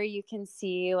where you can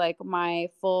see like my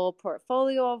full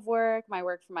portfolio of work, my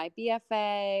work for my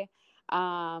BFA.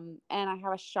 And I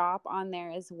have a shop on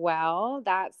there as well.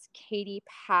 That's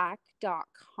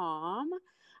katiepack.com.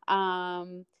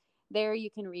 There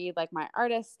you can read like my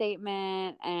artist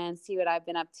statement and see what I've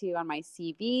been up to on my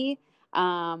CV.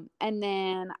 And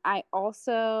then I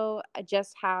also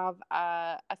just have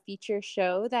a feature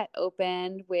show that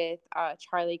opened with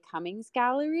Charlie Cummings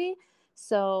Gallery.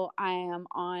 So I am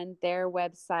on their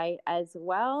website as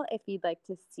well if you'd like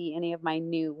to see any of my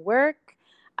new work.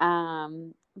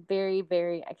 Very,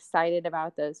 very excited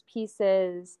about those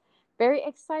pieces. Very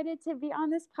excited to be on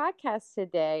this podcast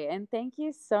today. And thank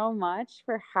you so much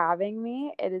for having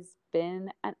me. It has been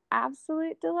an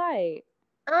absolute delight.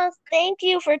 Thank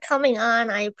you for coming on.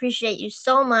 I appreciate you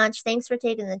so much. Thanks for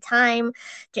taking the time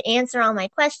to answer all my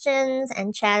questions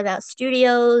and chat about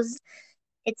studios.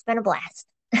 It's been a blast.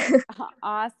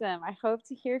 Awesome. I hope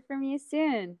to hear from you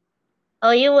soon.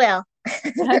 Oh, you will.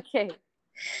 Okay.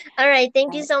 All right. Thank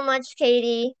All you right. so much,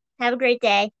 Katie. Have a great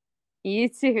day. You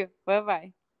too. Bye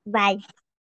bye. Bye.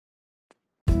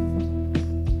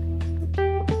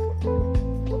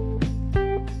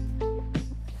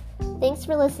 Thanks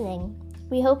for listening.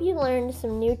 We hope you learned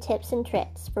some new tips and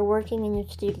tricks for working in your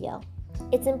studio.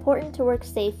 It's important to work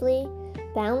safely,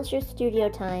 balance your studio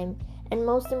time, and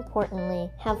most importantly,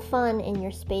 have fun in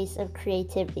your space of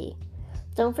creativity.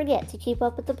 Don't forget to keep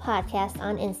up with the podcast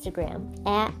on Instagram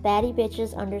at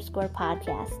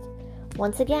baddybitches_podcast.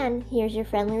 Once again, here's your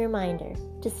friendly reminder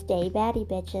to stay batty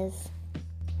bitches.